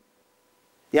معجزات.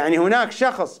 يعني هناك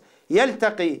شخص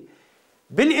يلتقي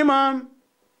بالإمام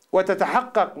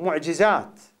وتتحقق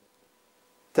معجزات،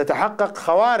 تتحقق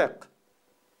خوارق،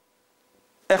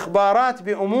 إخبارات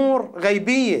بأمور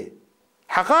غيبية،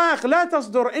 حقائق لا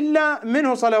تصدر إلا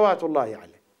منه صلوات الله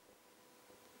عليه.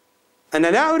 أنا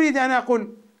لا أريد أن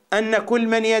أقول أن كل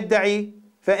من يدعي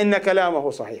فإن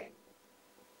كلامه صحيح.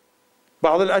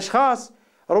 بعض الأشخاص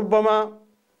ربما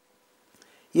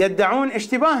يدعون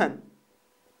اشتباها،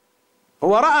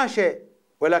 هو رأى شيء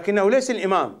ولكنه ليس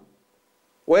الإمام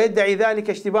ويدعي ذلك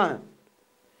اشتباها،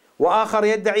 وآخر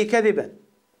يدعي كذبا،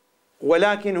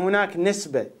 ولكن هناك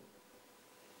نسبة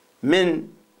من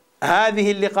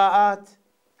هذه اللقاءات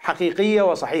حقيقية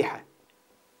وصحيحة،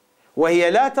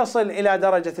 وهي لا تصل إلى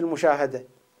درجة المشاهدة،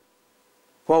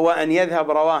 وهو أن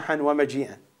يذهب رواحا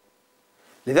ومجيئا.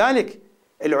 لذلك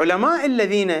العلماء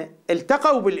الذين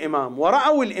التقوا بالإمام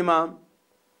ورأوا الإمام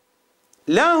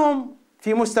لا هم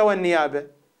في مستوى النيابة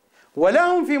ولا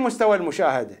هم في مستوى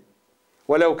المشاهدة،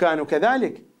 ولو كانوا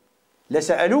كذلك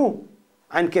لسألوه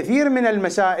عن كثير من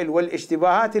المسائل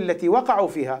والاشتباهات التي وقعوا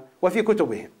فيها وفي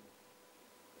كتبهم.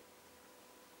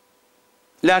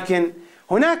 لكن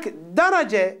هناك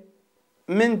درجة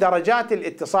من درجات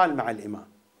الاتصال مع الإمام،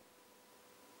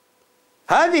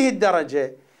 هذه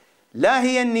الدرجة لا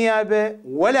هي النيابة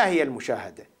ولا هي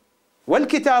المشاهدة،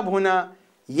 والكتاب هنا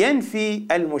ينفي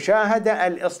المشاهدة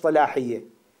الاصطلاحية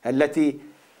التي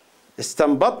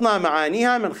استنبطنا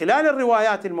معانيها من خلال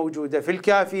الروايات الموجودة في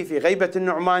الكافي، في غيبة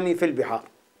النعماني، في البحار.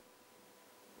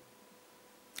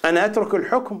 أنا أترك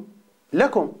الحكم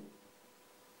لكم،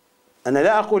 أنا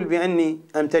لا أقول بأني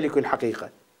أمتلك الحقيقة،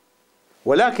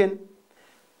 ولكن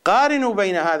قارنوا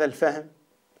بين هذا الفهم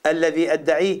الذي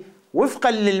أدعيه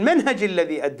وفقا للمنهج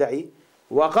الذي أدعيه،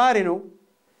 وقارنوا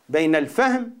بين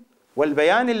الفهم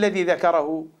والبيان الذي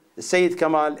ذكره السيد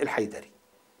كمال الحيدري.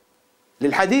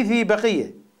 للحديث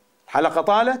بقية، حلقة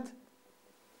طالت،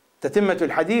 تتمة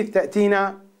الحديث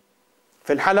تأتينا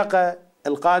في الحلقة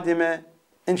القادمة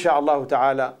إن شاء الله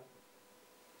تعالى.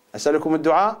 أسألكم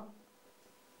الدعاء،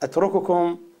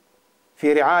 أترككم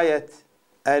في رعاية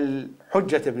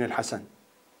الحجة بن الحسن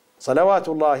صلوات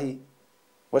الله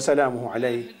وسلامه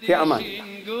عليه، في أمان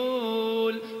الله.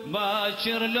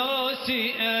 باكر لو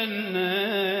سئلنا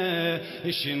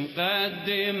ايش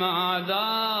نقدم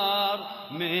اعذار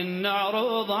من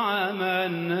نعرض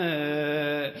عملنا،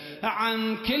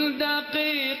 عن كل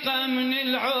دقيقة من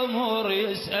العمر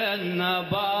يسألنا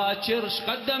باكر ايش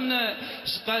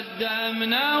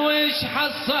قدمنا وايش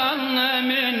حصلنا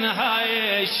من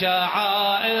هاي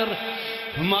الشعائر،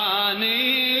 ما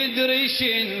ندري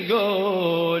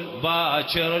شنقول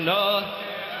باكر لو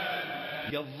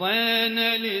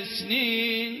قضينا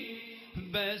السنين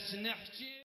بس نحكي.